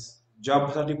कंडक्ट आहे,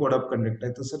 जॉबसाठी कोड ऑफ कंडक्ट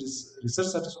आहे, तसं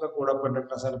रिसर्चसाठी सुद्धा कोड ऑफ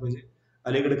कंडक्ट असायला पाहिजे.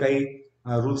 अलीकडे काही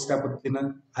रूल्स त्या पद्धतीनं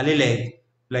आलेले आहेत,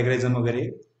 प्लॅगरिझम वगैरे.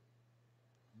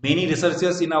 Many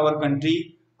researchers in our country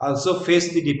also face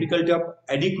the difficulty of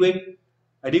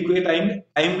adequate and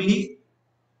timely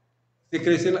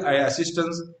secretarial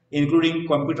assistance, including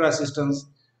computer assistance.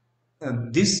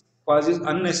 This causes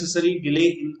unnecessary delay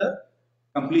in the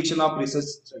completion of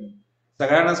research study.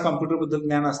 सगळ्यांनाच कॉम्प्युटर बद्दल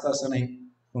ज्ञान असतं असं नाही,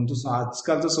 परंतु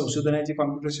आजकालचं संशोधन आहे ते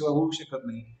कॉम्प्युटर शिवाय होऊ शकत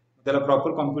नाही. त्याला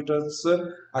प्रॉपर कॉम्प्युटरचं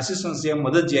असिस्टन्स या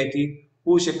मदत जी आहे ती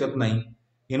होऊ शकत नाही.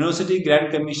 University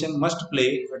Grant commission must play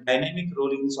a dynamic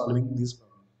role in solving this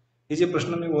problem. हे जे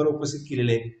प्रश्न मी वर उपस्थित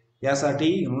केलेले आहेत यासाठी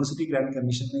युनिव्हर्सिटी ग्रँट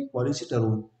कमिशनने पॉलिसी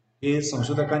ठरवून हे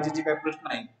संशोधकांचे जे काही प्रश्न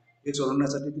आहेत ते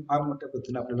सोडवण्यासाठी ती फार मोठ्या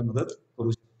पद्धतीने आपल्याला मदत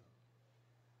करू शकते.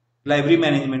 लायब्ररी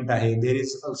मॅनेजमेंट आहे. There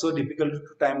is also difficult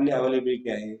to timely availability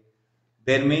आहे.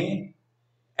 देर मे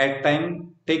at time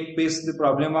take place the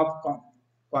problem of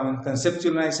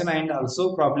conceptualization and also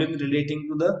problem relating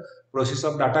to the process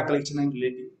of data collection and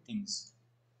related things.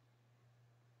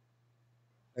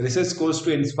 Research goes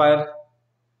to inspire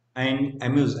and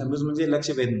amuse. Amuse म्हणजे लक्ष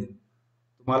वेधणे.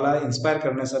 तुम्हाला inspire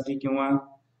करण्यासाठी किंवा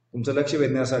तुमचं लक्ष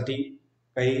वेधण्यासाठी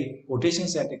काही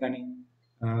कोटेशन्स या ठिकाणी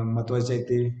महत्वाचे आहेत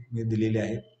ते मी दिलेले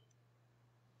आहेत.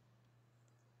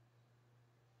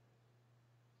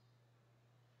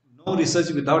 Know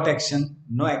research without action,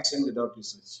 no action without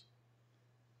research.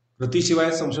 कृतीशिवाय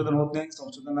संशोधन होत नाही.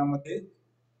 संशोधनामध्ये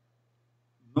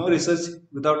नो रिसर्च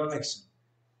विदाउट ऍक्शन,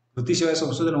 कृतीशिवाय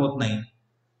संशोधन होत नाही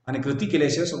आणि कृती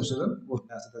केल्याशिवाय संशोधन होत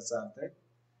नाही असं त्याचा अर्थ आहे.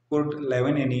 कोर्ट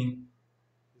 11 यांनी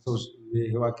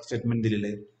हे वाक्य स्टेटमेंट दिलेलं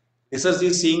आहे. Research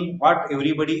is seeing what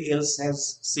everybody else has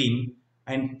scene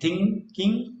and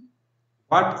thinking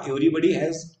what everybody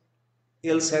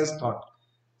else has thought.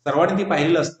 सर्वांनी ते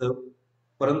पाहिलेलं असतं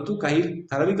परंतु काही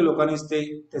ठराविक लोकांनीच ते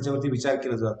त्याच्यावरती विचार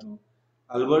केला जातो.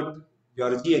 अल्बर्ट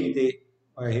जॉर्जी यांनी ते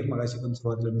आहे, मगाशी पण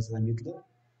सुरुवातीला मी सांगितलं.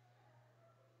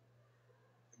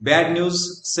 Bad news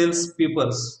cells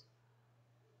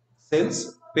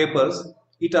papers,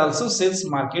 it also cells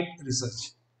market research.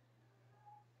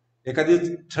 एखादी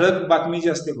ठळक बातमी जी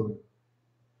असते बघ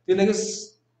ती लगेच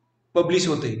पब्लिश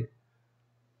होते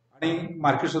आणि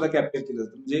मार्केट सुद्धा कॅप्चर केलं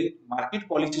जातं. म्हणजे मार्केट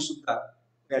पॉलिसी सुद्धा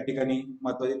त्या ठिकाणी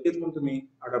महत्वाचे, तेच पण तुम्ही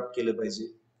अडॉप्ट केलं पाहिजे.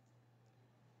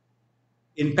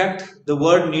 In fact the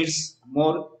world needs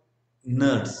more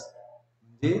nerds.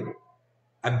 म्हणजे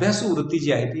अभ्यासू वृत्ती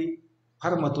जी आहे ती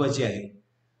फार महत्वाची आहे.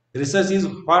 Research is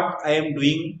what I am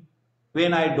doing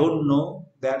when I don't know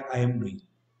that I am doing.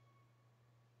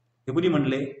 हे कुणी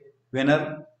म्हणले? वेनर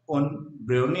ओन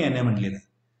ब्रेवनी याने म्हणलेलं आहे.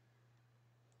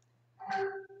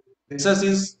 Research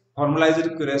is formalised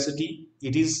curiosity.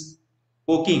 It is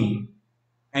poking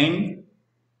and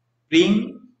playing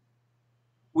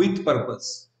with purpose.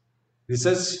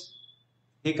 Research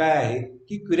हे काय आहे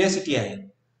की क्युरियोसिटी आहे.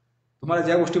 तुम्हाला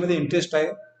ज्या गोष्टीमध्ये इंटरेस्ट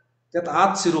आहे त्यात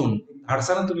आत शिरून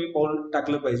धाडसानं तुम्ही पाऊल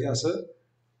टाकलं पाहिजे, असं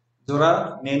जोरा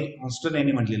ऑन्स्टन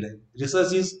यांनी म्हटलेलं आहे.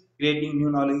 Research is creating new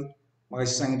knowledge.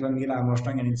 मगाशी सांगितलं की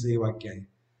आर्मस्ट्रॉंग यांचं हे वाक्य आहे.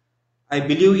 I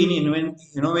believe in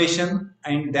innovation,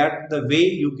 and that the way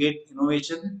you get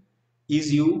innovation is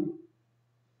you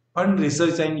fund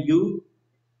research and you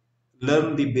learn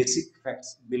the basic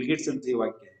facts. Bill Gates यांचे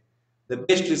वाक्य आहे. The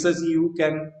best research you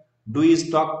can do is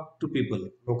talk to people.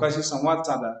 लोकांशी संवाद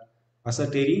साधा,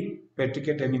 असं Terry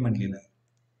पॅट्रिकेट यांनी म्हटलेलं आहे.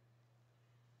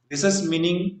 Research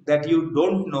meaning that you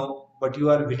don't know but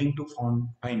you are willing to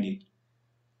find it.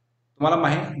 तुम्हाला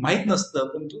माहित नसतं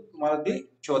पण तुम्हाला ते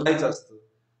शोधायचं असतं,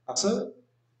 असं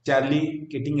चार्ली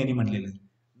केटिंग यांनी म्हटलेलं आहे.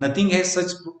 Nothing has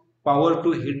such power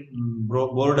to hit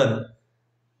Borden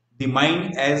the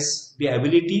mind as the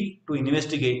ability to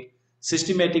investigate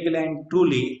systematically and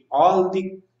truly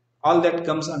all that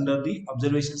comes under the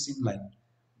observations in life.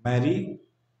 मॅरी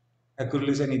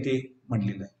ॲक्युरलिस यांनी ते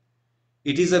म्हटलेलं आहे.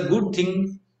 It is a good thing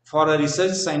for a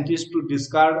research scientist to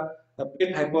discard a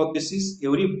pet hypothesis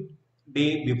every day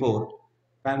before.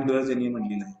 Pan doors यांनी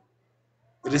म्हटलेलं आहे.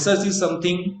 Research is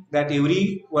something that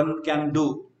everyone can do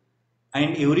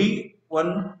and everyone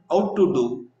ought to do.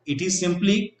 It is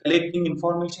simply collecting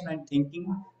information and thinking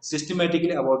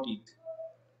systematically about it.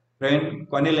 Brian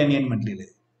Cornell यांनी म्हटलेलं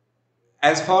आहे.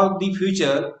 As for the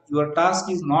future, your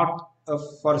task is not to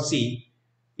foresee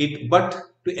it but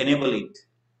to enable it.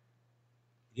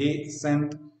 हे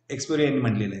Saint एक्सपेरी यांनी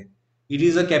म्हटलेलं आहे. It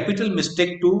is a capital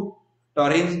mistake to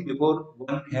torrent before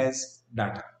one has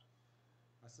data.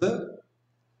 असं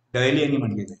डॉयली यांनी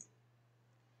म्हटलेलं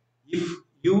आहे. If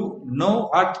you know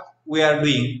what we R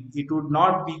doing it would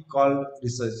not be called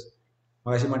research.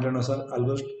 मगाशी म्हटल्यानुसार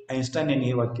Albert Einstein यांनी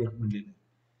हे वाक्य म्हटलेलं आहे.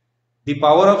 The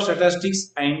power of statistics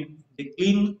and the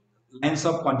clean lines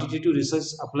of quantitative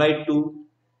research applied to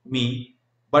me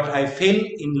but I fail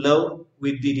in love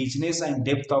with the richness and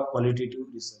depth of qualitative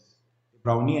research.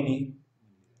 Brownie यांनी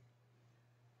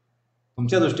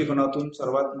तुमच्या दृष्टिकोनातून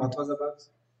सर्वात महत्वाचा भाग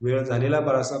वेळ झालेला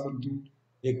बराचसा, परंतु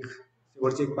एक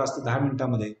शेवटचे 5 ते 10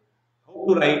 मिनिटांमध्ये how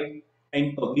to right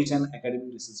and publish and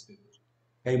academic research paper,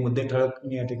 काही मुद्दे ठळक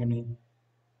मी या ठिकाणी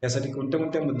यासाठी कोणत्या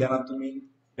कोणत्या मुद्द्यांना तुम्ही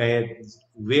काय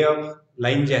वे ऑफ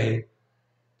लाईन जे आहे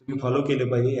तुम्ही फॉलो केले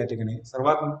पाहिजे. या ठिकाणी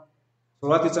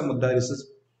सुरुवातीचा मुद्दा research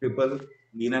paper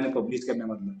लिहिण्याने publish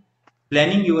करण्यामधला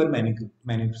planning your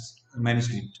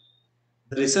manuscript.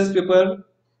 The research paper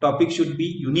topic should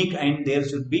be unique and there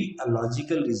should be a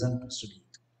logical reason to study.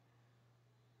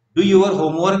 Do your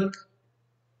homework.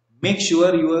 Make sure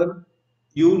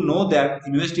you know that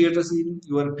investigators in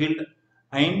your field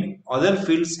and other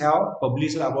fields have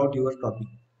published about your topic.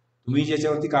 तुम्ही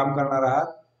ज्याच्यावरती काम करणार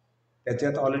आहात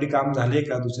त्याच्यात already काम झाले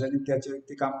का, दुसऱ्यांनी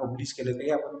त्याच्यावरती काम पब्लिश केलं का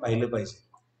हे आपण पाहिलं पाहिजे.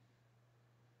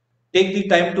 Take the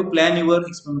time to plan your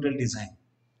experimental design.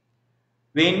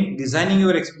 When designing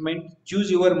your experiment,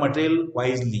 choose your material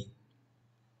wisely.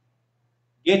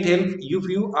 Get help if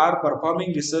you are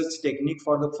performing research technique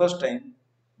for the first time.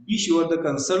 Be sure to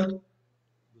consult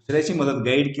दुसऱ्याची मदत,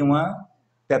 guide किंवा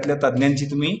त्यातल्या तज्ञांची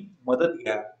तुम्ही मदत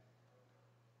घ्या.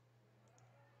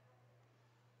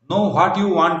 Know what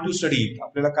you want to study.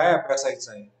 आपल्याला काय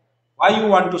अभ्यासायचं आहे. Why you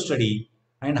want to study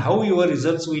and how your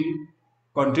results will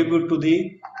contribute to the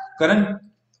current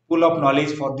pool of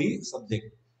knowledge for the subject.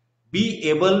 Be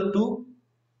able to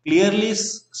clearly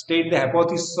state the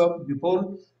hypothesis of before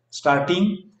starting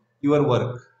your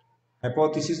work.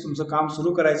 Hypothesis तुमचं काम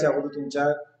सुरू करायच्या अगोदर तुमच्या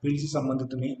फील्डशी संबंधित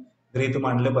तुम्ही गृहीत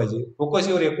मांडलं पाहिजे. Focus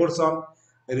your efforts on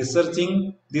researching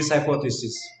this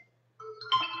hypothesis.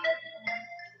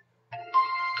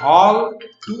 All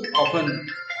to often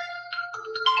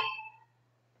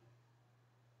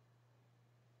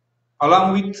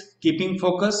along with keeping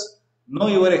focus, know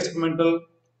your experimental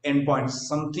endpoints.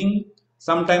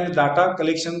 Sometimes data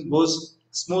collection goes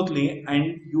smoothly and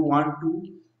you want to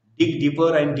dig deeper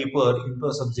and deeper into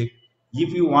a subject.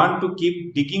 If you want to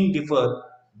keep digging deeper,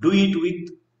 do it with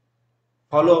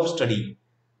follow-up study.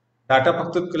 Data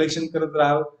फक्त collection करत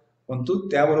राहा, परंतु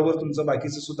त्याबरोबर तुमचं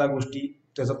बाकीचं सुद्धा गोष्टी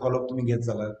त्याचा फॉलोअप तुम्ही घेत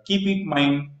चला. Keep it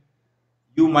mind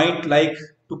you might like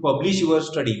to publish your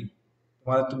study.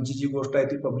 तुम्हाला तुमची जी गोष्ट आहे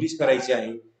ती पब्लिश करायची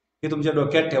आहे हे तुमच्या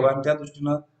डोक्यात ठेवा आणि त्या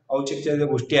दृष्टीनं औचित्यच्या ज्या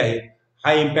गोष्टी आहेत,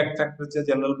 हाय इम्पॅक्ट फॅक्टरच्या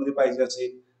जर्नलमध्ये पाहिजे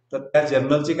असेल तर त्या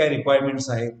जर्नलचे काय रिक्वायरमेंट्स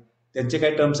आहेत, त्यांचे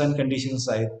काय टर्म्स अँड कंडिशन्स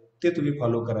आहेत ते तुम्ही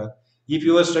फॉलो करा. If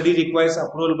your study requires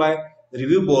approval bye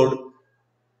review board,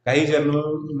 काही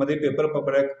जर्नलमध्ये पेपर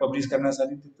पब्लिश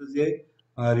करण्यासाठी तिथं जे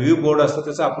रिव्ह्यू बोर्ड असतं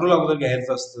त्याचं अप्रुव्हल अगोदर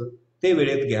घ्यायचं असतं, ते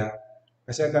वेळेत घ्या.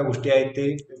 अशा काय गोष्टी आहेत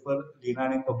ते पेपर लिहिणं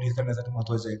आणि पब्लिश करण्यासाठी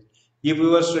महत्वाचे आहेत. If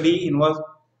your study involve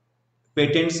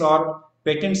patents or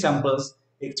patent samples,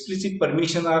 explicit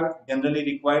permission are generally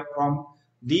required from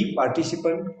the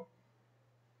participant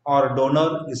or donor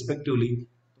respectively.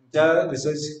 तुमच्या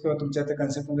रिसर्च किंवा तुमच्या त्या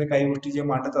कन्सेप्टमध्ये काही गोष्टी जे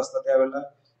मांडत असतात त्यावेळेला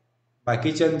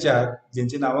बाकीच्यांच्या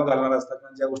ज्यांची नावं घालणार असतात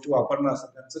आणि ज्या गोष्टी वापरणार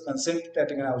असतात त्यांचं कन्सेंट त्या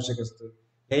ठिकाणी आवश्यक असतं,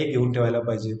 हेही घेऊन ठेवायला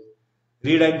पाहिजे.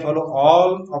 Read and follow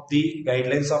all of the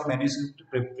guidelines of manuscript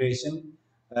preparation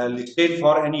listed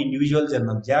for an individual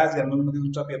journal. ज्या जर्नलमध्ये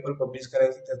तुमचा पेपर पब्लिश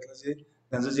करायचं त्यातलं जे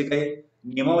त्यांचं जे काही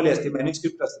नियमावली असते,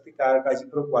 मॅन्युस्क्रिप्ट असते, ती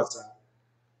काळजीपूर्वक वाचा.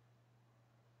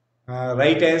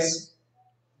 Write as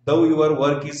though your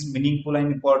work is meaningful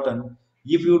and important,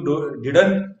 if you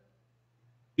didn't,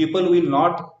 people will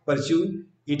not pursue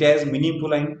it as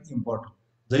meaningful and important.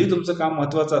 जरी तुमचं काम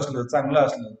महत्वाचं असलं, चांगलं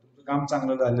असलं, तुमचं काम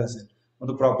चांगलं झालं असेल, मग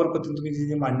तो प्रॉपर पद्धतीने तुम्ही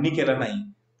जी मांडणी केला नाही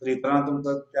तर इतरांना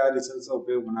तुमचा त्या रिसर्चचा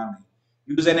उपयोग होणार नाही.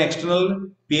 यूज अन एक्सटर्नल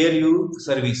पेअर रिव्ह्यू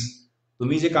सर्व्हिस.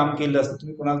 तुम्ही जे काम केलं असतं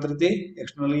तुम्ही कोणाला तरी ते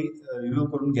एक्सटर्नली रिव्ह्यू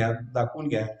करून घ्या, दाखवून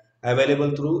घ्या.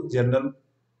 अवेलेबल थ्रू जर्नल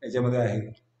याच्यामध्ये आहे.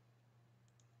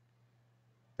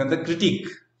 त्यानंतर क्रिटिक,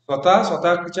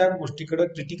 स्वतःच्या गोष्टीकडे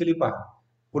क्रिटिकली पहा,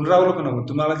 पुनरावलोकन.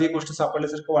 तुम्हाला जे गोष्ट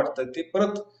सापडल्यासारखं वाटतं ते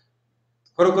परत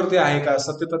खरोखर ते आहे का,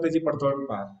 सत्यता त्याची पडताळून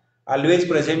पहा. Always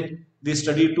present the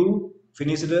study to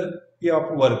finished of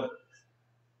work.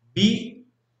 बी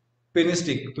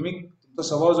पेनिस्टिक. तुम्ही तुमचा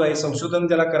स्वभाव जो आहे, संशोधन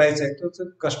ज्याला करायचं आहे तो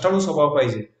कष्टाळू स्वभाव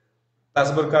पाहिजे.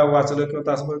 तासभर का वाचलं किंवा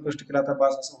तासभर कष्ट केला तर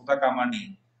बस असं होता कामा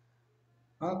नये.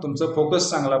 तुमचा फोकस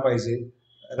चांगला पाहिजे.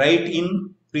 Right in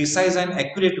precise and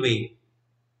accurate वे.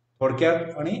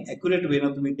 थोडक्यात आणि ॲक्युरेट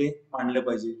वेनं तुम्ही ते मांडलं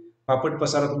पाहिजे. पापट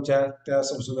पसारा तुमच्या त्या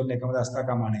संशोधन लेखामध्ये असता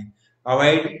कामा नये.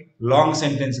 Avoid long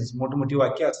sentences. मोठी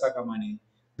वाक्य असता कामा नये.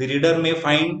 The reader may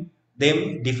find them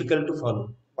difficult to follow.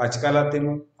 वाचकाला ते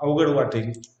मग अवघड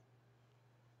वाटेल.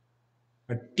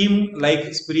 Team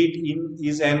like spirit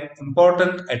is an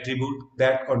important attribute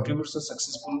that कॉन्ट्रीब्युट्स a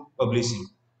successful publishing.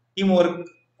 Team work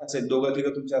असेल, दोघं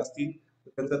तिघं तुमच्या असतील तर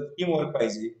त्यांचं टीम वर्क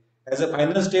पाहिजे. As a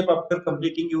final step after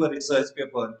completing your research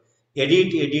paper,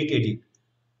 edit.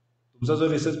 तुमचा जो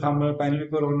रिसर्च फायनल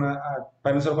पेपर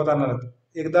फायनल स्वरूपात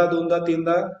आणणार एकदा दोनदा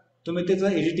तीनदा तुम्ही त्याचं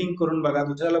एडिटिंग करून बघा,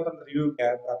 दुसऱ्याला पण रिव्ह्यू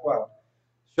घ्या, दाखवा.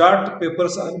 Short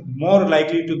papers are more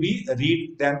likely to be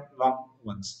read than long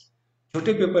once.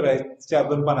 छोटे पेपर आहेत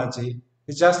 4-2 पानाचे,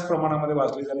 हे जास्त प्रमाणामध्ये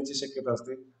वाचले जाण्याची शक्यता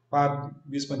असते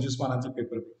 20-25 पानाचे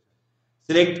paper.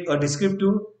 Select a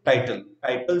descriptive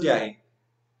title जे आहे,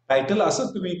 टायटल असं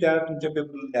तुम्ही त्या तुमच्या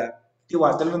पेपरला द्या, ते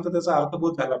वाचल्यानंतर त्याचा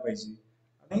अर्थबोध झाला पाहिजे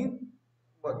आणि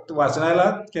वाचनाला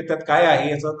त्यात काय आहे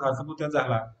याचा अर्थबोध त्यात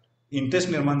झाला, इंटरेस्ट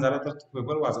निर्माण झाला तर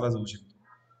पेपर वाचला जाऊ शकतो.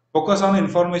 Focus on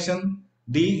information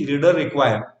the reader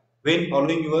require Wien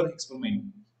following your experiment,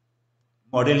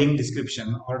 modelling,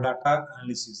 description और डाटा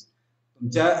अनालिसिस.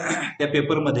 तुमच्या त्या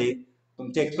पेपरमध्ये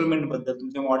तुमच्या एक्सपेरिमेंट बद्दल,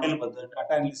 तुमच्या मॉडेल बद्दल,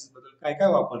 डाटा अनालिसिस बद्दल काय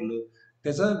काय वापरलं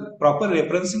त्याचं प्रॉपर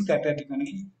रेफरन्सिंग त्या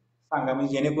ठिकाणी सांगा,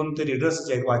 म्हणजे जेणेकरून ते रीडर्स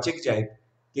जे आहेत, वाचक जे आहेत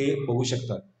ते बघू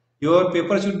शकतात. Your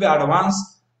paper should be advance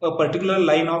a particular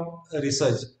line of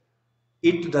research.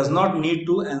 It does not need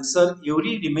to answer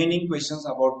every remaining questions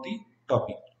about the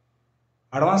topic.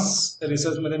 Advance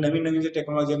रिसर्चमध्ये नवीन जे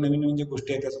टेक्नॉलॉजी, नवीन जे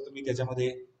गोष्टी आहेत त्याचा तुम्ही त्याच्यामध्ये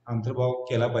अंतर्भाव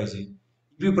केला पाहिजे.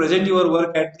 If you present your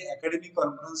work at the academic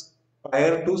conference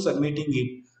prior to submitting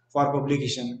it for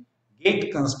publication,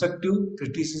 gate constructive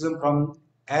criticism from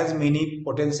as many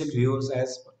potential viewers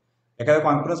as. एखाद्या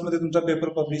कॉन्फरन्समध्ये तुमचा पेपर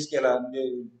पब्लिश केला, म्हणजे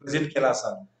प्रेझेंट केला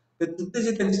असाल तर तिथे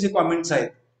जे त्यांचे जे कॉमेंट्स आहेत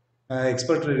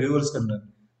एक्सपर्ट रिव्ह्युअर्स कडनं,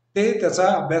 ते त्याचा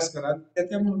अभ्यास करा,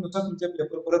 त्याच्यानुसार तुमचे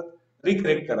पेपर परत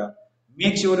रिकरेक्ट करा.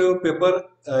 Make sure your paper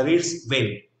reads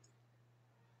well.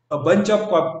 A bunch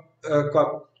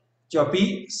of choppy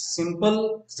simple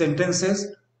sentences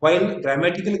while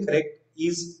grammatically correct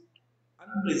is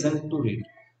unpleasant to read.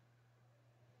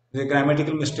 म्हणजे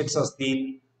ग्रॅमॅटिकल मिस्टेक्स असतील,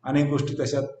 अनेक गोष्टी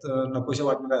तशात नकोशा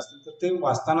वाटणाऱ्या असतील तर ते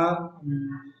वाचताना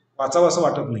वाचावं असं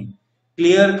वाटत नाही.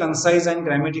 Clear, concise and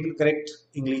grammatical correct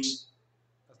English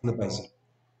असलं पाहिजे.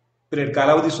 पिरियड,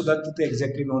 कालावधी सुद्धा तिथे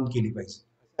एक्झॅक्टली नोंद केली पाहिजे.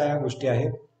 अशा गोष्टी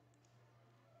आहेत.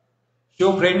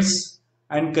 Show friends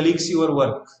and colleagues your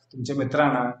work. तुमच्या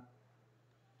मित्रांना,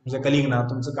 तुमच्या कलिगना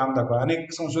तुमचं काम दाखवा.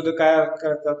 अनेक संशोधक काय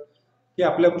करतात की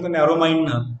आपल्यापुरतं नॅरो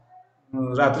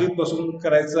माइंडनं रात्रीत बसून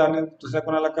करायचं आणि दुसऱ्या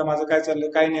कोणाला काय माझं काय चाललंय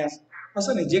काय नाही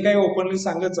असं नाही. जे काही ओपनली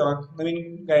सांगत जावा,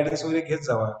 नवीन गायडन्स वगैरे घेत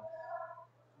जावा.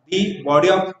 The body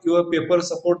of your paper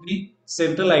support the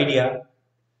central idea.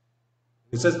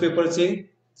 Research पेपरचे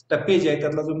टप्पे जे आहेत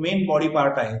त्यातला जो मेन बॉडी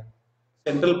पार्ट आहे,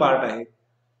 सेंट्रल पार्ट आहे,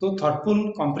 तो थॉटफुल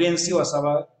कॉम्प्रिहेन्सिव्ह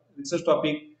असावा. रिसर्च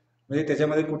टॉपिक म्हणजे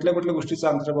त्याच्यामध्ये कुठल्या गोष्टीचा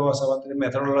अंतर्भाव असावा, त्याची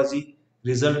मेथॉडॉलॉजी,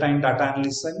 result and data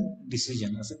analysis and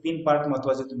decision, असे 3 पार्ट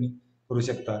महत्वाचे तुम्ही करू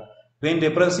शकता. When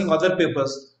referencing other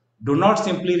papers, do not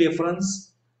simply reference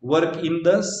work in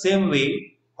the same way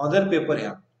other paper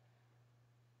have.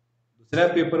 दुसऱ्या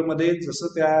पेपरमध्ये जसं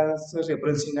त्याचं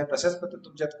रेफरन्सिंग आहे तशाच पद्धतीने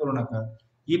तुमच्यात करू नका.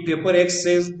 ही paper x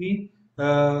says the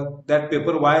that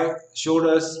paper Y showed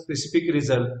a specific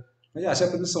result. म्हणजे अशा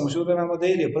पद्धतीने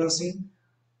संशोधनामध्ये रेफरन्सिंग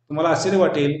तुम्हाला आश्चर्य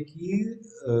वाटेल की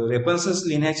रेफरन्सेस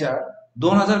लिहिण्याच्या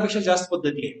 2000 पेक्षा जास्त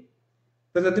पद्धती आहेत.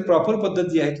 तर त्याची प्रॉपर पद्धत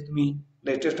जी आहे ती तुम्ही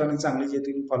लेटेस्ट आणि चांगली जी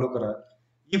तुम्ही फॉलो करा.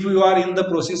 If you are in the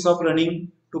process of running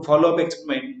to follow up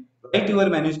experiment, right your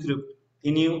manuscript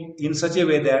in such a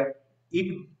way that it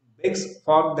begs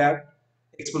for that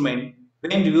experiment.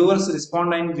 When reviewers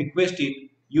respond and request it,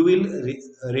 you will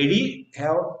ready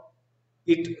have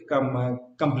it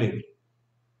complete.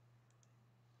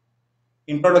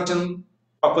 Introduction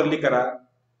properly करा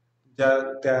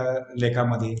त्या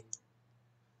लेखामध्ये.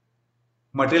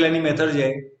 Material आणि method जे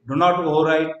आहे, do not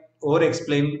over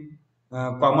explain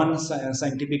common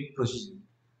scientific procedure.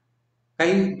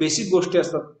 काही basic गोष्टी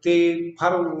असतात ते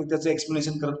फार त्याचं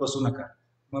एक्सप्लेनेशन करत बसू नका,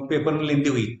 मग पेपर लेंदी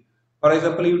होईल. For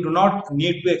example, you do not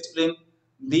need to explain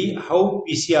the how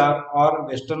PCR और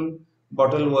western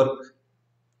bottle work.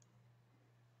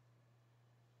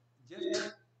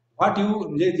 What you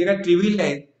म्हणजे जे काही ट्रिव्हियल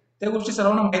आहेत त्या गोष्टी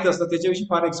सर्वांना माहीत असतात, त्याच्याविषयी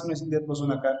फार एक्सप्लेनेशन देत बसू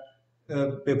नका.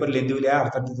 पेपर लेंदी होईल या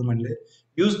अर्थात तिथं म्हणले.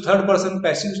 Use third person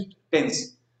passive tense.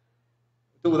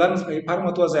 ते उदाहरण फार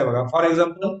महत्वाचं आहे बघा. For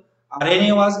example,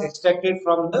 RNA was extracted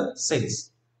from the cells,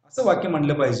 असं वाक्य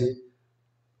म्हणलं पाहिजे.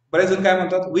 बरेच जण काय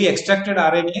म्हणतात, we extracted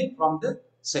RNA from the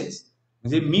cells,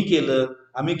 म्हणजे मी केलं,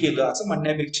 आम्ही केलं असं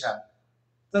म्हणण्यापेक्षा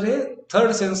तर हे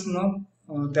थर्ड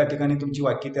सेन्सनं त्या ठिकाणी तुमची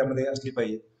वाक्य त्यामध्ये असली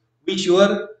पाहिजे. Which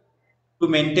your to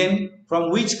maintain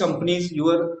from which companies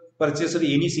your purchaser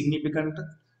any significant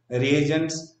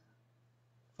reagents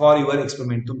for your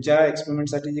experiment. तुमच्या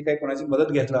एक्सपेरिमेंटसाठी जे काही कोणाची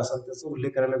मदत घेतला असेल त्याचा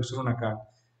उल्लेख करायला विसरू नका.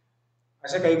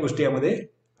 अशा काही गोष्टी यामध्ये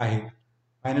आहेत.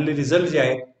 फायनली रिझल्ट जे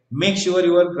आहेत, make sure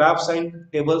your graphs and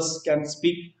tables can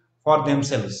speak for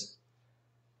themselves.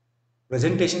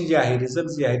 Presentation जे आहे, रिझल्ट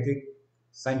जे आहे ते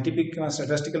सायंटिफिक किंवा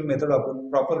स्टॅटिस्टिकल मेथड वापरून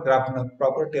प्रॉपर ग्राफनं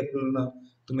प्रॉपर टेबलनं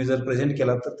तुम्ही जर प्रेझेंट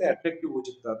केला तर ते अट्रॅक्टिव्ह होऊ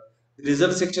शकतात.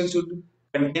 Result section should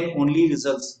content only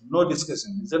result, no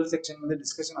discussion. Result section मध्ये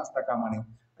डिस्कशन असता कामा नये.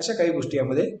 अशा काही गोष्टी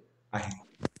यामध्ये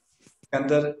आहेत.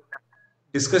 त्यानंतर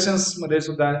डिस्कशन्स मध्ये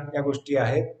सुद्धा या गोष्टी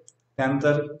आहेत.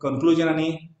 त्यानंतर कन्क्लुजन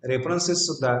आणि रेफरन्सेस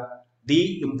सुद्धा. दी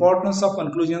importance of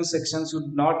conclusion section should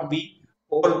not be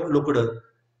ओव्हरलुक्ड.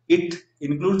 It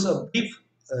includes a brief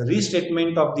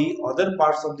restatement of the other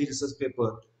parts of the research paper.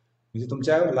 म्हणजे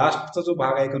तुमच्या लास्टचा जो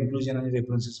भाग आहे कन्क्लुजन आणि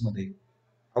रेफरन्सेस मध्ये,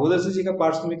 अगोदरचं जे काही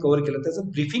पार्ट्स तुम्ही कव्हर केलं त्याचं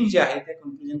ब्रीफिंग जे आहे त्या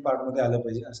कन्क्लुजन पार्ट मध्ये आलं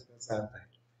पाहिजे, असं त्याचा अर्थ आहे.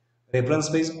 Reference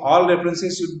page, all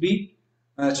references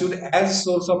should as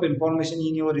source of information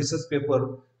in your research paper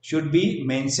should be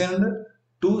mentioned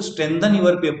to strengthen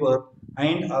your paper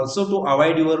and also to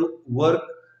avoid your work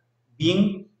being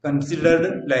considered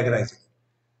plagiarized.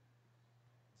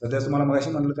 सध्या तुम्हाला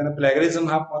मगाशी म्हणलं त्यांना प्लॅगरिझम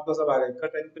हा महत्वाचा भाग आहे.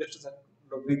 कट अँड पेस्ट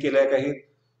तुम्ही केलाय काही,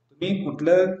 तुम्ही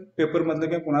कुठल्या पेपर मधलं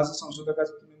किंवा कुणाचं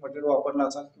संशोधकाचं तुम्ही मटेरियल वापरला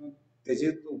असाल किंवा त्याचे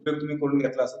उपयोग तुम्ही करून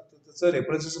घेतला असाल तर त्याचं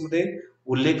रेफरन्सेस मध्ये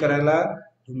उल्लेख करायला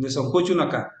म्हणजे संकोचू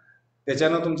नका.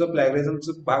 त्याच्यानं तुमचा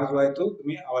प्लॅगरिझमचा भाग जो आहे तो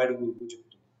तुम्ही अवॉइड करू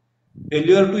शकतो.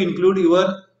 फेल्युअर टू इन्क्लूड युअर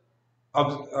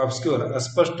ऑब्स्क्युअर,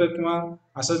 अस्पष्ट किंवा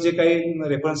असं जे काही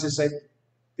रेफरन्सेस आहेत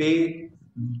ते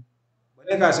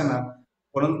भले का असे ना,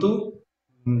 परंतु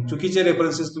चुकीचे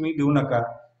रेफरन्सेस तुम्ही देऊ नका.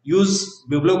 Use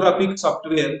बिब्लिओग्राफिक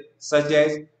software such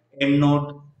as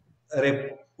endnote,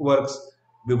 रेफवर्क्स.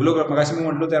 Bibliography मगाशी मी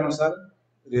म्हटलो त्यानुसार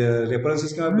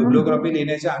रेफरन्सेस किंवा बिब्लिओग्राफी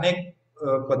लिहिण्याच्या अनेक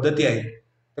पद्धती आहेत.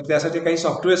 तर त्यासाठी काही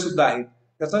सॉफ्टवेअर सुद्धा आहेत,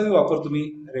 त्याचाही वापर तुम्ही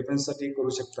रेफरन्ससाठी करू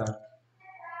शकता.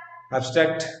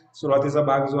 ॲब्स्ट्रॅक्ट सुरुवातीचा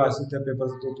भाग जो असेल त्या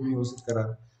पेपरचा तो तुम्ही व्यवस्थित करा.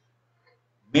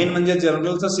 मेन म्हणजे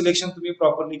जर्नलचं सिलेक्शन तुम्ही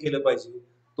प्रॉपरली केलं पाहिजे.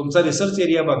 तुमचा रिसर्च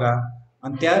एरिया बघा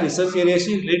आणि त्या रिसर्च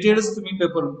एरियाशी रिलेटेडच तुम्ही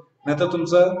पेपर, नाहीतर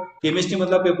तुमचा केमिस्ट्री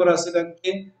मधला पेपर असेल आणि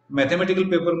ते मॅथमॅटिकल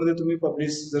पेपरमध्ये तुम्ही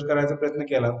पब्लिश जर करायचा प्रयत्न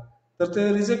केला तर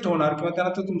ते रिजेक्ट होणार, किंवा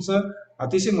त्यानंतर तुमचं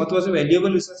अतिशय महत्वाचं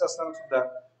व्हॅल्युएबल रिसर्च असताना सुद्धा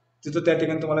तिथं त्या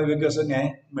ठिकाणी तुम्हाला योग्य असं न्याय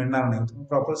मिळणार नाही. तुम्ही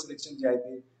प्रॉपर सिलेक्शन जे आहे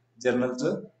ते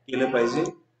जर्नलचं केलं पाहिजे.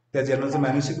 त्या जर्नलचं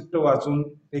मॅन्युस्क्रिप्ट वाचून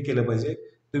ते केलं पाहिजे.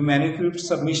 तुम्ही मॅन्युस्क्रिप्ट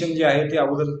सबमिशन जे आहे ते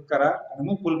अगोदर करा आणि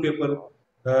मग फुल पेपर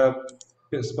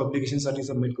पब्लिकेशनसाठी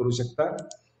सबमिट करू शकता.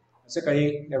 असे काही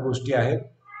या गोष्टी आहेत.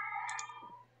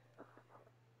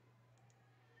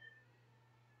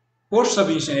 पोस्ट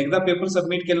सबमिशन, एकदा पेपर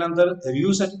सबमिट केल्यानंतर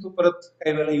रिव्ह्यू साठी तो परत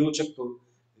काही वेळेला येऊ शकतो.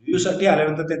 रिव्ह्यू साठी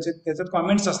आल्यानंतर त्याच्यात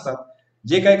कॉमेंट्स असतात.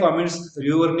 जे काही कॉमेंट्स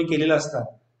रिव्ह्यूवरनी केलेले असतात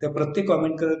त्या प्रत्येक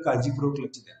कॉमेंटकडे काळजीपूर्वक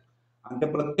लक्ष द्या आणि त्या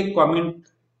प्रत्येक कॉमेंट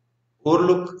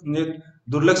ओव्हरलुक म्हणजे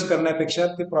दुर्लक्ष करण्यापेक्षा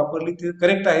ते प्रॉपरली ते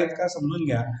करेक्ट आहेत का समजून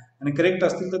घ्या, आणि करेक्ट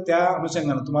असतील तर त्या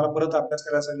अनुषंगाने तुम्हाला परत अभ्यास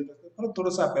करायला सांगितलं तर परत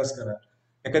थोडासा अभ्यास करा.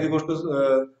 एखादी गोष्ट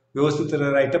व्यवस्थित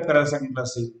राईटअप करायला सांगितलं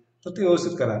असेल तर ते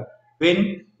व्यवस्थित करा. Wien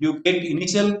you get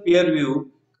initial peer review,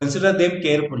 consider them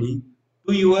carefully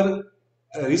to your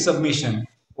resubmission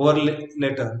or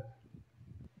letter.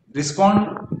 Respond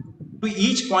to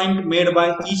each point made by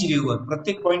each reviewer.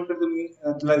 प्रत्येक पॉइंट पर तुम्ही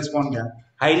त्याला रिस्पॉन्ड द्या.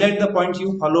 Highlight the point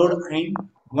you followed and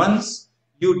once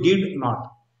you did not.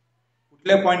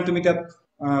 कुठले point तुम्ही त्यात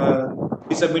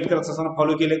submit करत असताना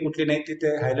follow केले, कुठले नाही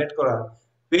ते हायलाइट करा.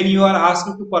 Wien you R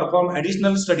asked to perform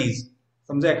additional studies,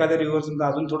 समजा एखाद्या रिव्ह्यूवर समजा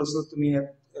अजून थोडस तुम्ही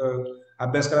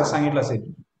अभ्यास करायला सांगितलं असेल,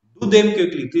 डू देम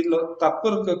क्विकली, ती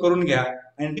तात्पर करून घ्या.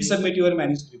 And resubmit your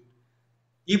manuscript.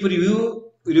 If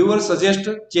reviewer suggest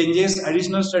changes,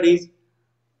 additional studies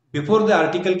before the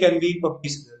article can be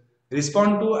published,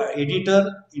 respond to editor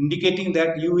indicating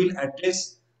that you will address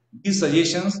these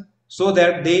suggestions so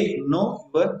that they know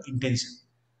your intention.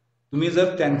 तुम्ही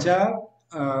जर त्यांच्या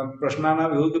प्रश्नांना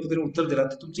योग्य पद्धतीने उत्तर दिला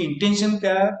तर तुमचे इंटेन्शन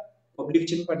त्या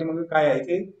पब्लिकच्या पाठीमागे काय आहे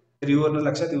ते रिव्ह्यूअरला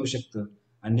लक्षात येऊ शकतं.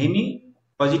 आणि नेहमी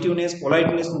पॉझिटिव्हनेस,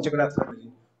 पोलाइटनेस तुमच्याकडे असला पाहिजे.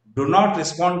 Do not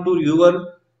respond to your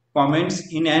comments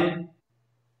in अन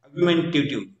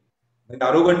आर्ग्युमेंटेटिव्ह. म्हणजे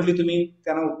आरोगंटली तुम्ही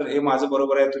त्यांना उत्तर, हे माझं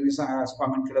बरोबर आहे, तुम्ही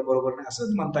कॉमेंट केलं बरोबर नाही,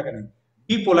 असंच म्हणता का नाही.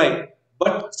 Be polite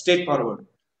but straight forward.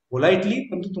 Politely,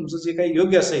 पण तुमचं जे काही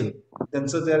योग्य असेल,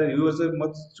 त्यांचं त्या रिव्ह्यूअरचं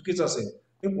मत चुकीचं असेल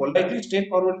ते पोलाइटली स्ट्रेट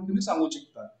फॉरवर्ड तुम्ही सांगू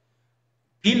शकता.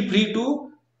 Feel free to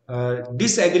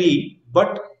disagree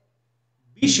but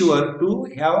be sure to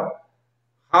have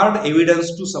hard evidence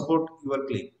to support your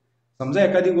claim. समजा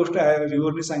एखादी गोष्ट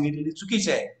रिव्ह्यूअरने सांगितलेली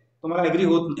चुकीची आहे, तुम्हाला एग्री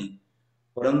होत नाही,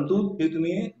 परंतु ते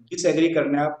तुम्ही डिसएग्री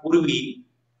करण्यापूर्वी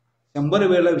 100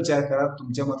 वेळेला विचार करा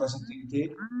तुमच्या मताशी ते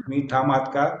तुम्ही ठाम आहात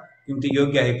का, किंवा ते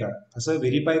योग्य आहे का, असं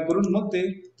व्हेरीफाय करून मग ते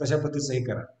तशा पद्धतीचं हे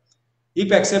करा.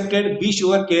 If accepted, be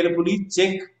sure carefully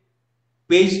check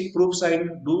page proofs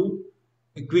and do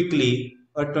quickly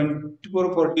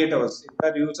 24-48 hours. एकदा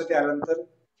रिव्ह्यूसाठी आल्यानंतर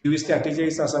 24 ते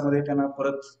 48 तासामध्ये त्यांना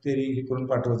परत ते हे करून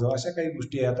पाठवत जाऊ. अशा काही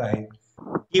गोष्टी यात आहेत.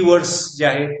 कीवर्ड्स जे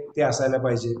आहेत ते असायला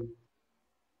पाहिजे.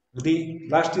 अगदी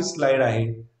लास्टची स्लाइड आहे.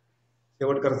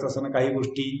 शेवट करत असताना काही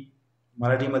गोष्टी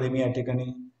मराठीमध्ये मी या ठिकाणी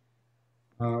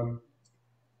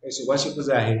काही सुभाषित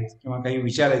जे आहेत किंवा काही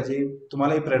विचार आहेत जे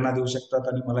तुम्हालाही प्रेरणा देऊ शकतात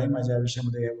आणि मलाही माझ्या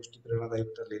आयुष्यामध्ये या गोष्टी प्रेरणादायक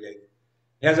ठरलेल्या आहेत.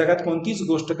 या जगात कोणतीच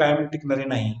गोष्ट कायम टिकणारी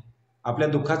नाही. आपल्या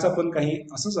दुःखाचा पण काही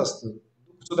असंच असतं.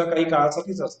 दुःख सुद्धा काही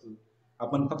काळासाठीच असतं.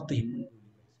 आपण फक्त हिंमत ठेवली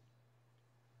पाहिजे.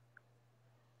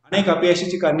 अनेक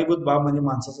अपयशाची कारणीभूत बाब म्हणजे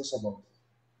माणसाचा स्वभाव.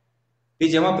 ते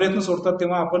जेव्हा प्रयत्न सोडतात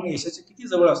तेव्हा आपण यशाच्या किती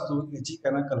जवळ असतो याची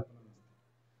त्यांना कल्पना नसते.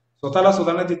 स्वतःला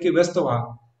सुधारण्यात इतके व्यस्त व्हा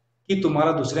की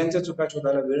तुम्हाला दुसऱ्यांच्या चुका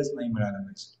शोधायला वेळच नाही मिळाला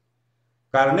पाहिजे.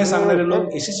 कारणे सांगणारे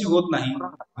लोक यशस्वी होत नाही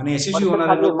आणि यशस्वी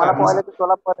होणारे लोक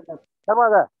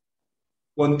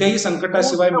कोणत्याही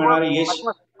संकटाशिवाय मिळणारे यश,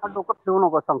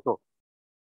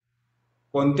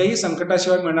 कोणत्याही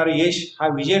संकटाशिवाय मिळणारे यश हा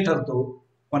विजय ठरतो,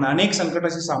 पण अनेक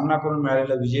संकटाशी सामना करून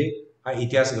मिळालेला विजय हा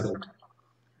इतिहास घडवतो.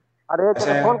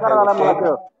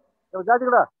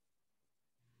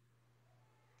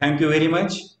 Thank you very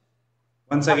much.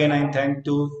 Once again, I thank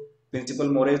to Principal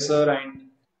More sir and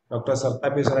Dr.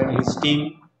 Sartape sir and his team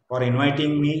for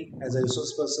inviting me as a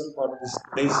resource person for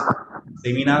today's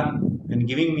seminar and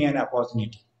giving me an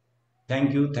opportunity.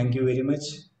 Thank you very much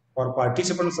for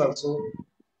participants also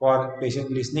for patient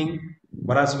listening.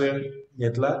 बराच वेळ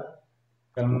घेतला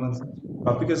कारण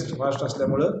टॉपिकच fast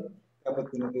असल्यामुळं त्या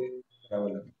पद्धतीने ते करावं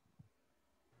लागेल.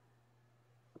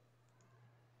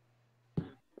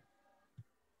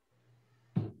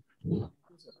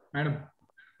 Madam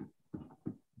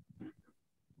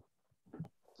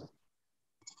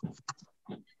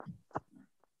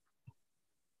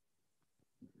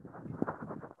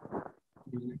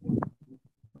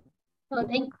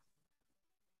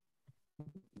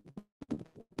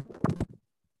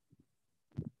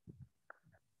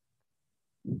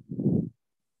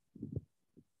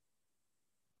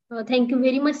Thank you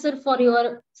very much, sir, for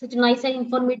your such nice and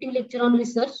informative lecture on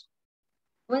research.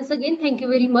 Once again, thank you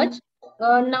very much.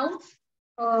 Now,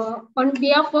 on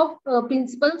behalf of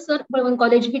Principal Sir, Balwan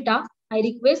College Vita, I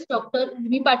request Dr.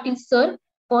 V. Patil sir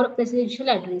for presidential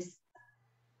address.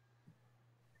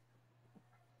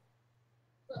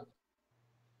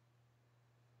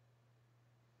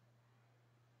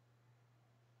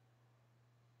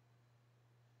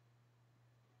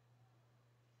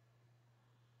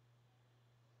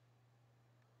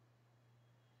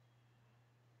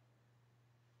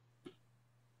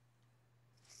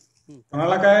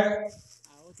 कोणाला काय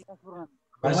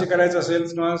भाष्य करायचं असेल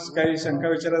किंवा काही शंका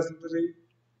विचार असेल तरी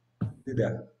ते द्या.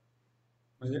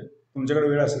 म्हणजे तुमच्याकडे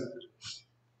वेळ असेल तर.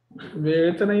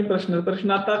 वेळेचा नाही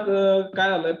प्रश्न आता काय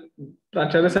झालं,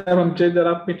 प्राचार्य साहेब आमचे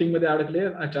जरा मीटिंग मध्ये अडकले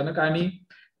अचानक, आणि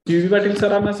पी.व्ही. पाटील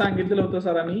सरांना सांगितलेलं होतं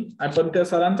सरांनी, पण त्या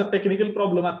सरांचा टेक्निकल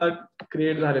प्रॉब्लेम आता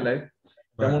क्रिएट झालेला आहे.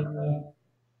 त्यामुळे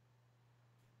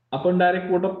आपण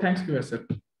डायरेक्ट वोट ऑफ थँक्स घेऊया सर.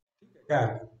 काय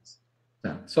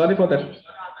हरकत सॉरी फॉर दॅट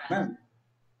नाही.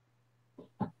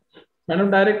 Madam,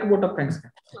 direct vote of thanks.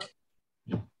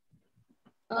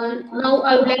 Now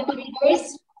I would like to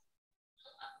request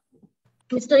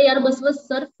Mr. A.R. Baswas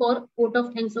sir for vote of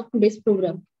thanks of today's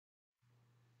program.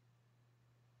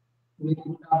 Good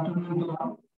afternoon to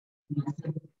all.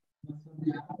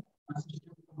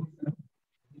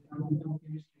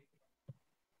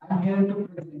 I'm here to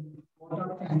present vote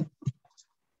of thanks.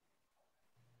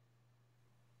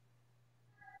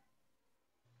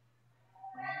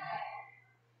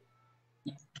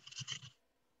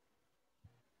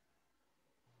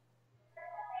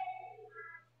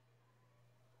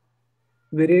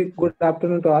 Very good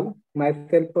afternoon to all.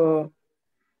 Myself,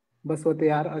 Baswat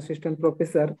A.R., Assistant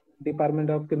Professor, Department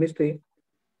of Chemistry.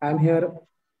 I am here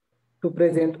to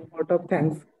present vote of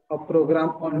thanks of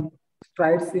program on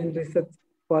strides in research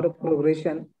for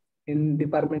progression in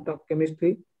Department of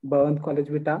Chemistry, Bhavant College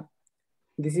Vita.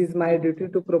 This is my duty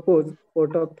to propose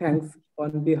vote of thanks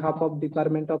on behalf of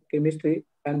Department of Chemistry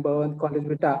and Bhavant College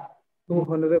Vita to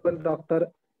Honorable Dr.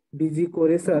 B.G.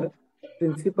 Kore sir,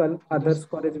 Principal, Others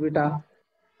College Vita.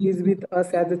 He is with us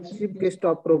as a chief guest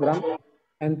of program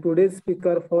and today's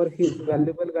speaker for his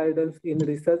valuable guidance in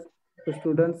research to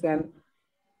students and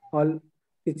all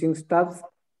teaching staffs.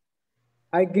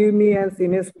 I give me an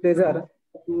immense pleasure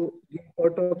to give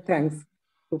vote of thanks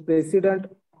to President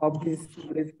of this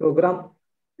program,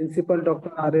 Principal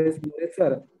Dr. R.S. More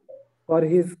sir, for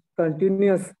his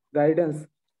continuous guidance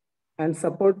and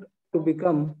support to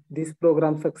become this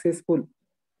program successful.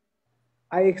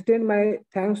 I extend my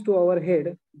thanks to our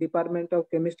head, Department of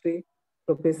Chemistry,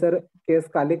 Professor K.S.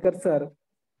 Kalekar sir,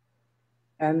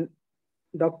 and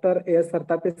Dr. A.S.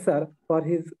 Sartape sir for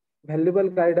his valuable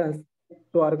guidance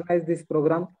to organize this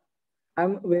program. I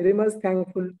am very much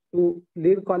thankful to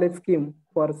Lead College Scheme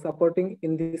for supporting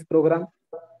in this program.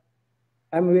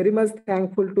 I am very much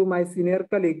thankful to my senior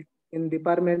colleague in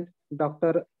department,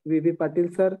 Dr. V.B.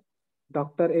 Patil sir,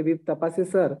 Dr. A.B. Tapase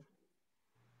sir,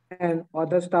 and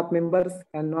other staff members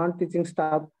and non-teaching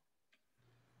staff.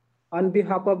 On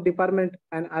behalf of department,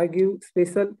 and I give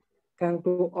special thanks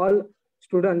to all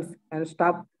students and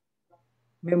staff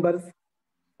members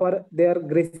for their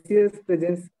gracious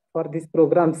presence for these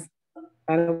programs.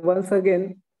 And once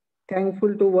again,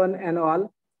 thankful to one and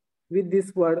all. With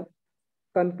this word,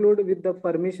 conclude with the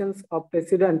permissions of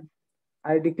President.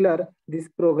 I declare this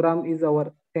program is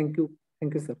our. Thank you.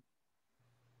 Thank you, sir.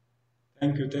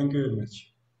 Thank you very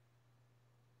much.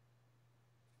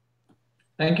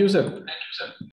 Thank you, sir.